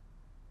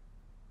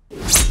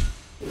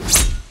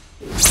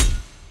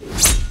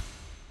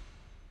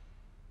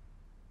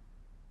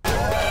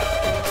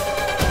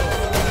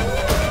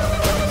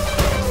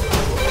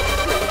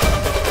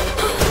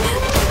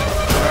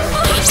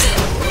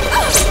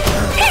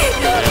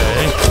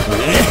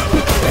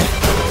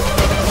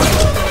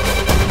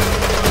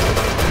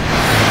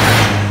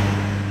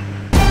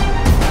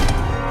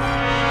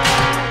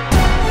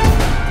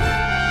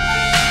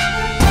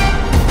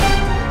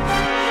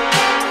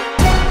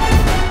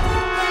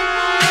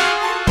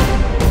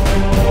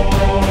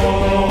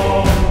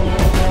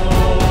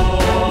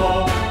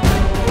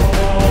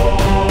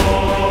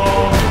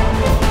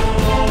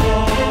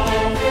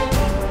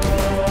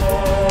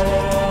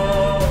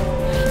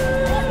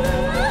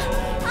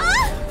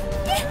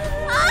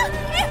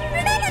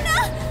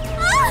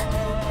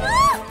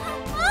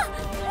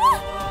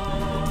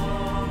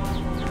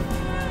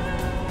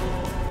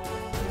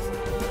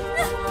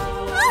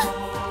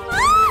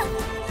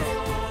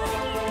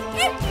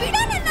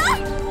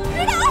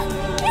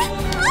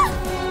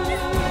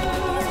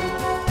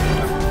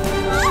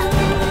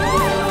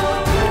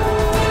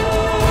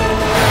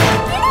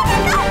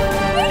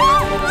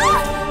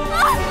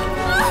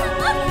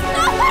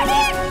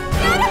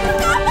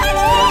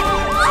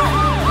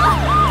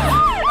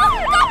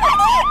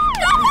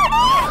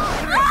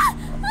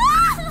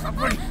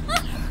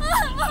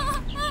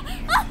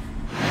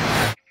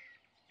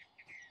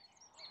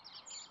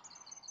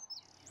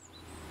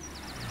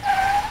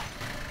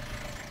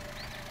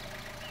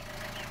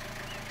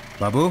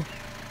 ಬಾಬು,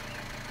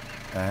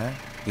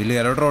 ಇಲ್ಲಿ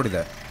 2 ರೋಡ್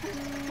ಇದೆ.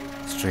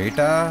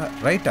 ಸ್ಟ್ರೈಟಾ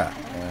ರೈಟಾ?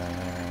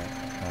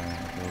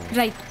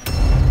 ರೈಟ್.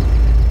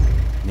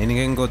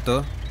 ನಿನಗೆ ಹೆಂಗೆ ಗೊತ್ತು?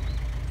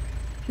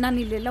 ನಾನು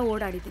ಇಲ್ಲೆಲ್ಲ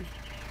ಓಡಾಡಿದ್ದೀನಿ.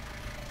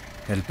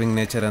 ಹೆಲ್ಪಿಂಗ್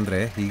ನೇಚರ್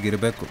ಅಂದರೆ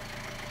ಹೀಗಿರಬೇಕು.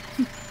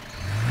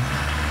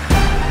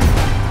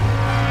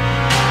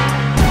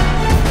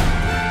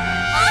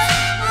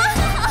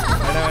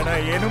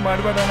 ಏನು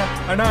ಮಾಡಬೇಡ ಅಣ್ಣ.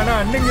 ಅಣ್ಣ ಅಣ್ಣ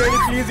ಅಣ್ಣಂಗೆ ಹೇಳಿ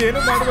ಪ್ಲೀಸ್, ಏನು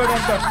ಮಾಡಬೇಡ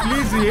ಅಂತ.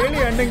 ಪ್ಲೀಸ್ ಹೇಳಿ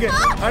ಅಣ್ಣಂಗೆ.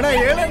 ಅಣ್ಣ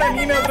ಹೇಳಣ್ಣ,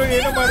 ನೀನಾದ್ರೂ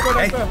ಏನು ಮಾಡಬೇಡ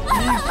ಅಂತ.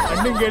 ಪ್ಲೀಸ್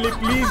ಅಣ್ಣಂಗೆ ಹೇಳಿ,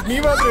 ಪ್ಲೀಸ್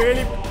ನೀವಾದ್ರೂ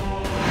ಹೇಳಿ.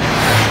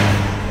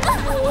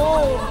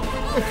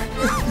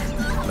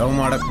 ಲವ್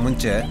ಮಾಡಕ್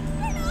ಮುಂಚೆ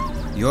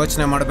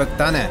ಯೋಚನೆ ಮಾಡ್ಬೇಕು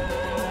ತಾನೆ.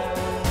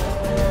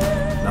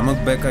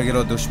 ನಮಗ್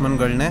ಬೇಕಾಗಿರೋ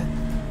ದುಶ್ಮನ್ಗಳನ್ನೇ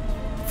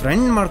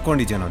ಫ್ರೆಂಡ್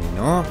ಮಾಡ್ಕೊಂಡಿದ್ಯೇನೋ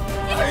ನೀನು.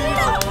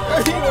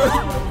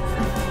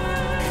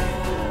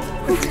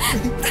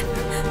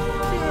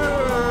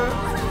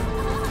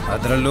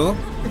 ಅದರಲ್ಲೂ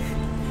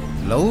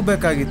ಲವ್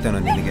ಬೇಕಾಗಿತ್ತೇನೋ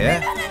ನಿನಗೆ.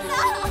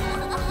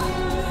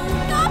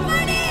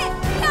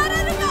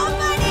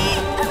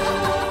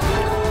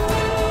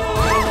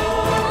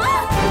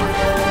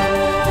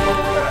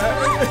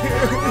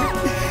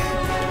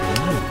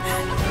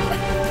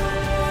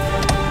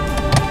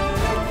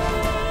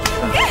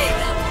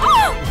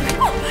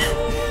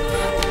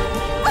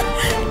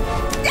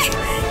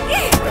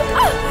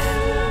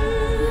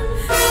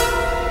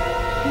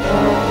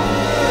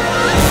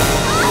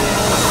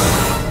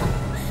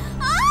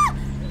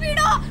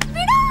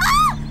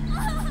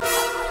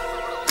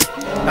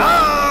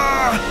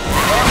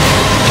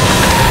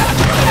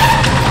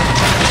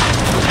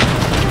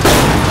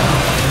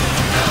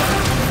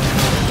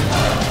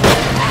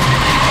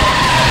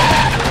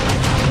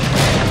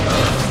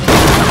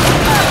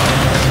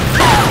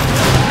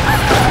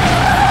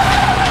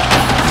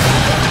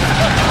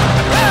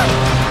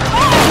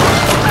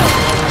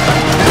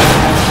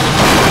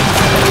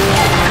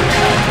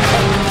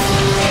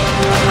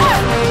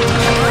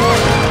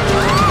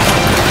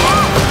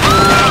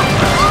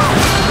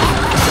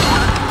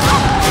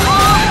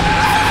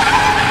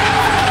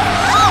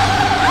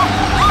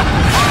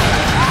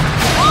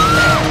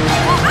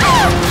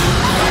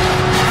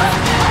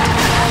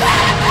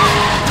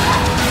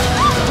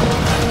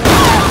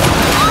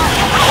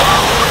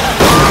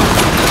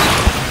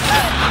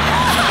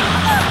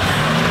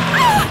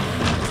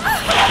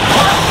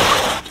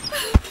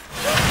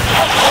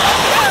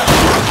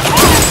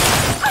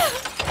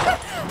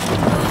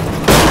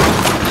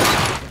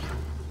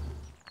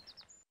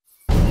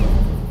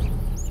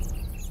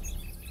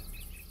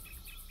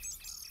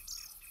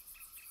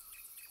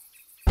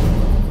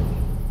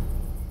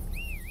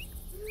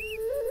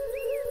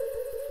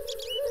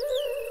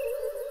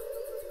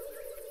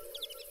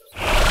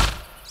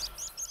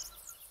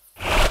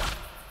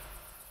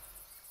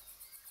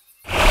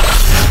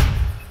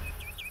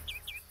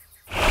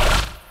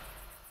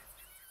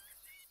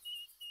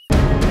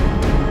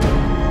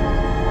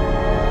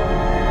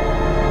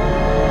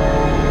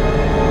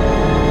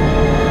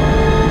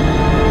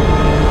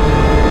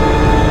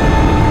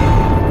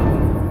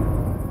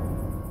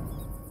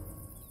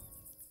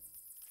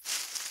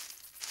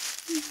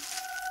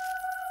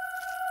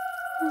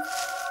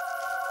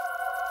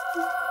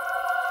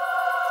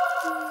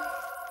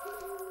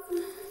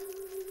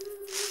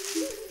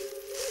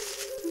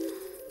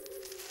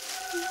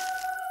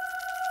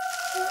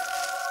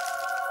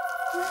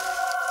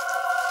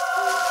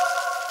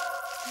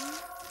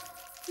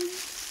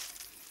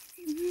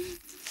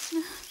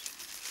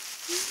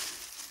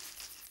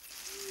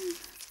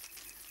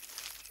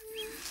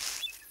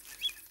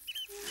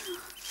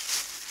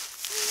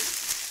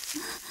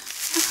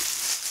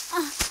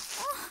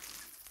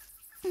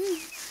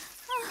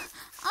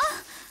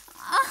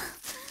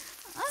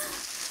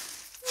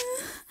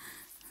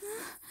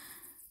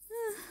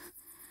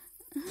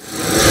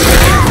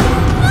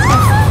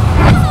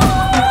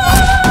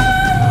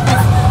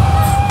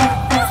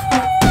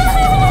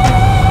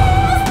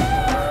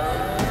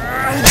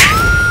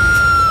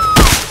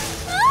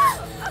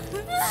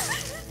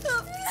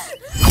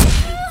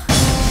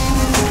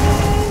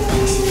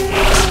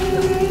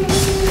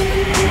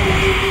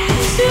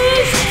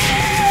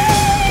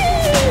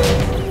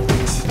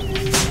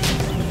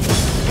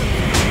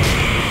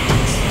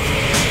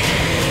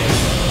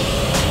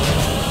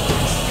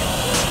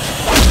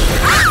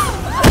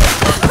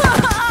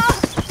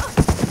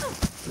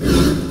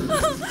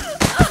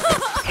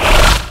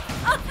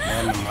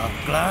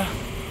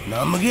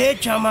 ನಮಗೆ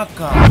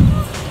ಚಮಕ್ಕ.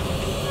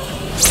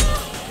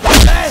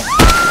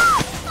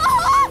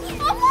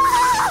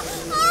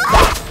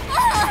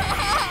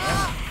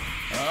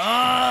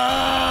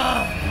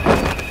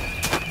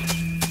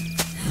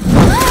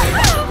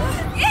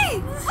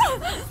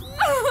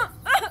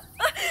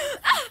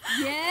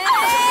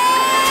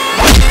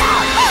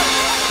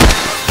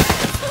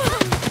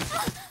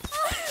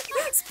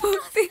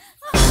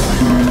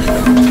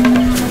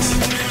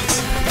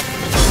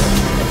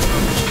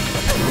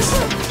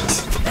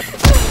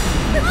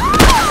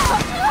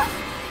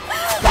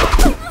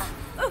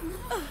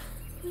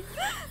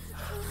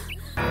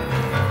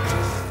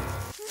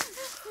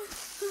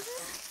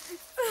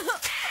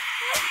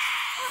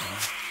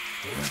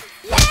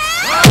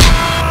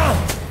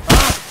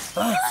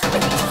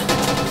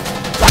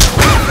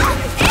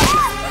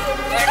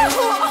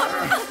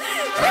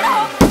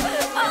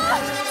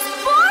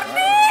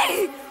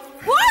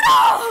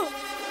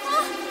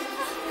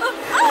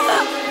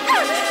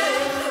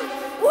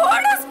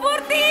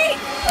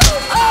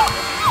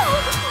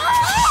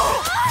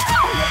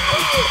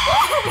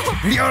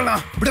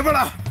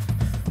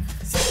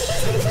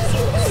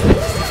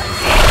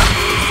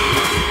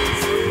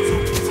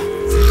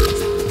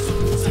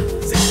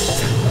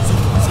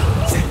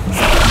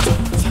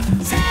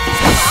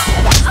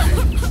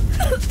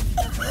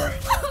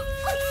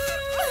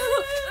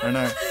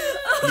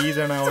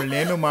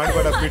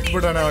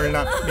 ಬಿಟ್ಬಿಡೋಣ ಅವಳನ್ನ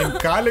ನಿನ್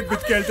ಕಾಲಿಗೆ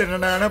ಬಿದ್ದು ಕೇಳ್ತೇನೆ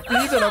ಅಣ್ಣ. ಅಣ್ಣ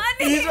ಪ್ಲೀಸ್ ಅಣ್ಣ,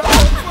 ಪ್ಲೀಸ್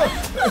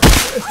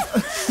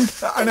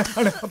ಅಣ್ಣ,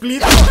 ಅಣ್ಣ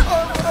ಪ್ಲೀಸ್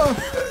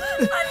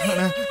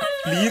ಅಣ್ಣ,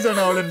 ಪ್ಲೀಸ್ ಅಣ್ಣ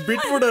ಅವಳನ್ನ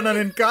ಬಿಟ್ಬಿಡೋಣ.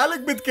 ನಿನ್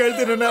ಕಾಲಿಗೆ ಬಿದ್ದು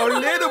ಕೇಳ್ತೇನೆ ಅಣ್ಣ,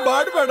 ಅವಳನ್ನೇನು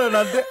ಮಾಡ್ಬೇಡಣ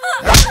ಅಂತೆ.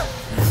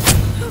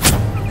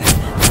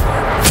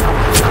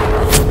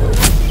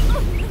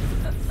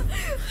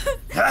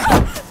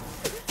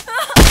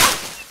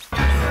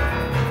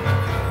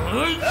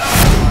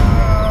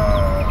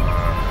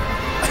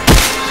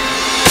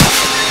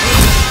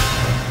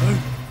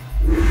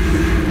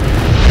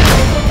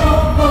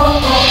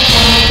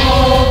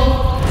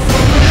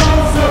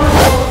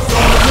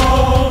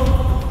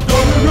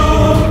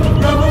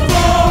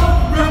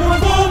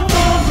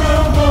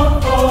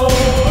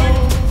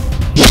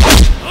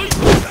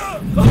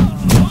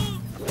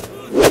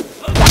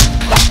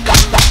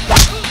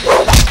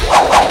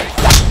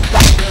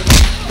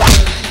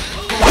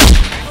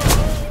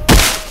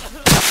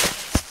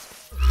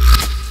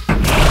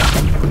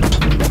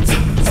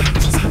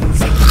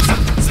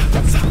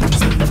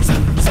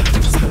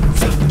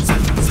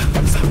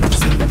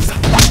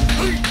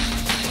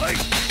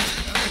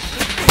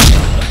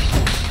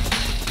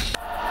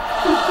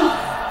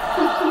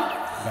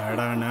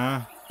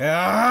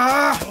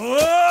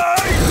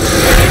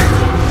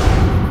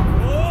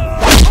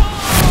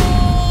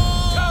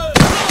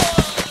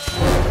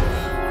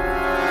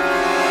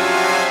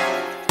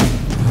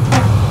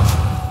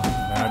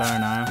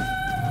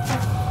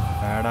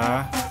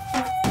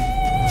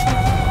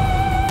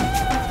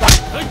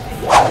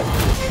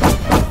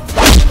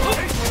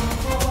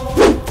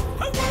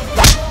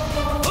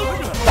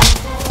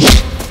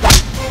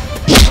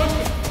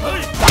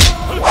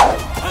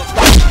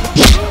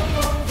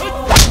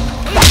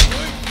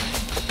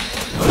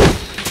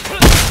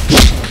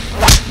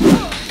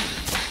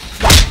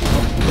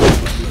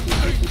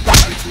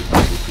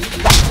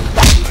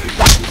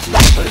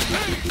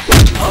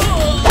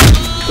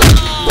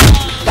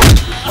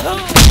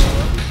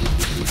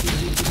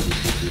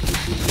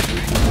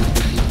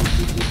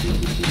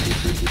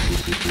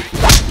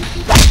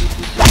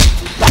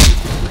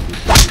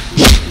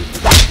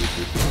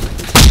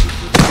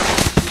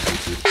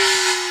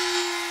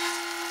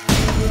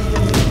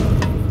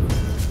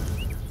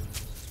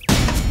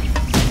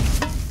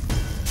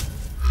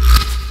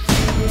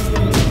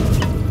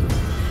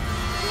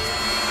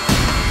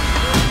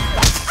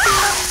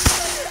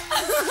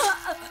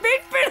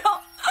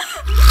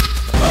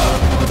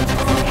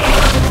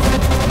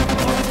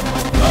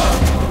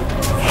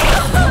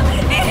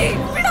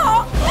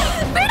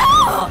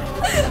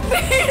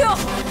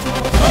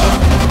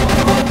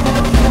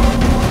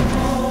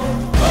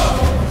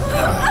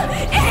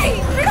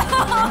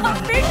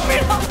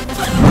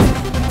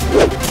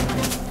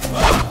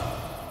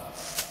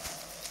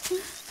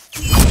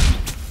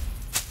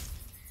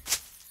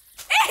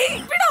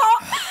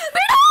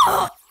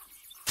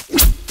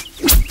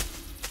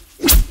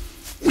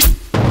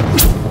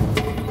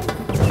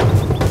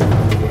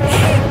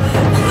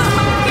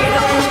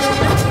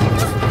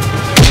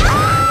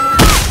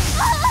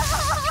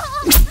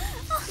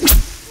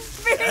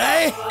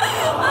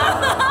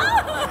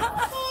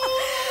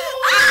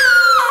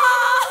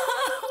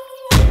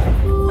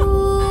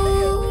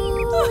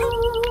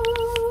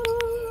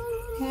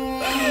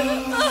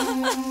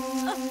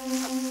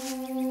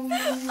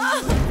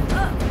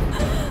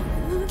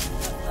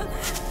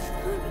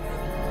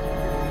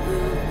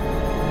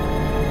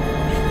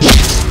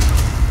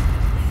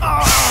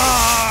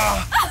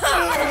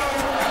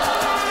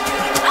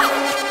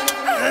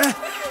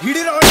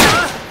 ಹಿಡಿರೋ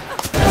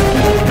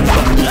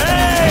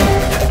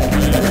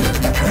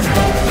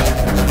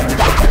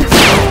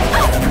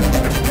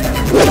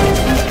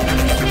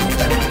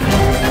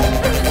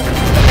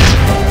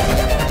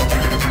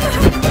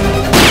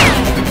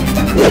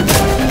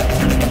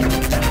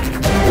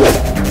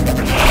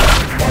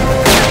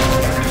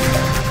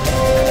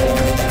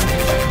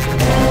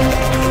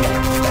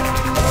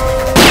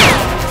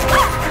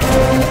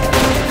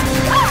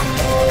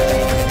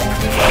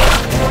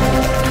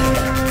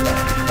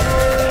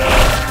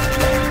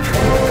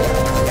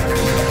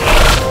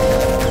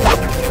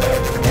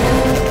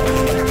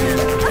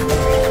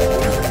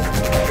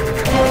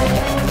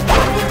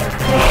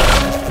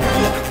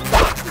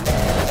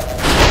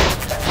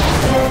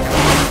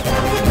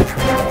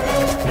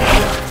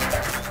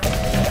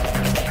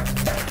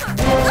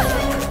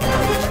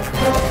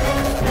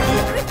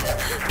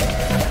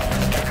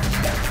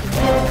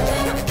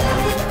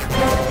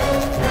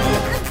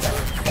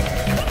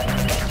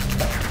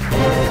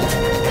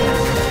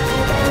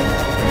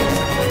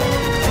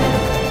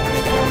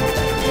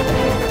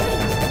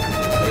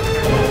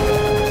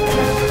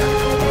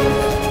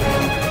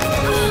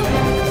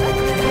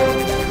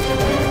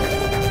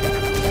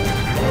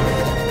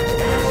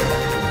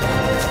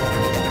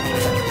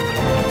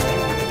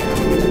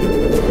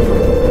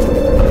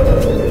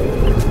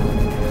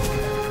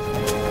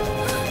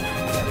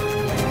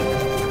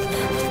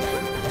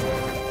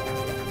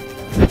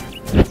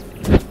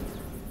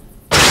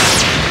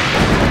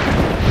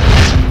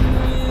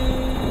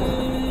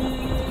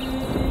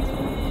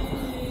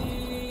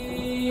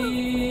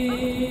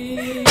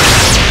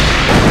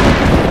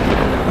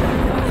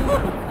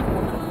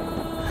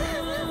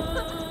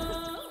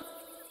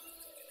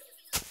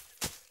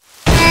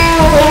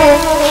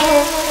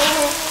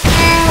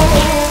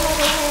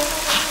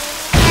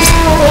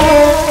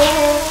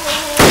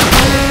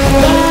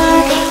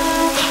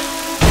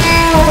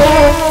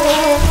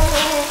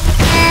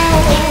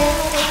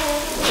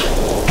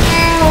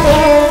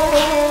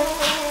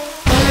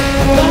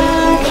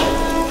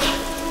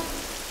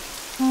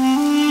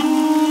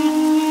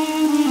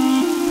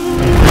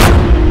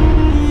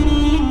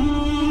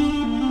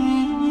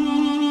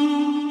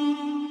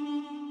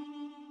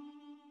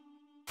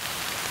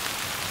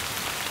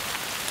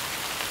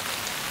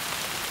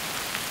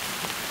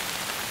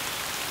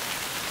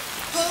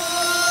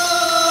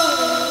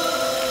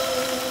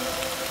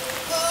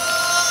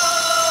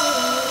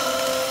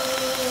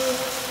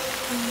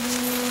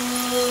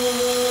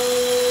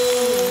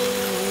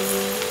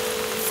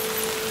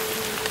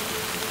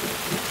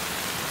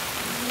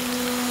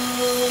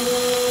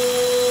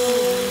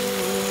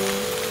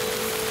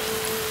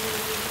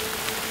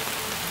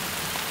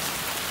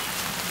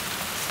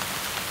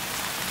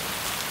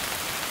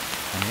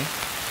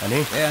ಅನಿ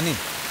ಏ ಅನಿ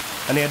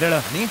ಅನಿ ಎದ್ದೇಳು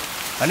ಅನಿ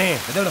ಅನಿ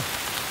ಎದ್ದೇಳು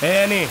ಏ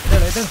ಅನಿ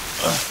ಎದ್ದೇಳು ಎದ್ದೇಳು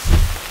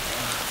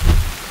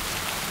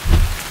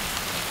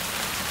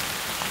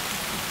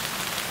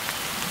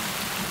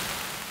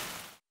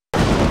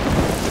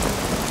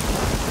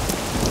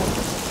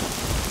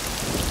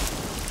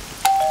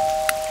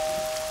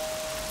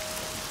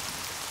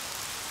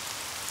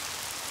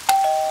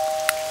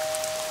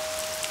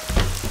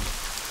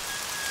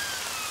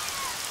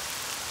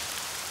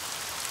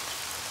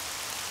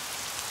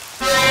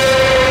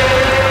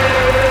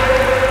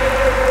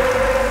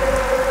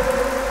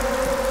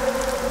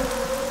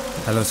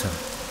ಹಲೋ ಸರ್,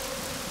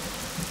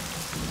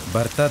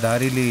 ಬರ್ತಾ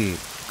ದಾರಿಲಿ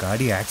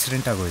ಗಾಡಿ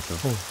ಆಕ್ಸಿಡೆಂಟ್ ಆಗೋಯ್ತು.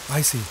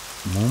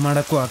 ಮೂವ್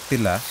ಮಾಡೋಕ್ಕೂ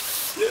ಆಗ್ತಿಲ್ಲ,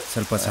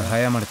 ಸ್ವಲ್ಪ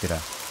ಸಹಾಯ ಮಾಡ್ತೀರಾ?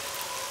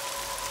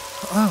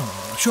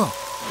 ಶೋ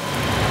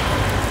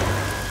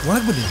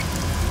ಒಳಗೆ ಬನ್ನಿ.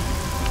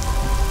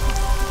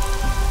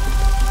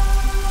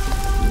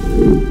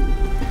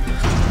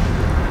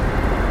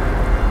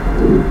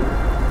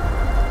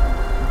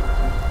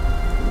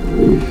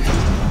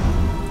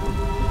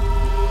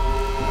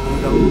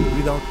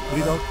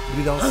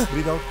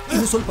 Breathe out.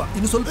 ಇನ್ನು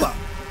ಸ್ವಲ್ಪ.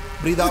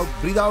 Breathe out.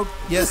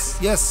 Yes.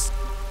 Yes.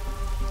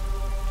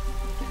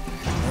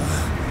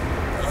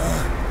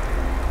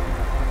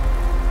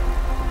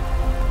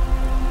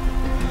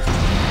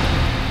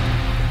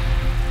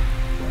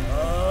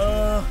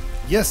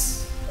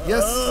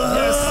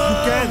 You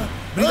can.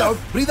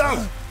 Breathe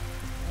out.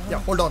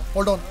 Yeah, hold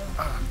on.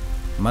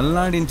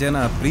 ಮಲೆನಾಡಿನ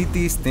ಜನ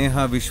ಪ್ರೀತಿ, ಸ್ನೇಹ,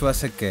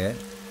 ವಿಶ್ವಾಸಕ್ಕೆ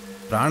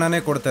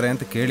ಪ್ರಾಣನೇ ಕೊಡ್ತಾರೆ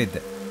ಅಂತ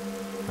ಕೇಳಿದ್ದೆ.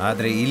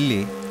 ಆದರೆ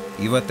ಇಲ್ಲಿ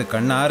ಇವತ್ತು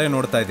ಕಣ್ಣಾರೆ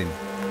ನೋಡ್ತಾ ಇದ್ದೀನಿ.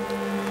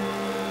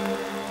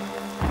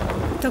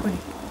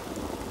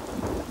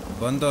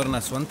 ಬಂದವ್ರನ್ನ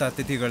ಸ್ವಂತ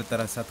ಅತಿಥಿಗಳ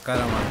ಥರ ಸತ್ಕಾರ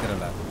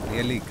ಮಾಡ್ತಿರಲ್ಲ,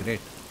 really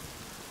great.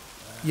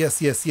 Yes.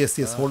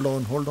 Hold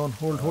on.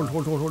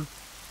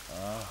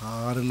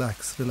 Relax.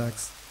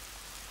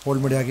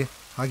 Hold ಮಾಡಿ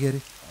ಹಾಗೆ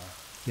ರೀ.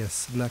 S,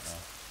 relax.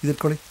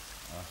 ಇದಿಟ್ಕೊಳ್ಳಿ,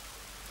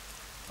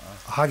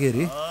 ಹಾಗೆ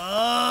ರೀ.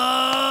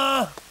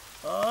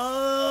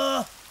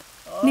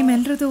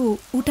 ನಿಮ್ಮೆಲ್ರದು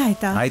ಊಟ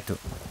ಆಯ್ತಾ? ಆಯಿತು.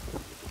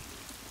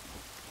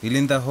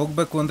 ಇಲ್ಲಿಂದ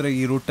ಹೋಗಬೇಕು ಅಂದರೆ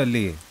ಈ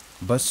ರೂಟಲ್ಲಿ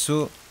ಬಸ್ಸು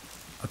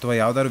ಅಥವಾ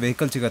ಯಾವ್ದಾದ್ರು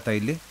ವೆಹಿಕಲ್ ಸಿಗತ್ತಾ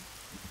ಇಲ್ಲಿ?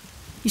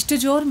 ಇಷ್ಟು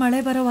ಜೋರು ಮಳೆ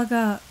ಬರೋವಾಗ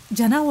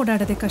ಜನ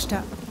ಓಡಾಡೋದೇ ಕಷ್ಟ,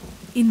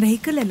 ಇನ್ನು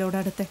ವೆಹಿಕಲ್ ಎಲ್ಲ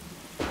ಓಡಾಡುತ್ತೆ.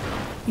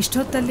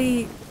 ಇಷ್ಟೊತ್ತಲ್ಲಿ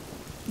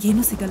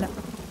ಏನೂ ಸಿಗಲ್ಲ.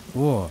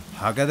 ಓ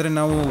ಹಾಗಾದರೆ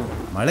ನಾವು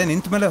ಮಳೆ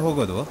ನಿಂತ ಮೇಲೆ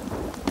ಹೋಗೋದು?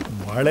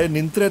 ಮಳೆ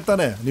ನಿಂತರೆ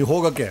ತಾನೆ ನೀವು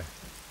ಹೋಗೋಕ್ಕೆ.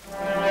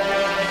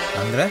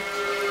 ಅಂದರೆ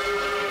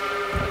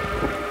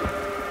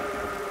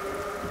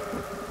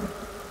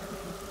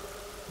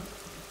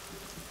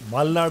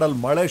ಮಲೆನಾಡಲ್ಲಿ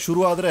ಮಳೆ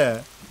ಶುರು ಆದರೆ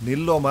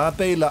ನಿಲ್ಲೋ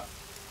ಮ್ಯಾಪೇ ಇಲ್ಲ.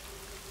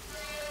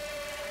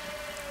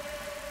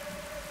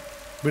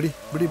 ಬಿಡಿ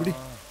ಬಿಡಿ ಬಿಡಿ,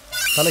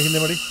 ತಲೆ ಹಿಂದೆ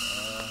ಮಾಡಿ,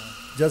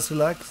 ಜಸ್ಟ್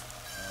ರಿಲ್ಯಾಕ್ಸ್.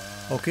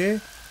 ಓಕೆ,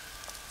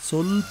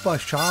 ಸ್ವಲ್ಪ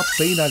ಶಾರ್ಪ್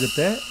ಪೈನ್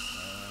ಆಗುತ್ತೆ,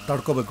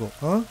 ತಡ್ಕೋಬೇಕು.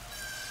 ಹಾಂ,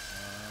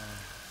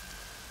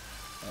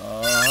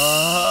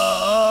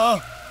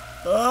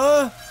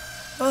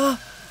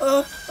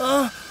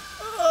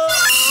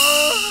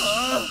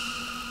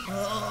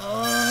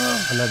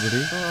 ಅಲ್ಲ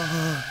ಬಿಡಿ,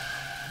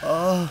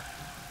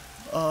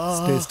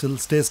 stay still,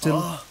 stay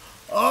still.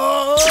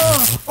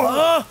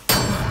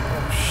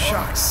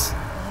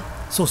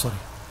 So sorry,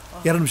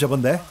 2 ನಿಮಿಷ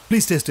ಬಂದೆ,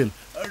 please stay still.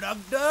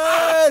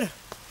 Doctor,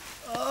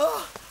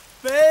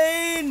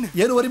 pain.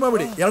 ಏನು ವರಿ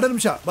ಮಾಡಬೇಡಿ, 2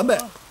 ನಿಮಿಷ ಬಂದೆ.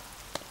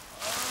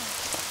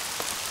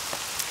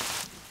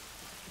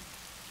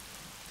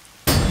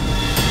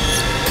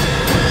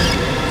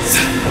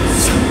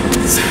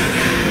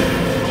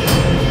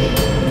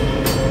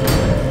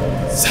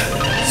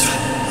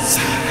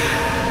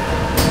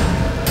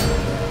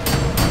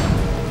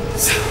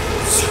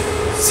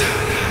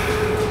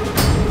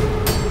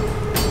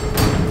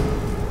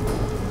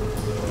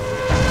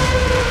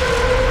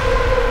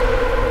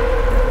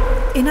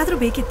 ಏನಾದರೂ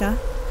ಬೇಕಿತ್ತಾ?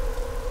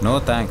 No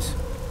thanks.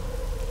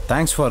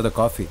 Thanks for the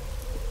coffee.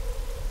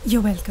 You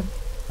welcome.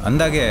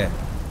 ಅಂದಾಗೆ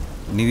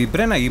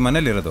ನೀವಿಬ್ಬರೇನಾ ಈ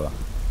ಮನೇಲಿರೋದು?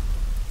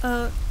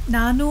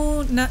 ನಾನು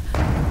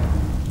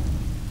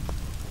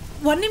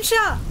 1 ನಿಮಿಷ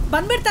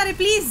ಬಂದ್ಬಿಡ್ತಾರೆ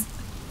ಪ್ಲೀಸ್.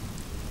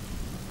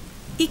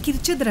 ಈ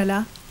ಕಿರ್ಚಿದ್ರಲ್ಲ,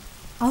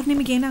 ಅವ್ರು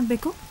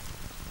ನಿಮಗೇನಾಗಬೇಕು?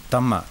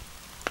 ತಮ್ಮ.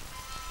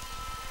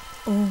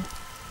 ಓ,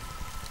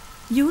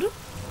 ಇವರು?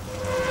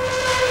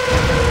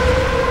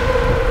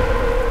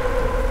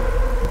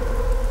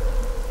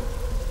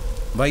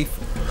 ವೈಫ್.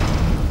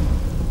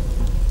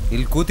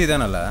 ಇಲ್ಲಿ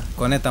ಕೂತಿದ್ದಾನಲ್ಲ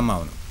ಕೊನೆ ತಮ್ಮ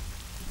ಅವನು.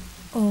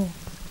 ಓ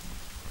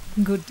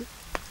ಗುಡ್.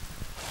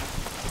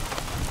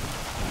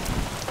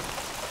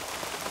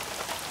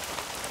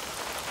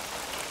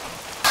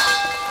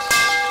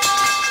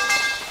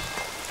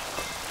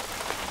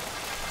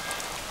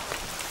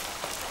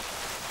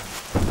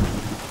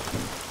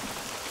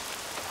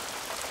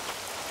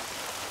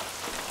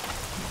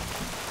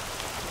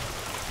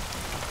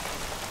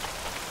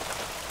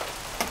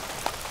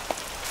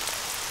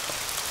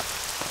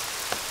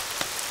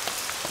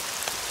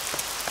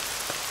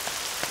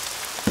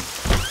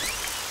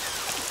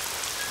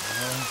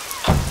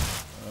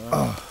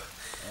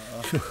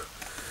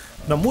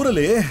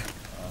 ನಮ್ಮೂರಲ್ಲಿ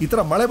ಈ ಥರ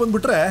ಮಳೆ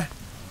ಬಂದ್ಬಿಟ್ರೆ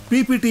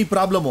PPT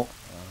ಪ್ರಾಬ್ಲಮ್ಮು.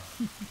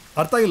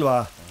 ಅರ್ಥ ಆಗಿಲ್ವಾ?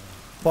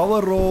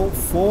 ಪವರು,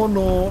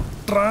 ಫೋನು,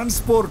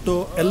 ಟ್ರಾನ್ಸ್ಪೋರ್ಟು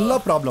ಎಲ್ಲ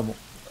ಪ್ರಾಬ್ಲಮ್ಮು.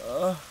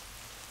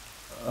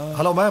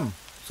 ಹಲೋ ಮ್ಯಾಮ್,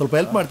 ಸ್ವಲ್ಪ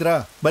ಹೆಲ್ಪ್ ಮಾಡ್ತೀರಾ?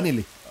 ಬನ್ನಿ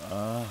ಇಲ್ಲಿ.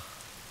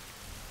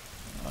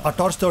 ಆ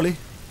ಟಾರ್ಚ್ ತಗೊಳ್ಳಿ,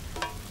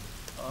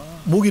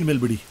 ಮೂಗಿನ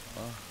ಮೇಲೆ ಬಿಡಿ.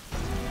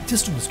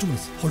 Just 2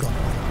 minutes, hold on.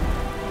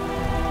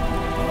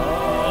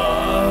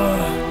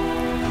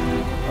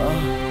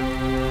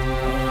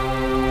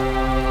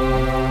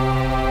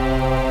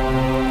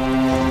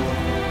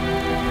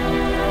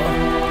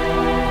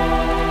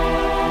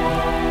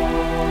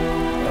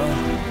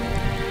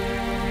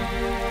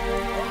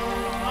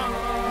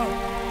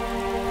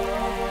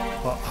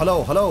 Hello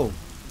hello,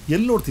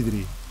 ಎಲ್ಲಿ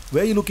ನೋಡ್ತಿದ್ದೀರಿ?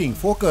 Way you looking?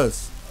 Focus.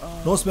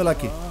 No smell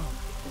hockey.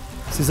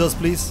 Scissors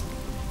please.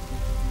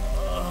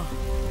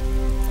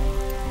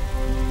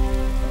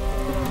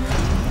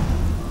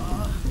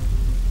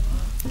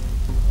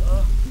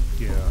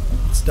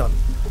 It's done.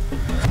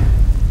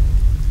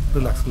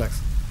 Relax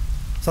relax.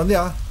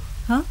 ಸಂಧ್ಯಾ,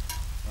 ಹಾಂ,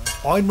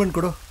 ಆಯಿಂಟ್ಮೆಂಟ್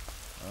ಕೊಡು.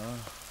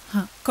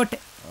 ಹಾಂ, ಕೊಟ್ಟೆ.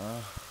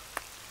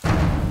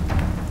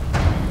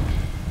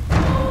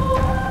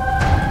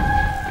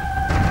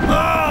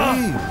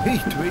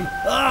 Wait, wait.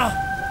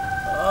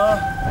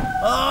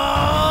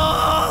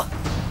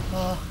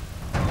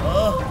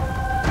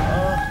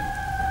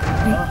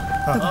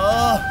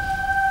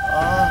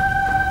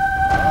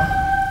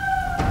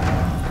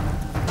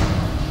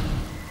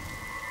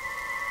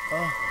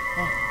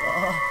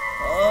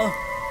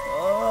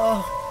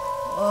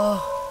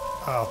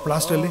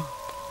 ಪ್ಲಾಸ್ಟಲ್ಲಿ.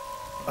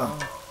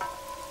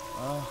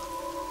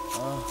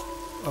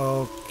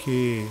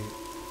 Okay,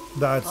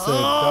 that's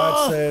it.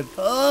 That's it.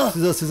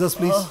 Scissors, scissors,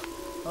 please.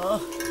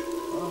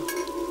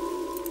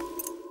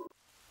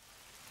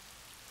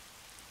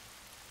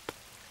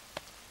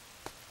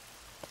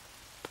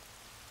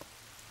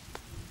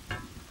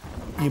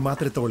 ಈ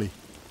ಮಾತ್ರೆ ತಗೊಳ್ಳಿ,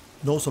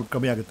 ನೋವು ಸ್ವಲ್ಪ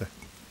ಕಮ್ಮಿ ಆಗುತ್ತೆ.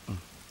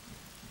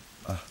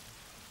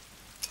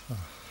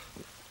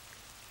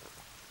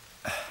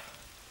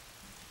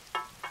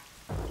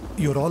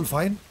 You are all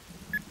fine.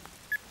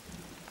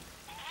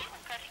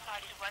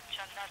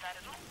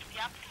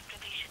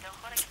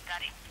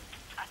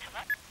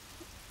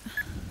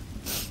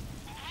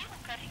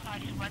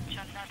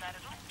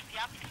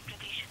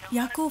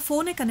 ಯಾಕೋ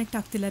ಫೋನೇ ಕನೆಕ್ಟ್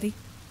ಆಗ್ತಿಲ್ಲ ರೀ.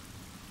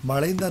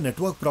 ಮಳೆಯಿಂದ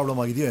ನೆಟ್ವರ್ಕ್ ಪ್ರಾಬ್ಲಮ್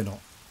ಆಗಿದೆಯೋ ಏನೋ.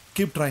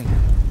 Keep trying.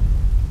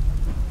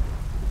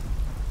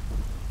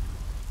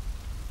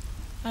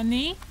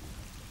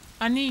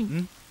 Any,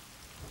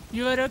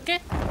 you are okay?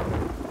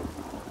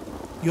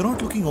 You're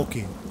not looking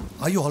okay.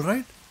 Are you all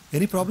right?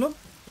 Any problem?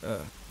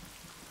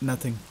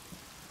 Nothing.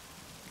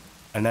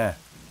 ಅಣ್ಣ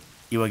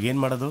ಇವಾಗ ಏನು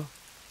ಮಾಡೋದು?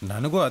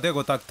 ನನಗೂ ಅದೇ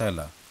ಗೊತ್ತಾಗ್ತಾ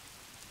ಇಲ್ಲ.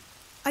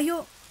 ಅಯ್ಯೋ,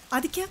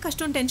 ಅದಕ್ಕೆ ಯಾಕೆ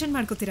ಅಷ್ಟೊಂದು ಟೆನ್ಷನ್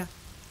ಮಾಡ್ಕೋತೀರಾ?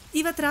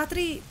 ಇವತ್ತು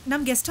ರಾತ್ರಿ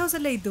ನಮ್ಮ ಗೆಸ್ಟ್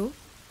ಹೌಸಲ್ಲೇ ಇದ್ದು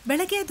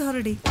ಬೆಳಗ್ಗೆ ಎದ್ದು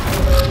ಹೊರಡಿ.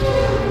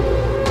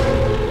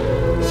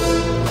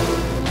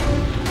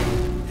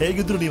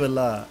 ಹೇಗಿದ್ರು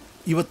ನೀವೆಲ್ಲ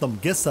ಇವತ್ತು ನಮ್ಮ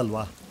ಗೆಸ್ಟ್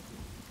ಅಲ್ವಾ?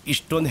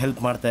 ಇಷ್ಟೊಂದು ಹೆಲ್ಪ್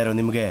ಮಾಡ್ತಾ ಇರೋ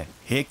ನಿಮಗೆ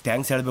ಹೇಗೆ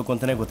ಥ್ಯಾಂಕ್ಸ್ ಹೇಳಬೇಕು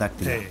ಅಂತಲೇ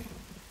ಗೊತ್ತಾಗ್ತಿದೆ.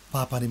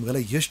 ಪಾಪ ನಿಮಗೆಲ್ಲ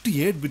ಎಷ್ಟು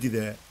ಏಟ್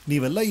ಬಿದ್ದಿದೆ.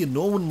 ನೀವೆಲ್ಲ ಈ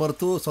ನೋವನ್ನು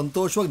ಮರೆತು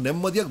ಸಂತೋಷವಾಗಿ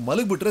ನೆಮ್ಮದಿಯಾಗಿ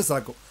ಮಲಗಿಬಿಟ್ರೆ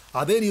ಸಾಕು.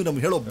 ಅದೇ ನೀವು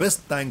ನಮ್ಗೆ ಹೇಳೋ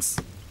best thanks.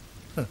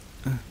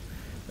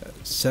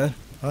 Sir,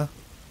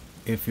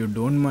 if you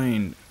don't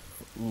mind,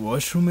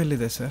 washroom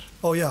ಎಲ್ಲಿದೆ ಸರ್?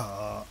 ಓ ಯಾ,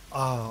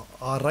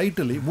 ಆ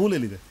ರೈಟಲ್ಲಿ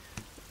ಮೂಲೆಯಲ್ಲಿದೆ.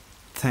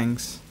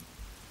 ಥ್ಯಾಂಕ್ಸ್.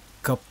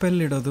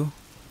 ಕಪ್ಪೆಲ್ಲಿಡೋದು?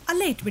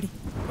 ಅಲ್ಲೇ ಇಟ್ಬಿಡಿ.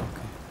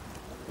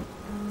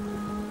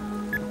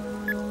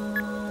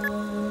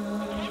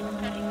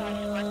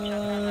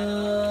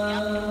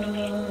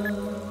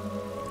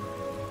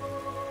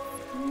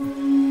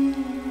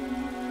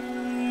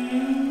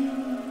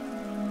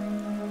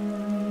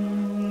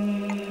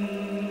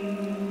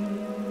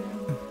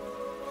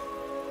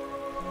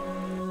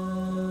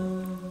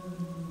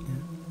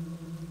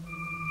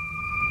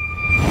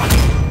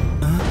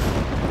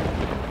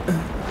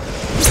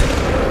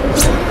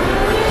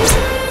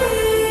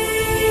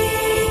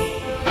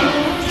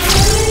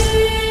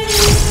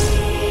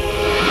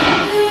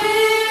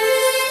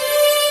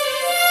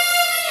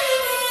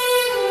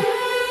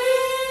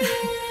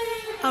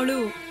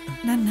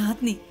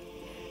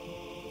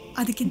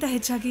 ಅದಕ್ಕಿಂತ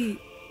ಹೆಚ್ಚಾಗಿ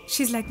she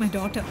is like my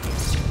daughter.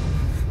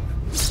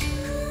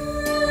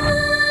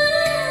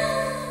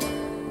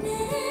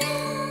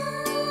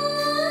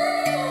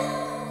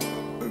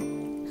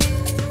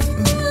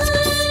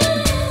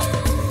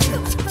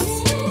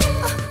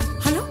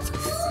 Hello,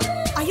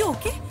 ಅಯ್ಯೋ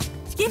ಓಕೆ,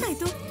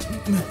 ಏನಾಯ್ತು?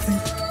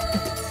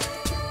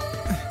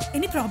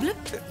 Any problem?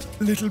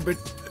 Little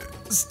bit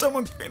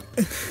stomach pain.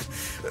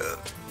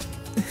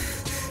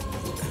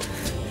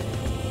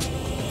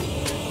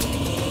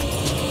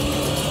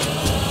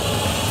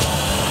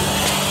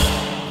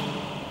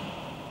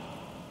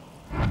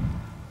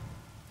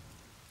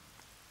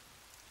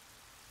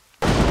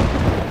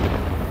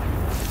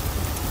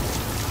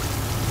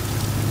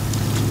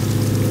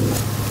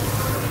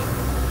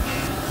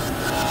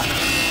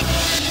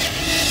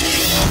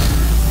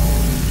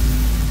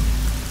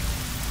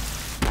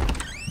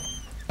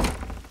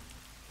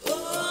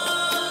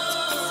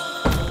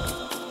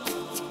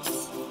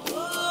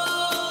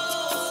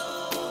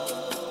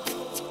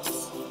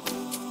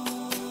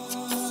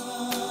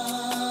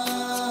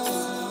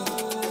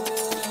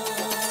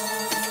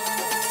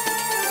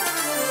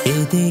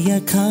 ಎದೆಯ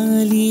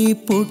ಖಾಲಿ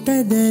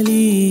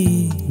ಪುಟದಲ್ಲಿ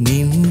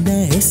ನಿನ್ನ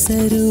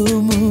ಹೆಸರು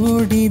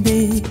ಮೂಡಿದೆ,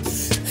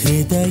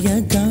 ಹೃದಯ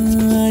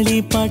ಗಾಳಿ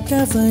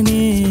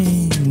ಪಟವನೆ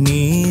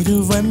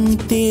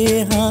ಮೀರುವಂತೆ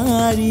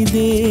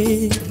ಹಾರಿದೆ.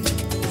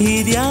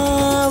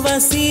 ಇದ್ಯಾವ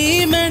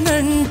ಸೀಮೆ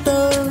ನಂಟೋ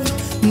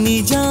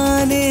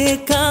ನಿಜಾನೇ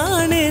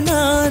ಕಾಣೆ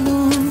ನಾನು,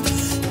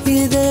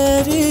 ಇದೇ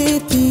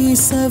ರೀತಿ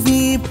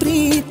ಸವಿ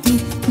ಪ್ರೀತಿ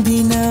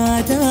ದಿನ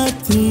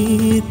ರಾತ್ರಿ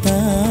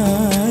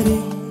ತಾರೆ.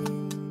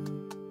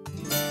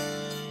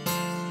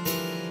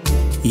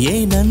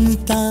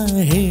 ಏನಂತ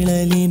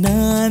ಹೇಳಲಿ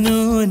ನಾನು,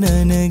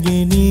 ನನಗೆ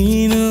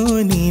ನೀನು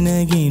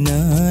ನಿನಗೆ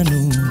ನಾನು,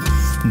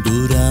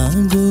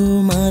 ದೂರಾಗೋ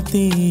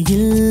ಮಾತೇ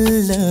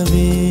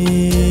ಇಲ್ಲವೇ.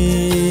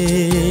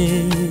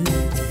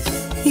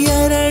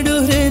 ಎರಡು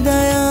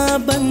ಹೃದಯ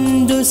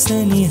ಬಂದು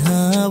ಸನಿಹ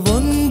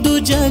ಒಂದು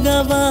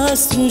ಜಗವ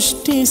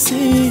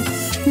ಸೃಷ್ಟಿಸಿ,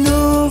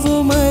 ನೋವು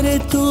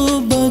ಮರೆತು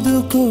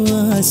ಬದುಕುವ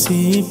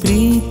ಆಸೆ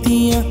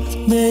ಪ್ರೀತಿಯ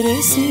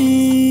ಬೆರೆಸಿ.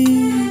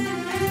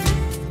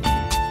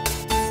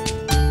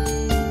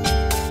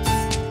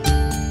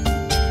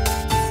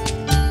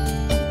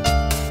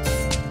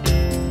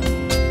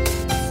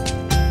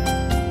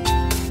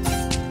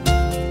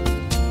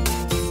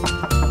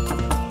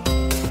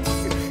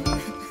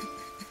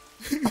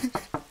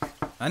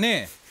 ಅನೇ,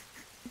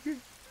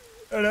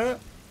 ಅಣ್ಣ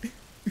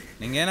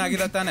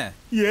ನಿಂಗೇನಾಗಿಲ್ಲ ತಾನೆ?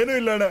 ಏನೂ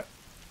ಇಲ್ಲ ಅಣ್ಣ.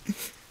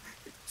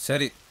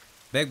 ಸರಿ,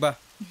 ಬೇಗ ಬಾ.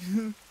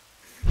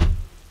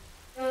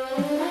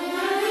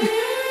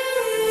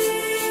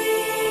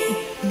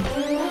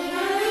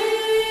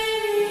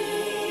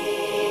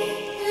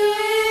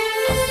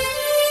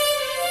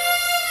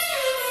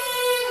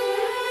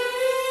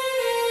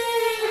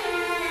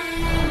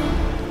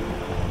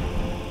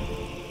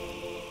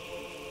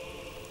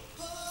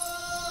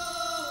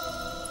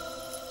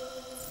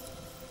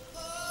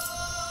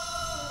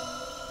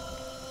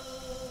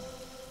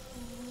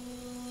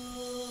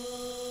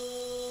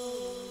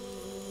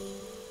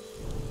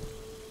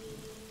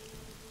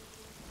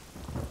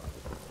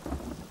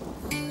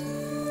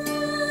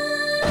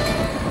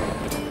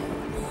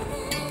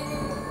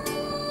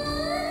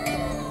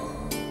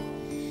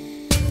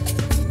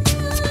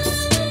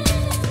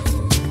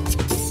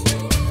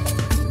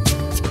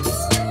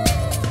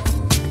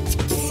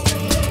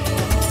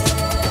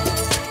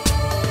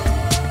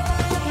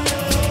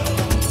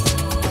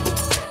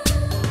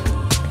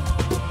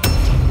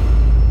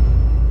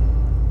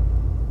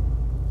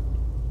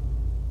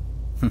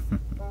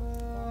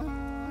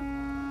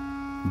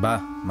 ಬಾ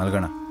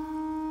ಮಲ್ಗೋಣ.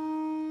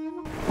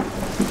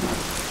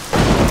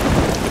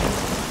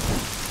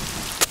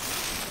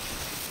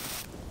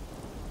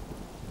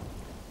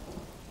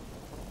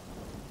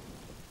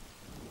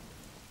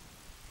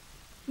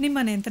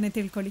 ನಿಮ್ಮನೆ ಅಂತಲೇ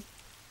ತಿಳ್ಕೊಳ್ಳಿ.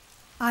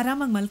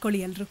 ಆರಾಮಾಗಿ ಮಲ್ಕೊಳ್ಳಿ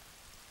ಎಲ್ಲರೂ.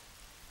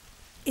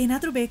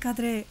 ಏನಾದರೂ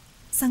ಬೇಕಾದರೆ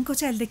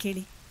ಸಂಕೋಚ ಇಲ್ಲದೆ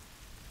ಕೇಳಿ.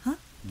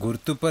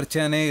 ಗುರ್ತು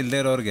ಪರಿಚಯನೇ ಇಲ್ಲದೆ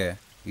ಇರೋರಿಗೆ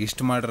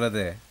ಇಷ್ಟು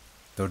ಮಾಡಿರೋದೇ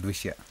ದೊಡ್ಡ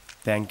ವಿಷಯ.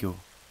 Thank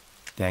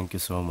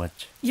you so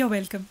much. You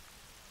welcome.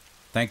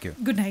 Thank you.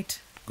 Good night.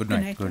 Good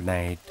night. Good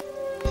night.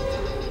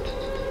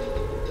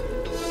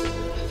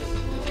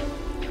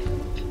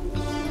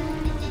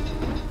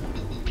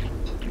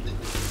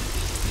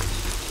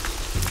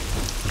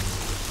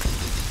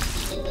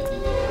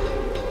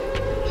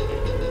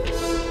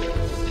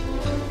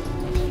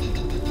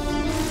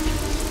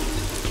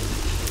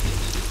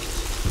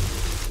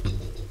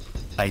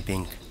 I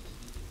think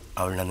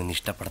ಅವಳು ನನ್ನನ್ನು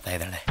ಇಷ್ಟಪಡ್ತಾ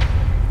ಇದ್ದಾಳೆ.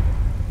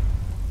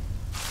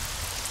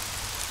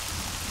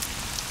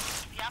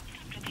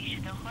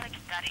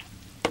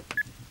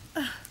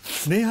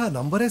 ಸ್ನೇಹ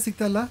ನಂಬರೇ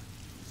ಸಿಗ್ತಲ್ಲ.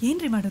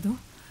 ಏನ್ರಿ ಮಾಡೋದು?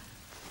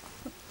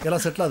 ಎಲ್ಲ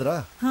ಸೆಟ್ಲ್ ಆದ್ರಾ?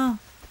 ಹಾ.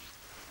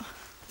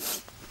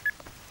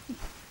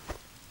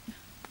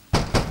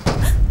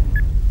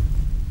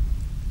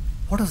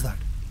 What is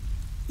that?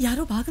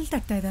 ಯಾರೋ ಬಾಗಿಲು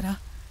ತಟ್ತಾ ಇದ್ದಾರಾ?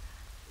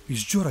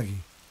 ಇಷ್ಟು ಜೋರಾಗಿ?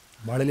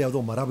 ಮಳೆಯಲ್ಲಿ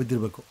ಯಾವುದೋ ಮರ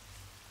ಬಿದ್ದಿರಬೇಕು.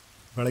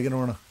 ಬೆಳಗ್ಗೆ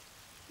ನೋಡೋಣ.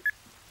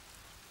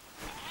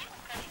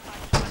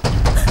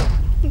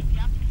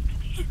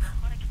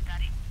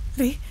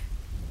 ರೀ,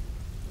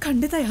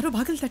 ಖಂಡಿತ ಯಾರೋ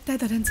ಬಾಗಿಲು ತಟ್ತಾ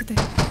ಇದ್ದಾರೆ ಅನ್ಸುತ್ತೆ.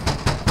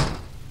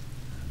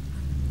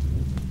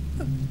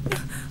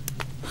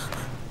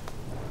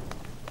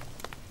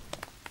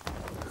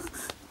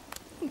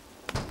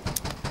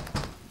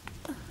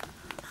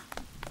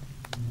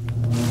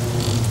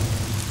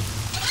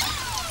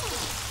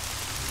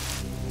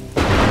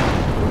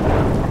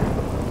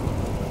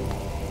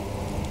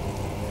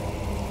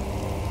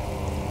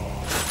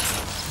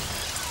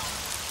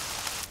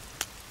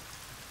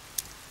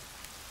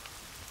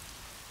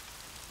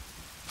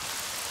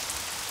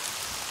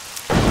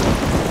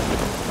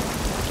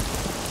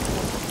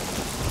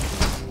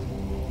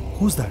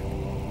 Who's that?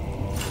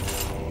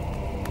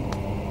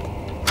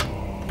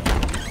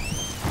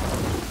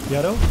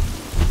 ಯಾರೋ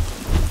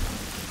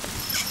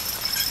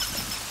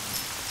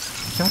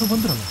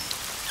ಬಂದ್ರಲ್ಲ.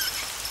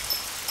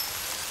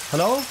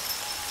 Hello,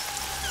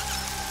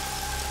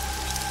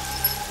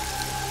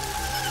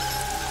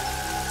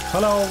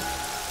 hello.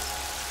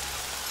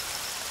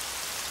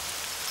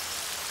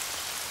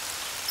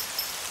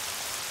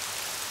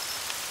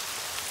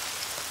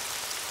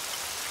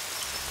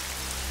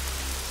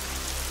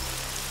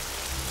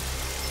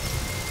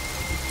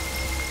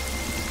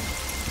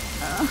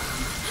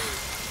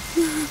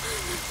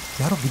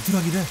 ಯಾರೋ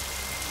ಬಿದ್ದಿರೋಗಿದೆ.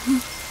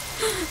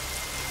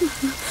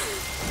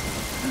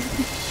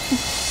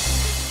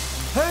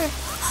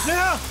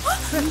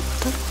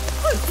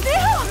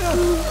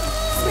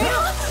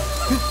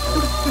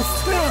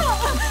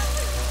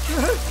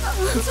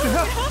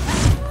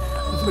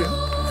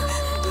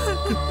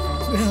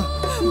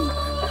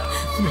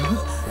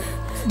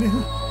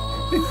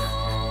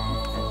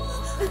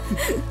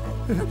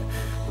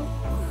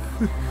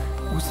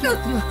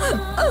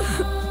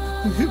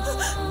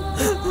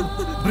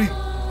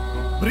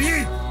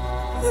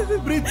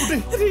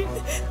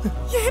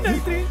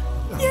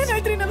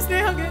 ಏನಾಯ್ತ್ರಿ ನಮ್ಮ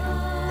ಸ್ನೇಹಗೆ?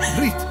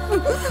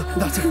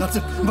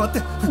 ಮತ್ತೆ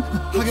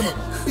ಹಾಗೆ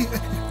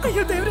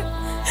ಅಯ್ಯೋ ದೇವ್ರೆ,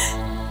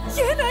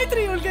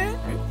 ಏನಾಯ್ತ್ರಿ ಇವಳಿಗೆ?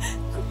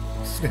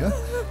 ಸ್ನೇಹ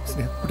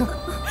ಸ್ನೇಹ ಪುಟ,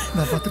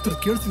 ನಾನು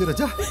ಮಾತಾಡ್ತಿರೋದು ಕೇಳಿಸ್ತಿದ್ದೀರ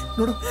ರಜಾ?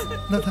 ನೋಡು,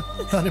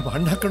 ನಾನೇ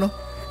ಹಣ್ಣು ಹಾಕೋಣ.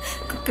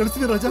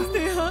 ಕೇಳಿಸ್ತಿದ್ದೀರ ರಜಾ?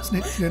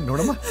 ಸ್ನೇಹ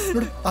ನೋಡಮ್ಮ,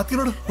 ನೋಡು ಆತ್ಗೆ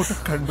ನೋಡು ಪುಟ,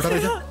 ಕಣ್ಬಿಡ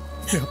ರಜಾ.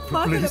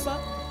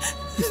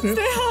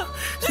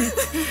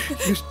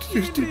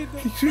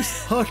 Please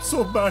heart so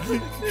badly.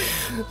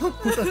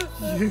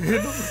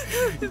 ಏನು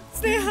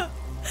ಸ್ನೇಹ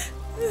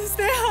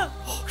ಸ್ನೇಹ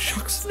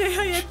ಸ್ನೇಹ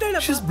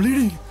ಎದ್ದೇಳಪ್ಪ. She is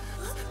bleeding.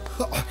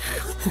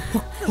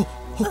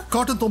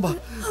 Cotton ತೊಂಬ,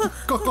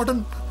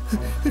 cotton.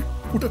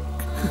 ಪುಟ,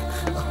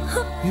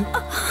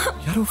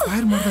 ಯಾರೋ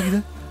ಫೈರ್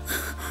ಮಾಡ್ದಾಗಿದೆ.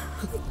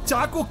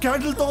 ಚಾಕು,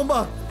 ಕ್ಯಾಂಡಲ್ ತಗೊಂಬ.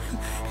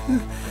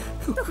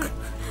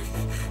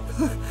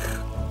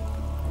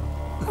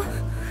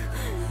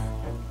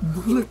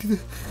 ಬುಲೆಟ್ ಇದೆ.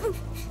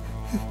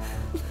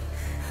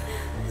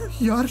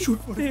 ಯಾರು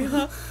ಶೂಟ್ ಮಾಡಿ?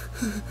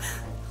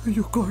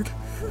 ಅಯ್ಯೋ ಗಾಡ್.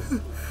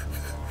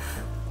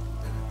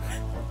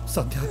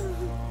 ಸಂಧ್ಯಾ,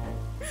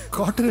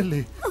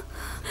 ಕಾಟನಲ್ಲಿ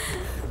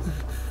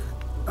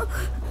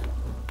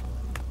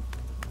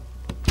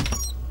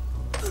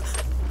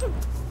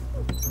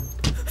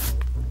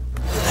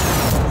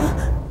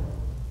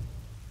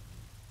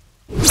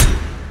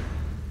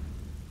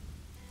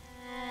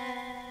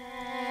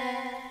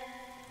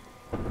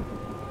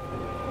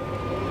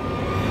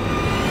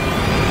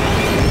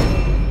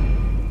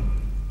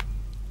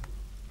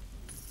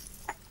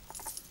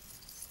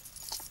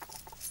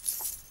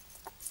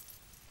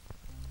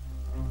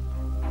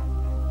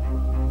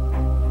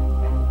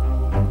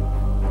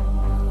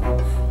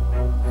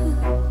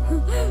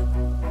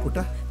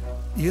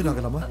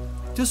ಏನಾಗಲ್ಲಮ್ಮ.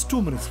 Just 2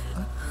 minutes.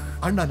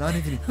 ಅಣ್ಣ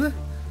ನಾನಿದ್ದೀನಿ.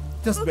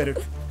 ಜಸ್ಟ್ ಬೇರೆ.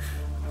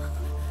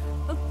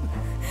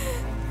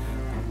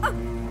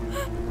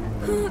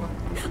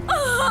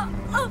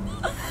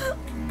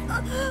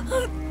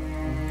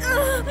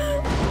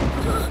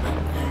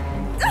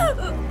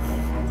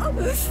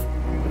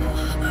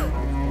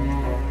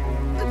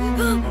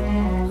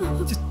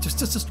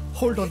 Just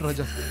hold on,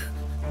 Raja.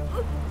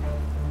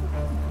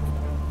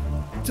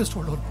 Just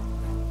hold on.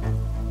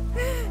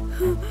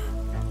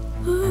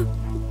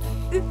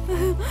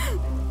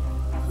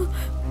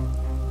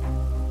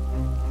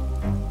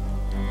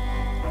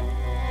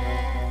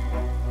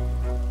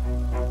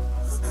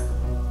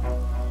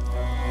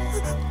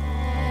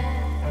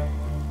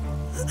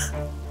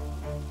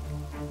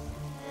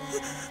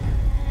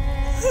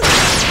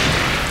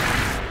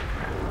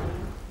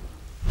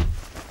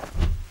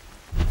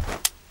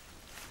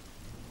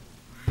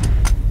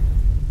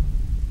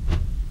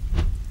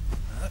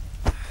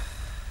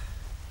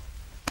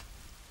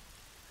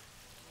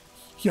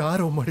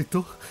 ಯಾರೋ ಮಾಡಿತ್ತು?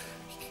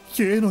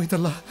 ಏನೋ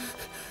ಇದಲ್ಲ,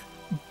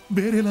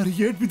 ಬೇರೆ ಎಲ್ಲಾರು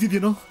ಏಟ್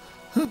ಬಿದ್ದಿದ್ದೇನೋ?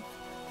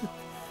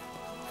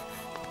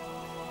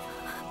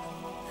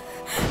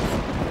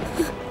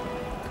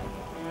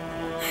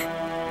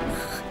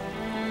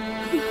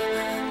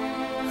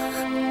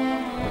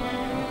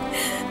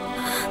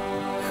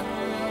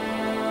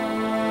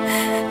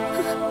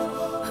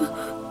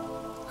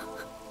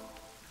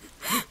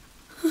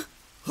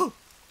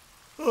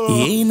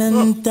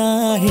 ಏನಂತ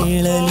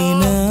ಹೇಳಲಿ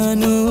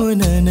ನಾನು,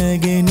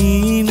 ನನಗೆ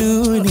ನೀನು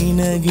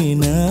ನಿನಗೆ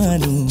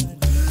ನಾನು,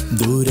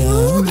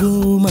 ದೂರಾಗೋ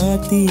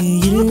ಮಾತಿ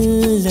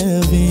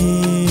ಇಲ್ಲವೇ?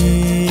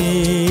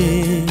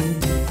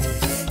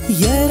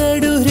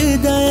 ಎರಡು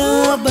ಹೃದಯ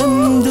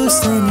ಬಂದು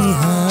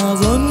ಸನಿಹ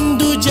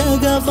ಒಂದು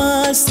ಜಗವ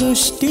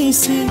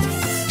ಸೃಷ್ಟಿಸಿ,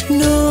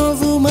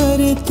 ನೋವು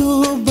ಮರೆತು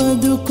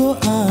ಬದುಕೋ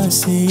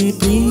ಆಸೆ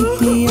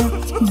ಪ್ರೀತಿಯ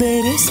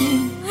ಬೆರೆಸಿ.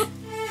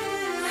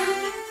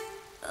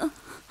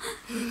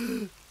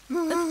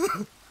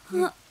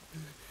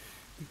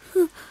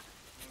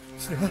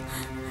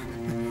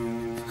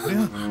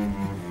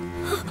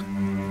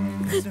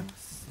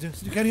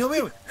 Can you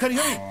hear me? Can you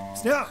hear me?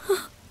 Sneha!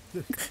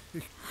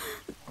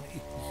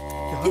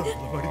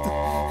 ಯಾರೋ ಮಾಡಿದ್ದು?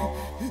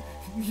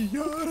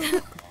 ಯಾರೋ?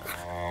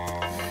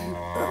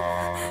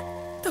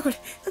 ತಗೊಳ್ಳಿ.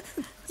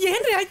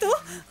 ಏನ್ರಿ ಆಯ್ತು?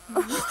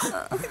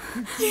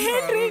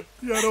 ಏನ್ರಿ?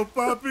 ಯಾರೋ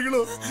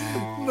ಪಾಪಿಗಳು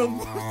ನಮ್ಮ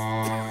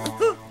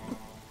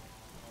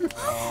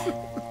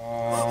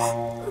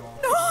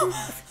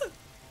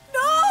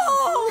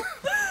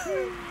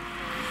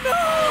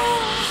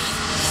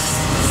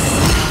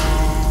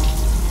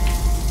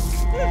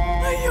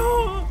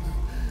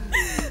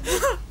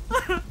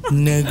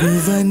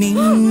ನಗುವ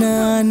ನಿನ್ನ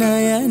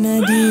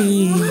ನಯನದಿ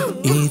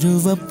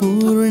ಇರುವ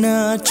ಪೂರ್ಣ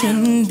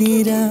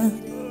ಚಂದಿರ,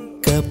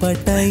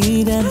 ಕಪಟ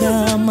ಇರದ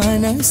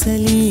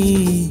ಮನಸಲಿ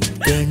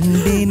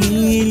ಕಂಡೆ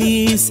ನೀಲಿ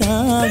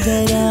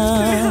ಸಾಗರ.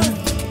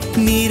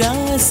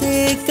 ನಿರಾಸೆ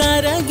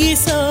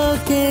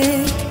ಕರಗಿಸೋಕೆ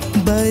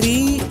ಬರೀ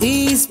ಈ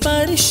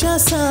ಸ್ಪರ್ಶ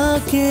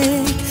ಸಾಕೆ,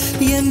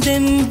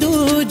 ಎಂದೆಂದೂ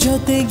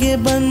ಜೊತೆಗೆ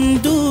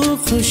ಬಂದು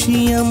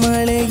ಖುಷಿಯ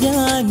ಮಳೆಯ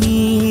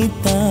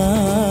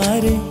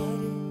ನೀತಾರೆ.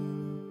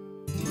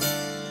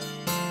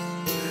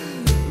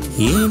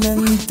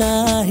 ಏನಂತ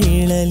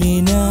ಹೇಳಲಿ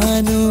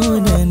ನಾನು,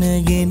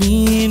 ನನಗೆ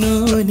ನೀನು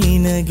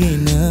ನಿನಗೆ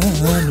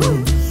ನಾನು,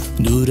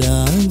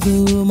 ದೂರಾಗೋ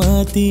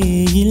ಮಾತೇ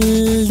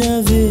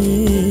ಇಲ್ಲವೇ?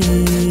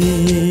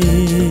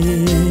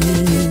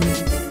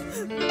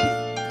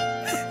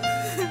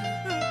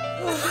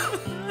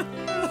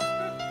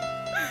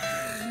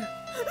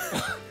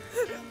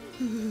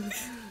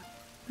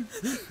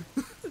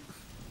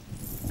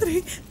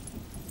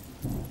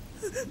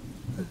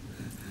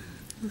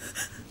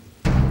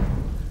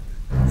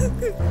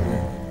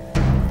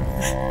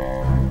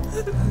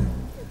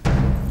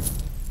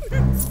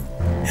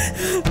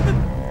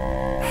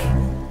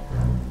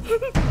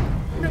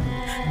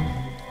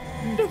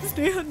 ನಮ್ಮ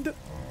ಸ್ನೇಹಂದು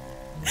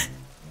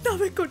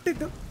ನಾವೇ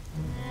ಕೊಟ್ಟಿದ್ದು.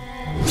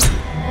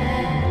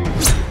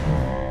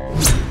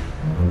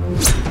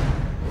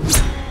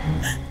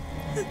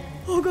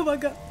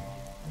 ಹೋಗುವಾಗ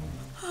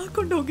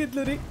ಹಾಕೊಂಡು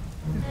ಹೋಗಿದ್ಲು ರೀ.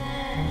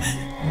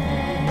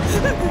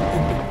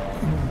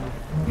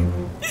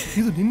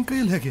 ಇದು ನಿನ್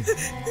ಕೈಯಲ್ಲಿ ಹೇಗೆ?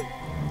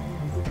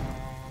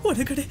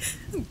 ಒಳಗಡೆ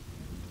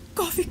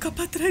ಕಾಫಿ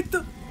ಕಪ್ ಹತ್ರ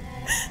ಇತ್ತು.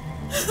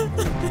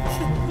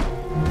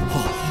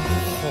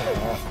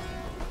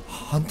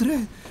 ಅಂದ್ರೆ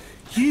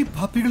ಈ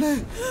ಪಾಪಿಗಳೇ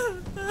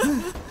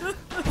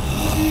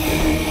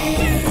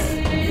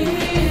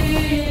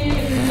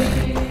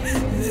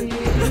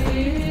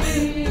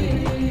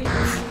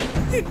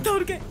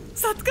ಇಂಥವ್ರಿಗೆ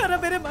ಸತ್ಕಾರ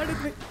ಬೇರೆ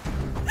ಮಾಡಿದ್ವಿ.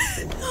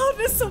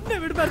 ಅವ್ರನ್ನ ಸುಮ್ಮನೆ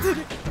ಬಿಡಬಾರ್ದು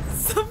ರೀ,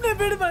 ಸುಮ್ಮನೆ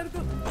ಬಿಡಬಾರ್ದು.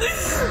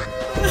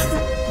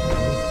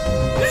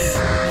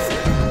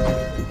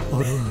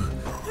 ಅವರು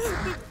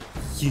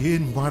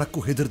ಏನ್ ಮಾಡಕ್ಕೂ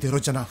ಹೆದರ್ದಿರೋ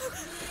ಜನ.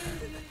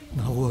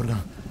 ನಾವು ಅವ್ರನ್ನ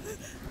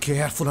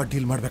ಕೇರ್ಫುಲ್ ಆಗಿ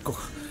ಡೀಲ್ ಮಾಡಬೇಕು.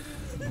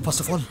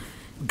 ಫಸ್ಟ್ ಆಫ್ ಆಲ್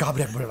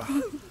ಗಾಬರಿ ಆಗ್ಬೇಡ.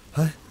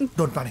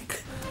 Don't panic,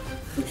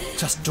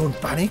 just don't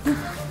panic.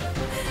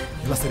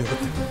 ಎಲ್ಲ ಸರಿ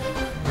ಹೋಗುತ್ತೆ.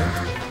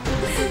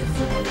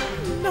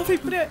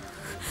 ನಾವಿಬ್ರೆ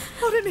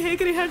ಅವ್ರನ್ನ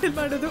ಹೇಗ್ರಿ ಹ್ಯಾಂಡಲ್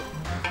ಮಾಡೋದು?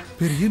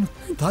 ಬೇರೆ ಏನು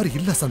ದಾರಿ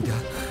ಇಲ್ಲ ಸಂಧ್ಯಾ.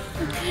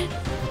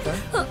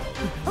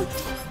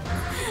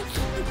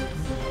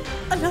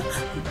 ಅಲ್ಲ,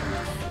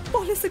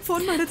 ಪೊಲೀಸಿಗೆ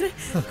ಫೋನ್ ಮಾಡಿದ್ರೆ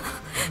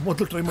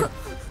ಮೊದಲು ಟ್ರೈ ಮಾಡು.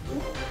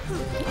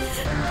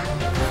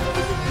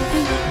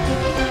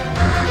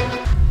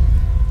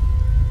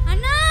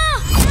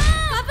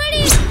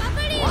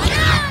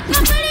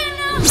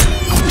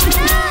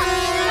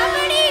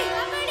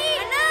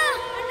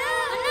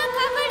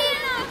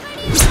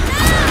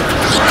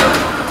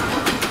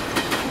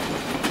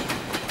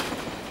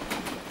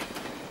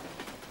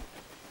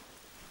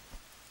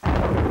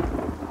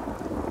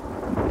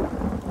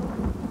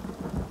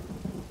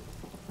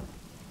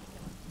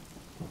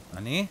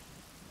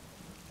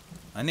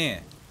 ಅನಿ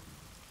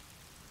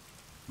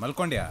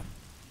ಮಲ್ಕೊಂಡ್ಯಾ?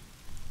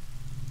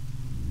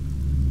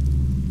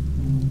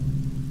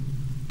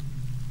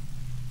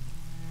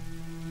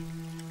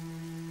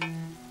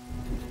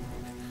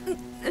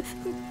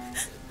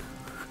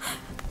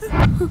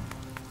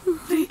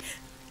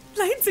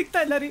 ಲೈನ್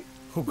ಸಿಗ್ತಾ ಇಲ್ಲ ರೀ.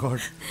 ಓ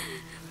ಗಾಡ್.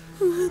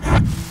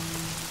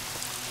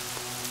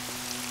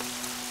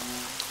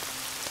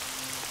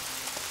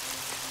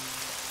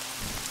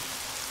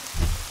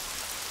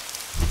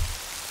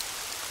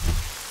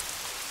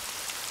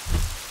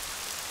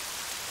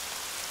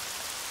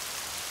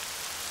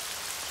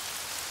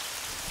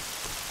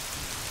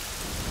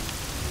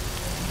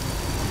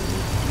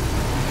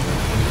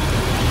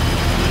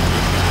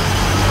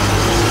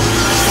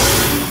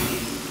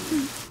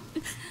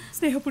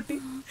 ಸ್ನೇಹ ಪುಟ್ಟಿ,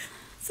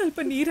 ಸ್ವಲ್ಪ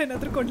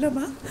ನೀರೇನಾದ್ರೂ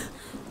ಕೊಡ್ಲಮ್ಮ?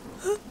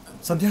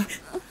 ಸಂಧ್ಯಾ,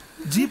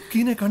 ಜೀಪ್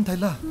ಕೀನೇ ಕಾಣ್ತಾ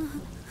ಇಲ್ಲ.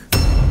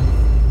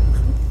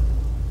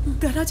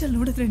 ಗರಾಜಲ್ಲಿ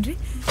ನೋಡಿದ್ರೇನ್ರಿ?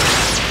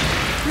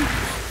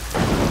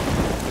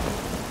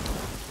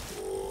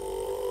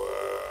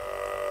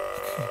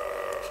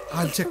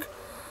 I'll check.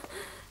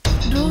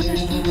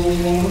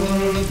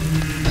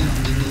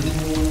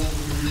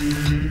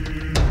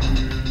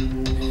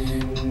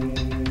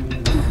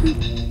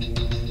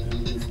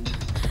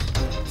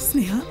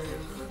 ಸ್ನೇಹ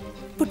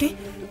ಪುಟ್ಟಿ,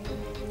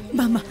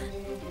 ಬಾಮ್ಮ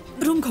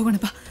ರೂಮ್ಗೆ ಹೋಗೋಣ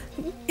ಬಾ.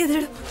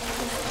 ಎದ್ದೇಳು.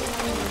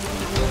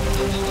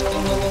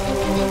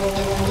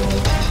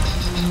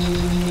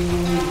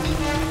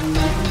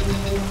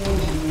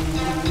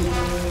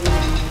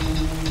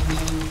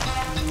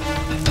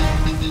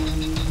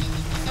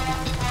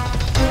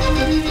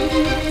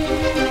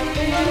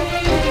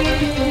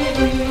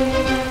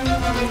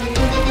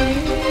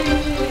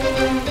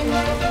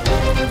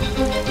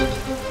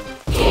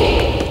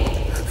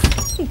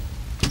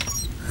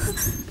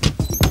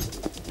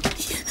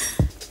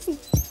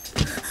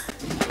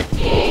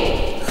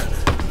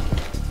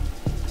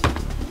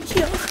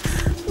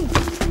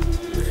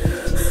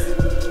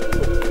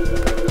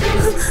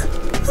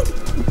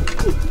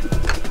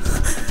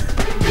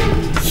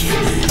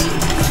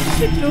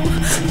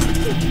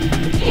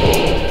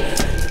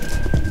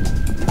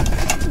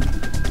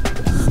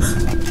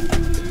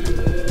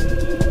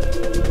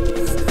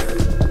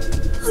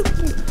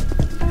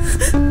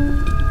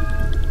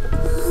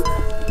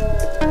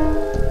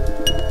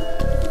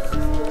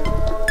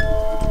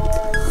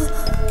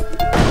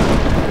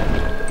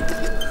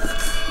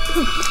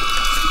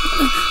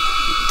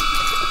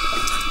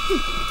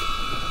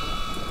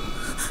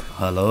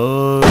 ಹಲೋ,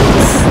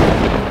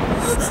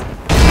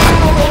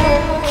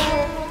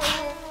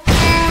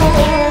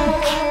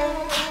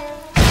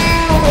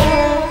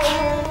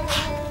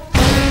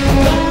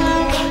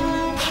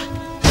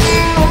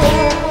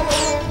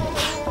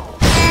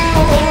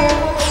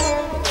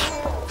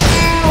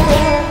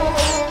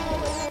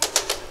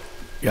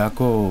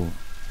 ಯಾಕೋ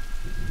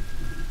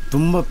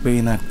ತುಂಬ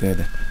ಪೇಯ್ನ್ ಆಗ್ತಾ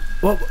ಇದೆ.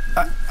 ಓ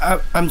ಐ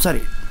ಆಮ್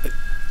ಸಾರಿ.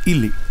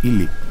 ಇಲ್ಲಿ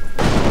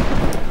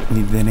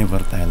ನಿದ್ದೆನೇ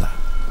ಬರ್ತಾ ಇಲ್ಲ.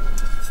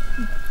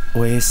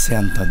 ವಯಸ್ಸೆ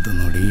ಅಂಥದ್ದು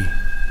ನೋಡಿ.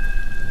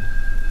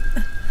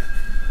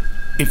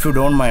 If you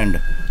don't mind,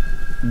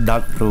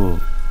 doctor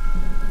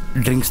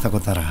drinks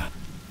ತಗೋತಾರ?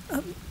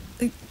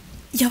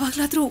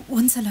 ಯಾವಾಗಲಾದರೂ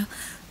ಒಂದ್ಸಲ.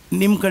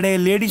 ನಿಮ್ಮ ಕಡೆ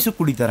ಲೇಡೀಸು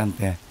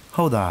ಕುಡಿತಾರಂತೆ,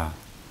 ಹೌದಾ?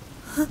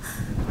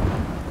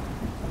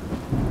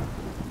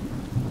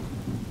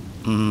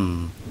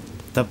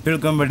 ತಪ್ಪು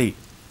ತಿಳ್ಕೊಂಬೇಡಿ,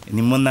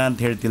 ನಿಮ್ಮನ್ನ ಅಂತ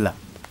ಹೇಳ್ತಿಲ್ಲ.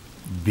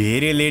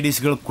 ಬೇರೆ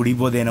ಲೇಡೀಸ್ಗಳು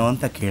ಕುಡಿಬೋದೇನೋ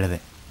ಅಂತ ಕೇಳಿದೆ.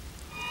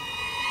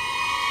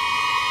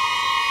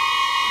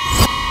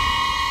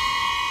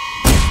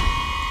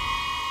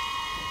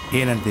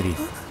 ಏನಂತೀರಿ?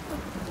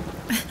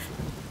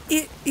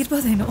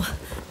 ಇರ್ಬೋದೇನೋ.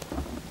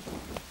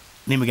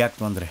 ನಿಮಗೆ ಯಾಕೆ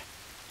ತೊಂದರೆ?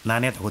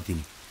 ನಾನೇ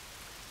ತಗೋತೀನಿ.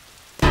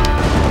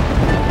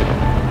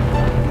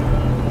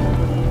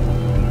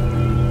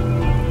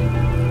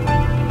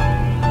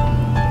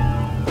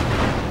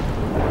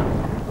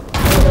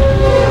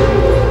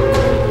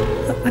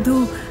 ಅದು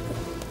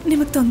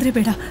ನಿಮಗೆ ತೊಂದರೆ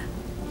ಬೇಡ,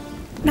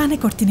 ನಾನೇ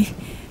ಕೊಡ್ತೀನಿ.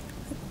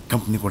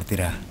 ಕಂಪ್ನಿ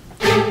ಕೊಡ್ತೀರಾ?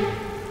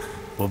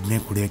 ಒಬ್ಬನೇ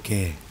ಕುಡಿಯೋಕ್ಕೆ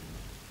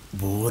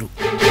bore.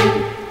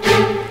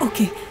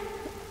 Okay.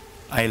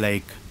 I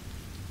like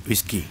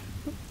whisky.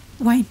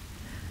 Wine?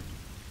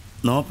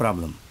 No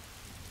problem.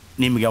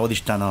 ನಿಮ್ಗೆ ಯಾವುದು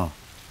ಇಷ್ಟನೋ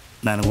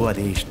ನನಗೂ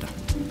ಅದೇ ಇಷ್ಟ.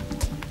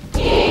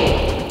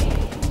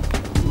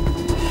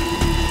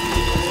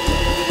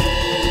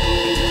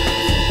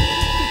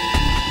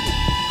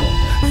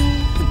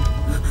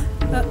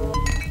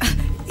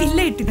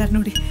 ಇಲ್ಲೇ ಇಟ್ಟಿದ್ದಾರೆ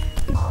ನೋಡಿ.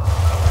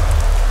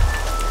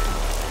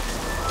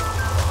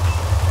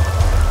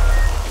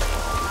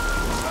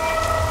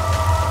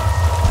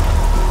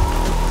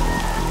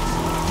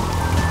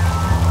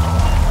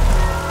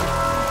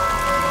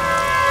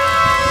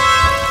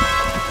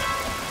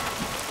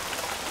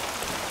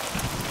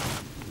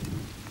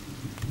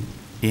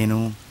 ಏನು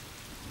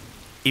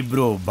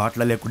ಇಬ್ರು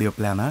ಬಾಟ್ಲಲ್ಲೇ ಕುಡಿಯೋ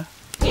ಪ್ಲ್ಯಾನಾ?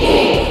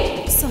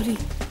 ಸಾರಿ,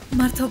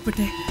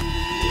 ಮರ್ತೋಗ್ಬಿಟ್ಟೆ.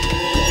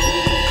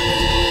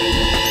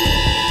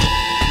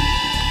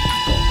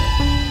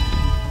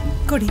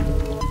 ಕೊಡಿ,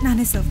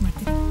 ನಾನೇ ಸರ್ವ್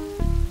ಮಾಡ್ತೀನಿ.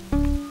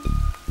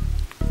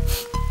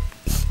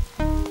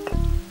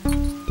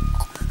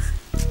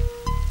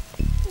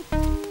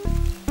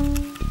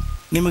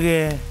 ನಿಮಗೆ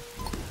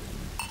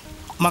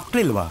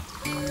ಮಕ್ಕಳಿಲ್ವಾ?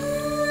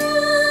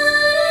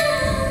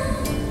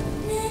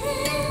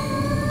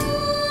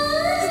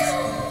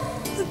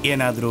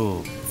 ಏನಾದರೂ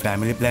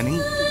ಫ್ಯಾಮಿಲಿ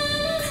ಪ್ಲ್ಯಾನಿಂಗ್?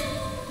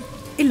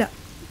 ಇಲ್ಲ,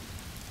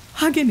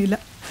 ಹಾಗೇನಿಲ್ಲ.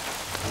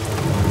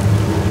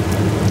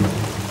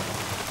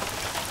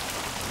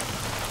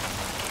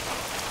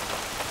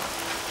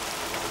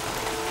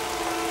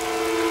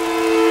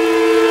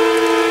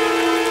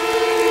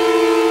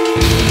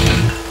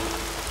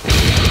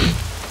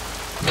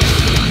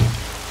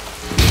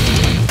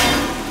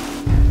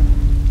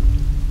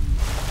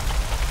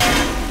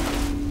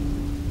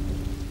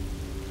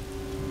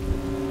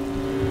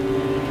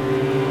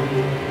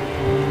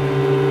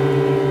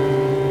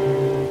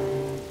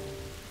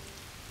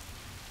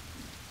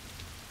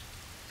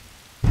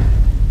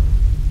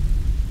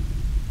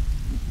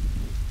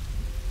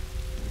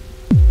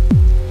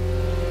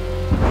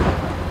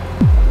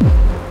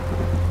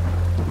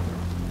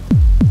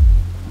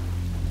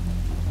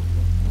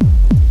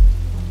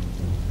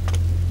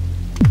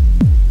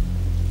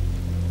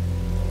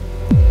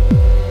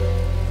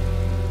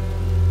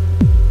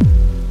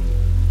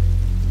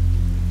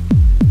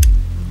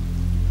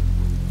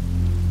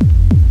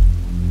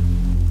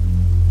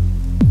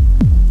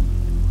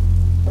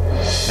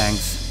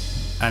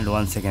 And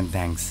one second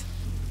thanks.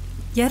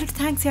 2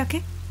 thanks ಯಾಕೆ?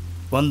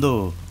 ಒಂದು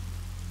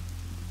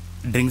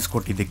ಡ್ರಿಂಕ್ಸ್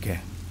ಕೊಟ್ಟಿದ್ದಕ್ಕೆ,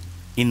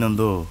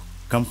 ಇನ್ನೊಂದು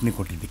ಕಂಪ್ನಿ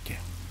ಕೊಟ್ಟಿದ್ದಕ್ಕೆ.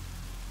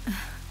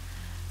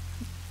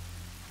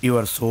 You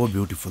are so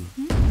beautiful.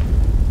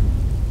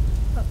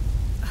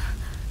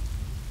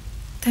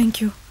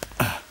 Thank you.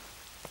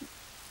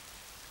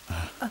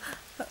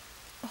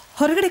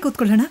 ಹೊರಗಡೆ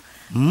ಕೂತ್ಕೊಳ್ಳೋಣ?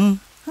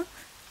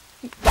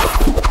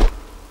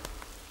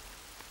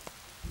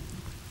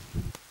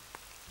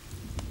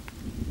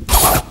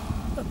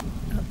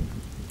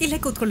 ಇಲ್ಲೇ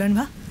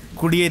ಕೂತ್ಕೊಳ್ಳೋಣವಾ?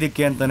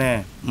 ಕುಡಿಯೋದಕ್ಕೆ ಅಂತಾನೆ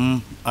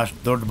ಅಷ್ಟು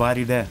ದೊಡ್ಡ ಬಾರ್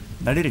ಇದೆ,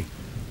 ನಡೀರಿ.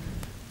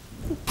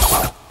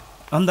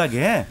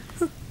 ಅಂದಾಗೆ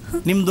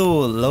ನಿಮ್ಮದು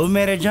ಲವ್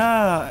ಮ್ಯಾರೇಜಾ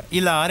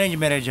ಇಲ್ಲ ಅರೇಂಜ್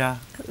ಮ್ಯಾರೇಜಾ?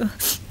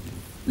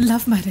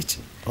 Love marriage.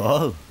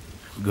 ಓಹ್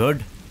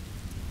ಗುಡ್.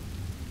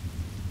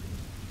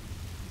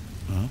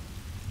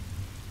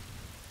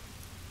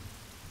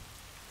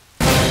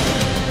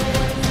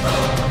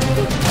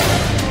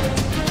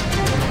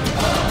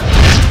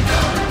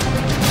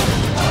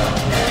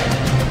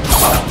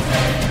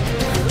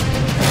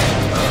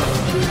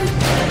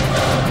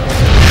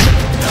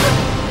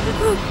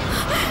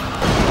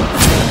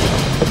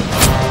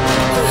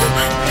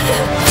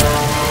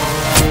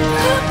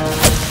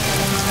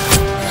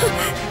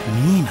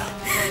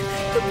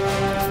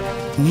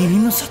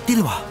 ನೀನಿನ್ನೂ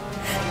ಸತ್ತಿಲ್ವಾ?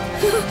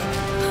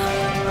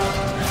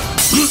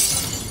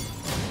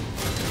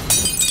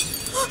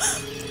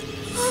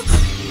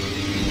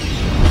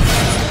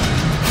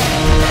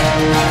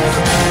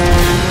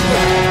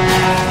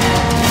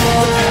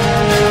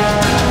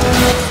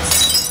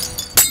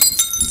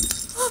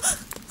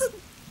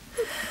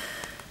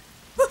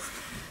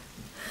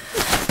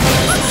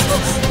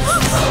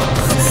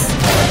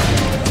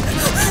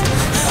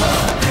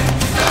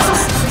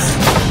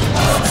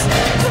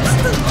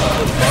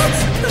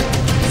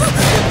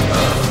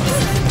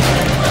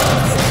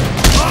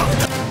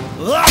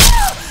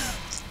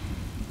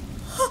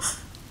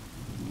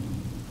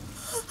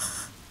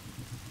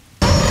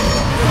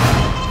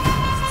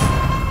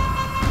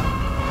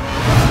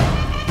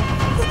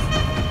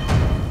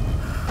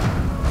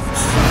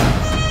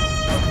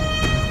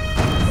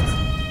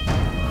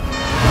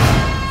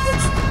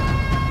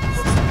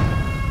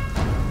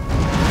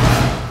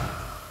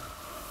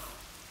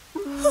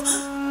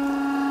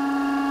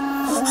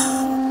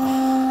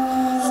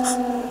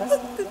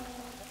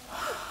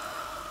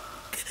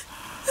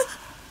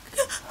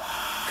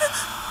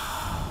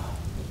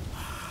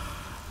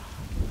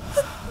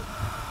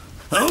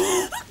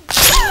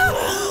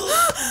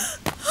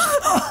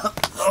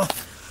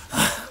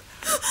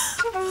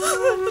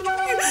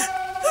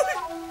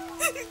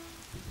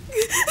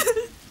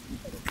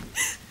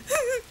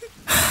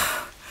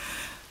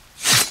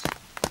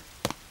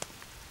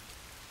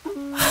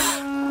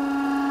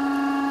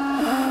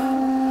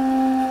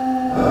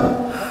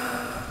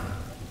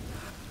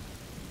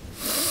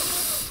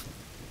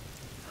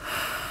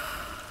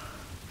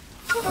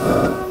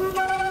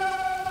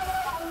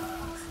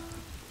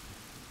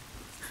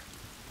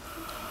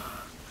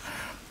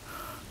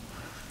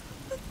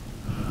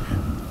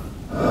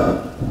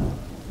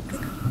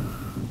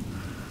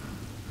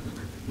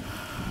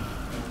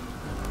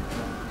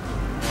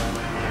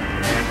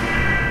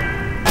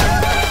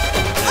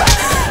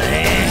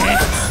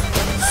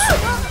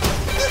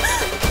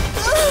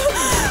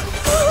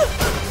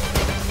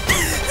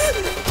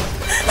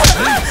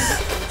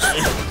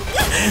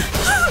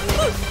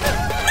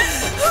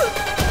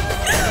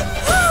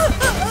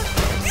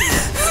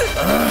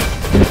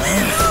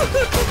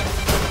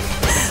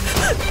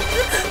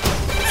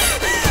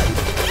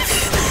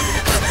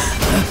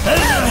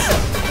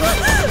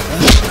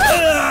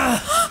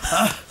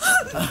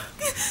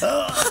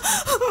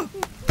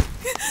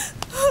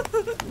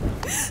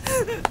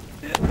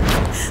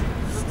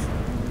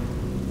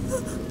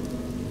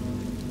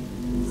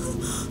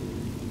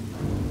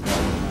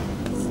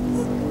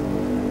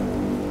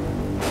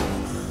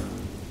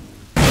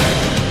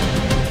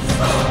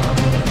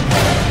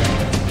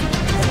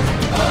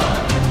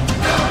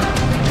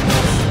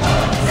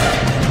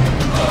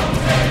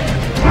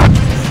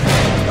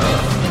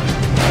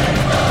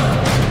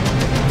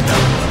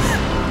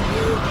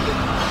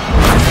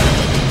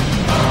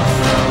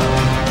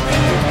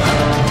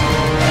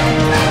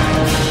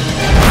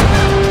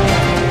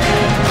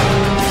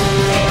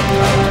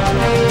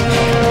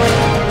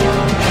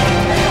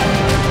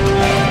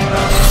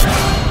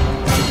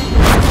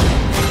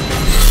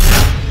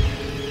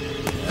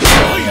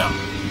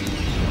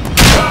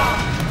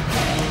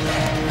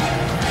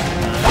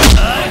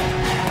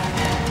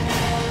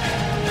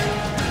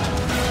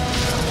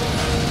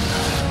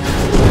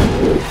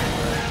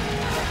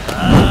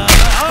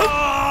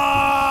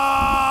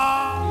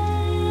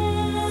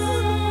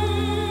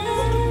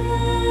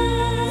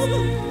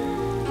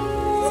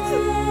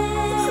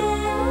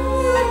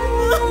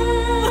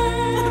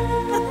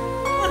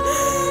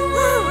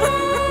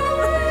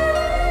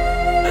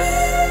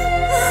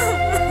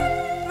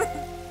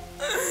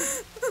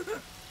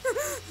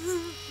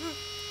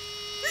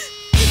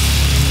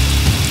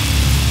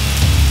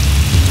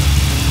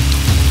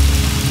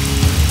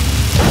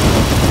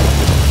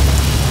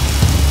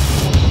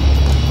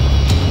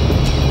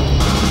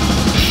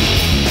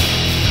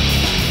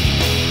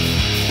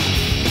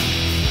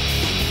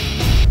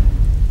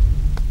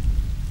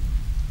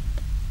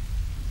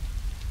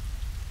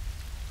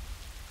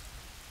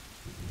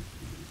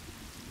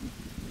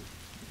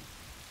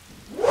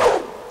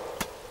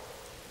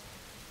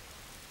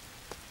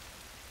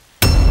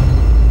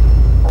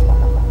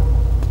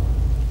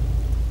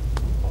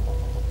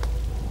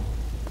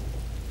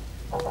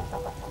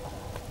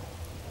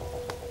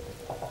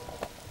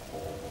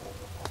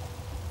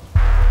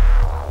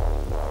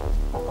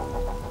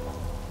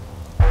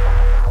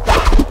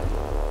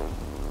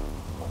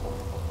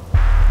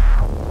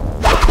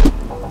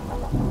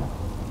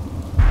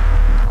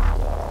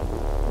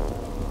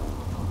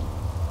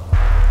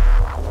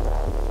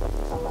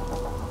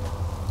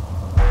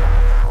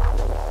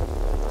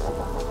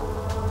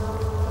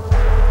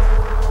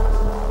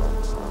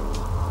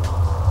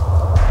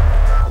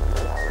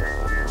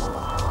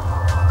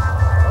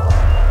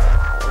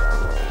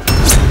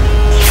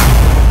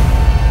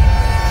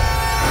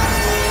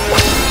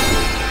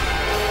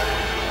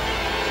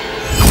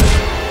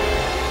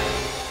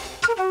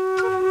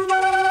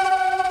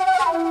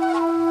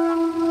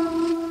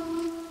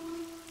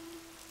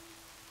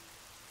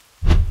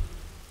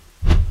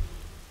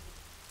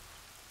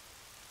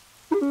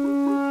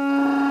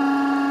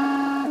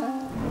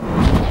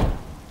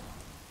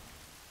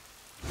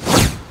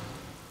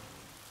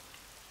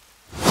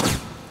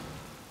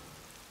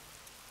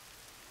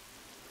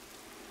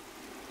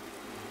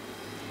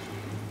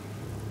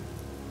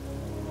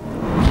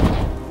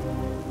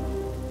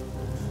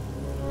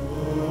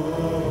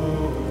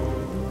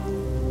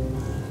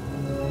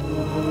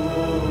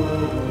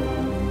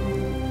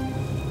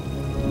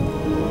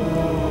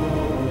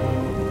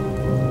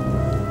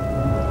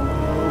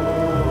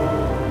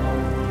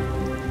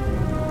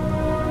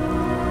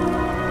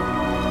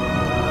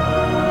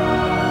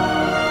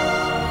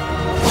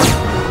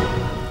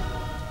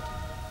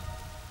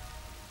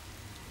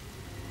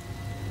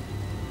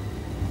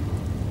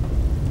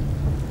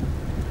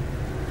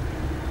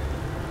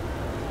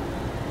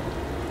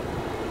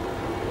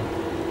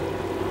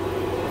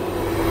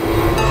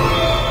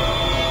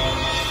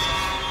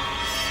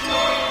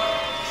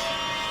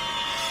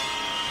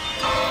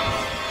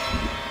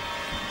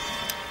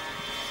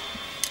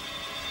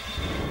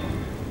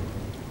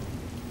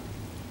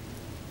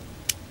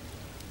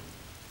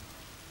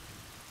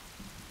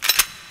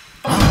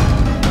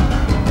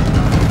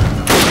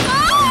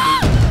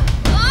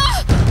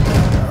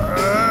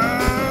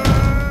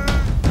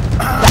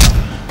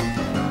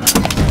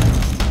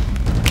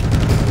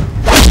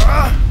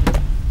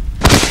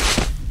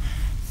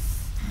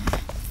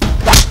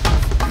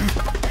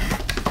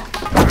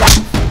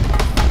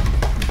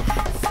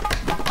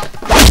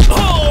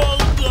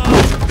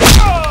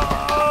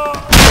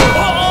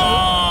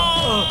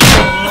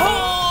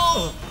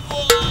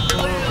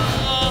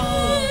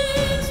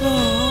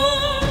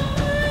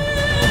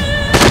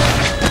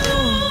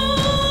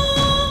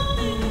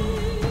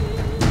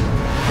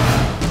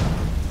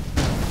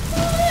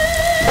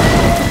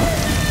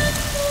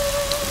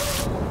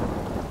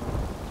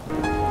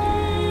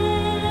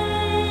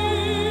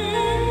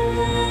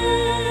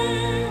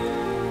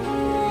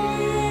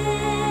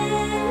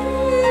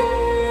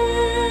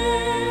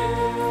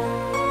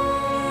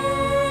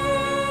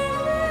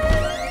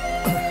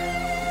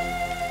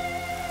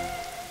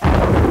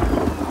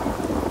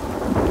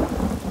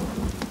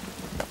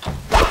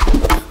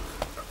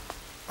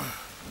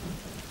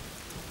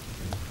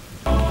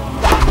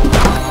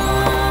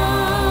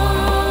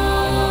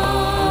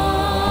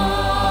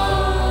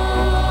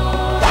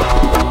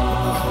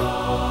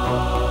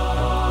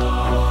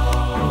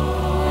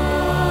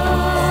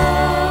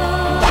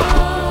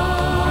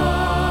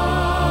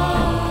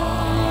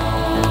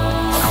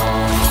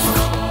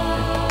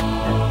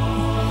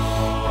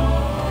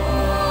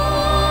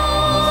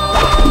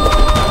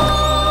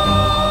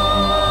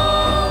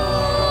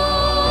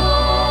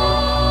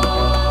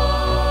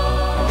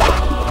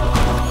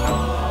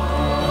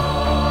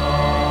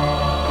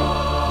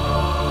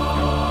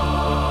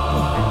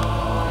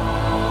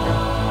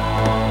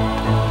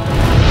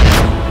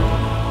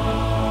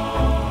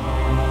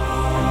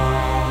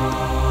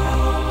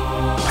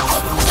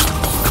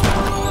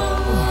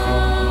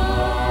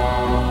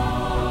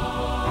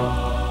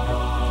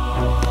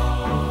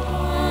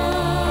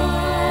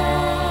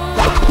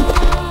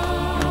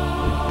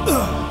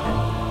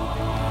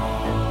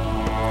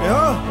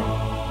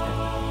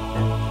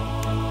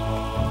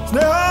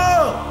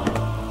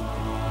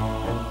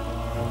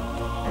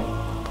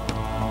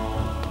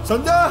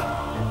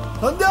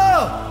 ಸಂಧ್ಯಾ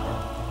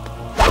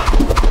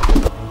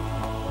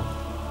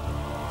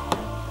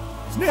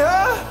ಸ್ನೇಹ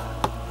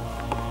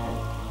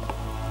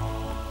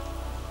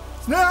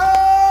ಸ್ನೇಹ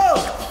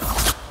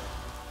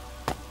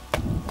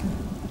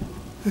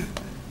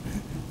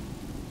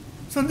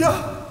ಸಂಧ್ಯಾ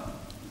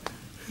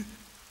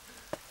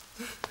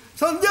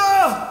ಸಂಧ್ಯಾ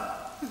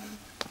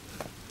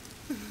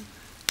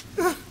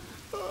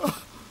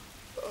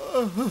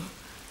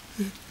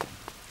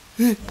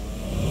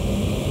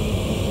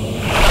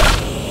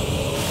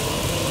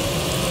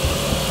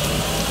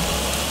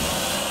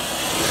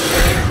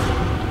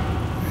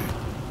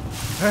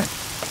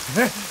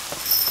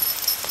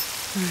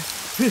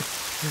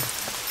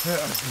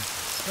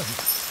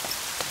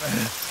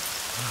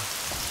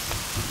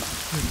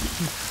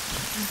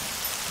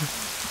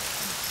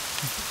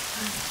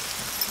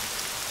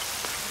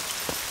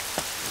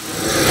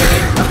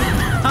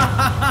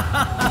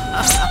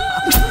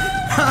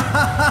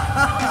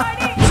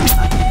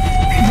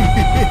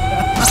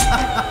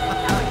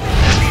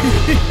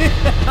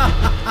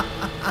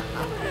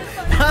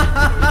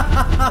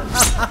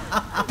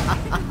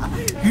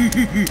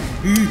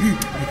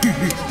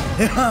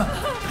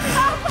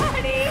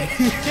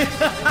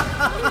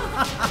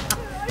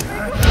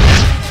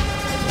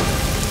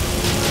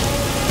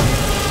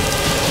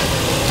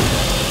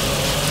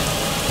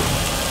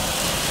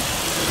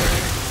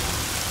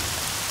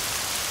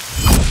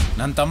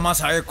ನನ್ನ ತಮ್ಮ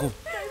ಸಾಯಕ್ಕೂ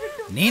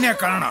ನೀನೇ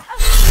ಕಾರಣ.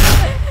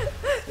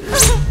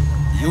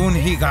 ಇವನ್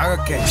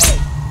ಹೀಗಾಗಕ್ಕೆ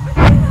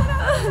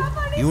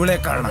ಇವಳೇ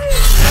ಕಾರಣ.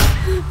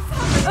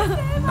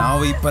 ನಾವು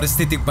ಈ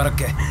ಪರಿಸ್ಥಿತಿಗೆ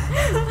ಬರಕ್ಕೆ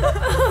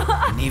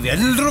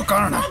ನೀವೆಲ್ಲರೂ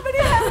ಕಾರಣ.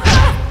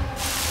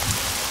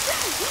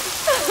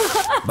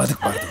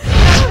 ಬದುಕಬಾರ್ದು,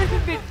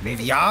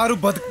 ನೀವು ಯಾರು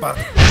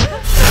ಬದುಕಬಾರ್ದು.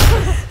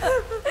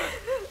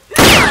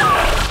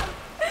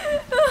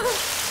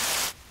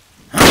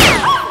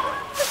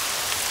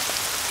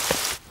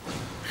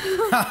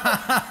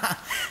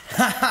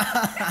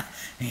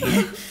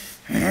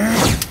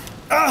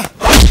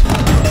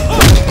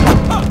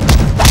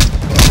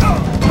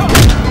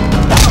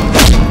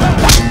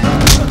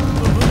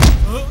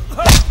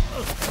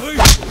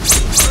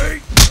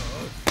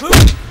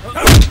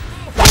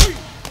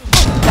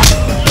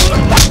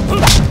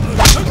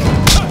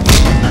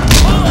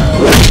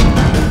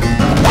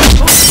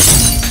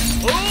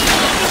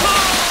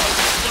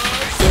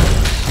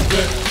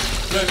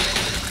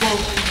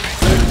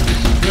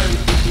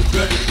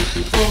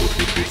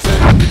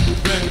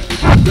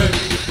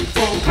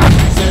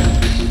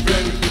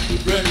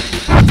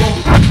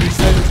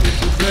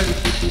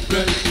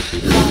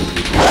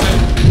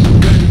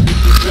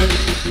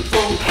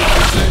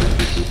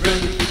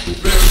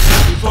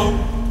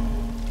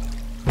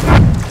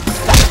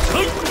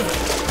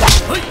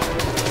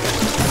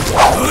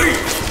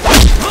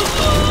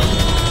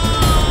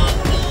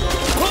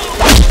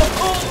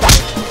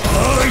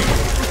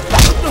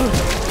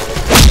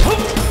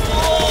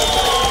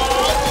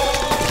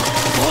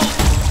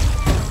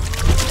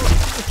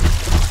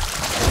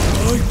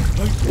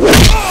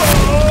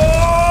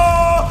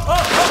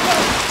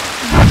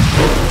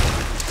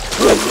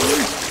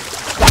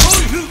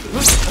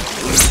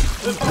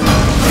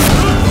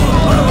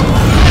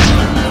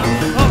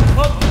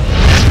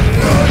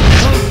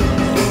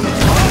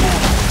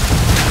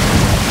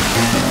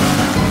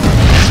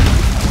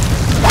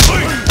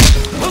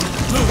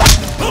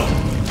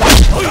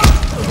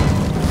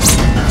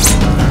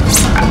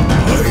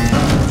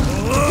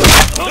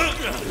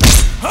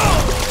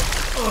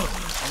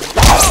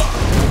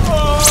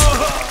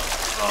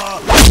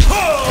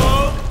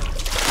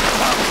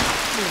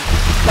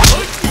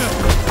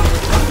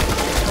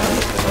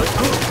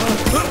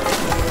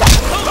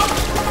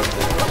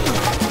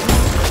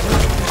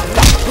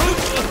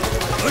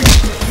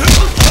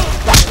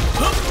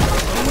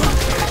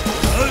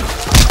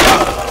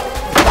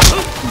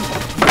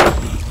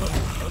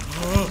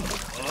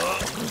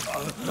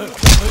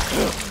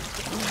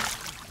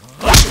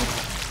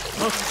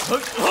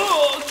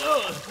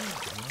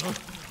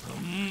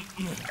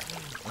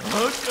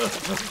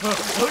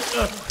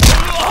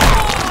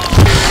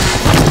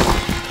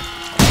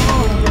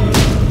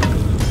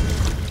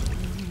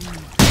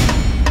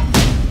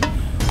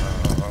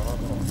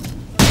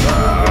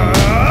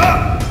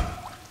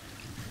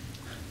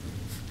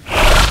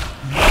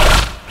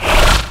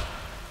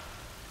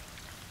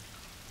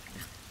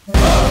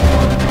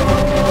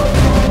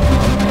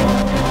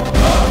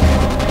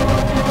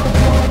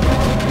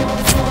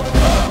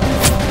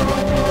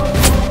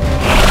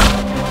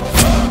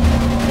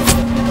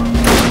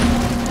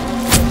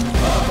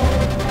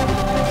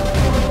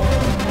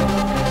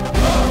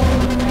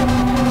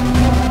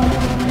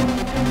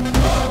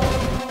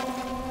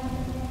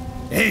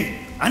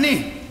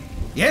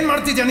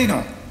 ನೀನು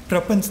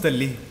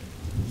ಪ್ರಪಂಚದಲ್ಲಿ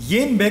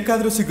ಏನ್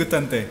ಬೇಕಾದ್ರೂ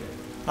ಸಿಗುತ್ತಂತೆ,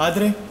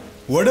 ಆದ್ರೆ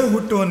ಒಡ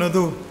ಹುಟ್ಟು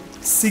ಅನ್ನೋದು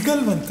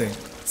ಸಿಗಲ್ವಂತೆ.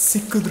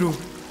 ಸಿಕ್ಕಿದ್ರು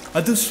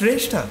ಅದು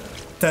ಶ್ರೇಷ್ಠ.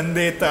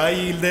 ತಂದೆ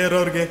ತಾಯಿ ಇಲ್ಲದೆ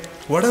ಇರೋರ್ಗೆ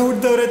ಒಡ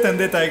ಹುಟ್ಟಿದವರೇ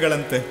ತಂದೆ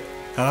ತಾಯಿಗಳಂತೆ.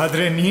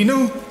 ಆದ್ರೆ ನೀನು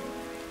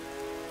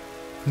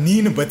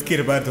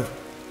ಬದುಕಿರಬಾರ್ದು.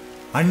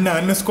 ಅಣ್ಣ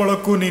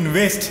ಅನ್ನಿಸ್ಕೊಳ್ಳೋಕ್ಕೂ ನೀನು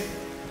ವೇಸ್ಟ್.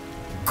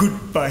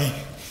 Good bye.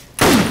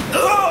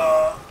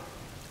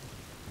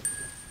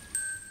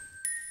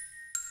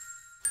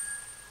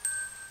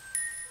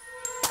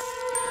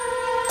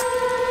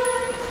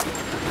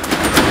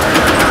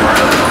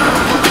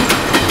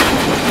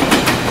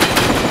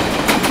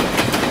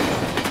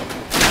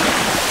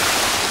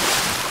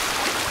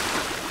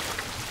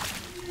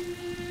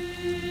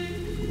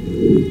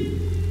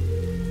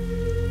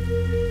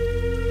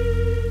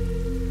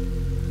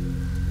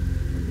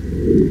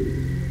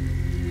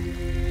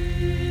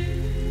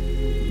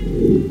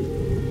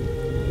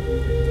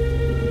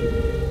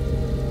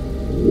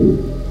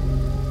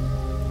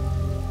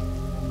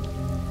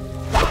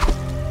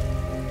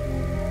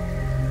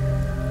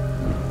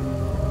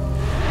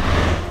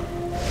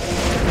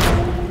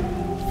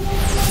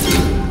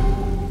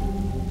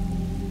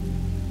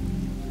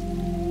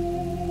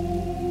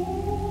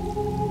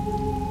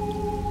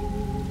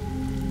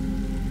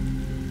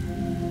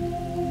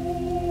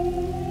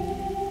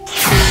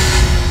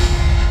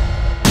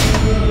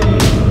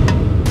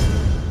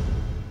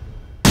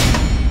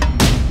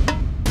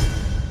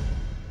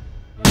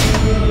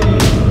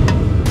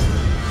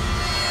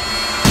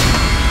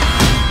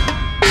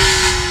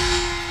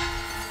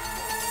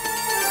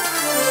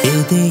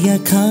 ಎದೆಯ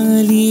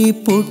ಖಾಲಿ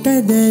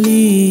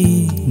ಪುಟದಲ್ಲಿ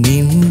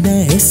ನಿನ್ನ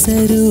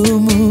ಹೆಸರು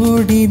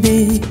ಮೂಡಿದೆ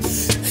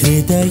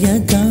ಹೃದಯ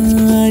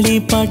ಗಾಳಿ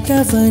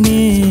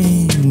ಪಟವನೆ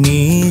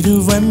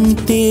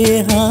ಮೀರುವಂತೆ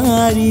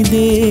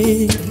ಹಾರಿದೆ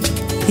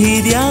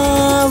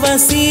ಇದ್ಯಾವ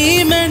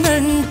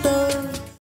ಸೀಮೆನಂಟೋ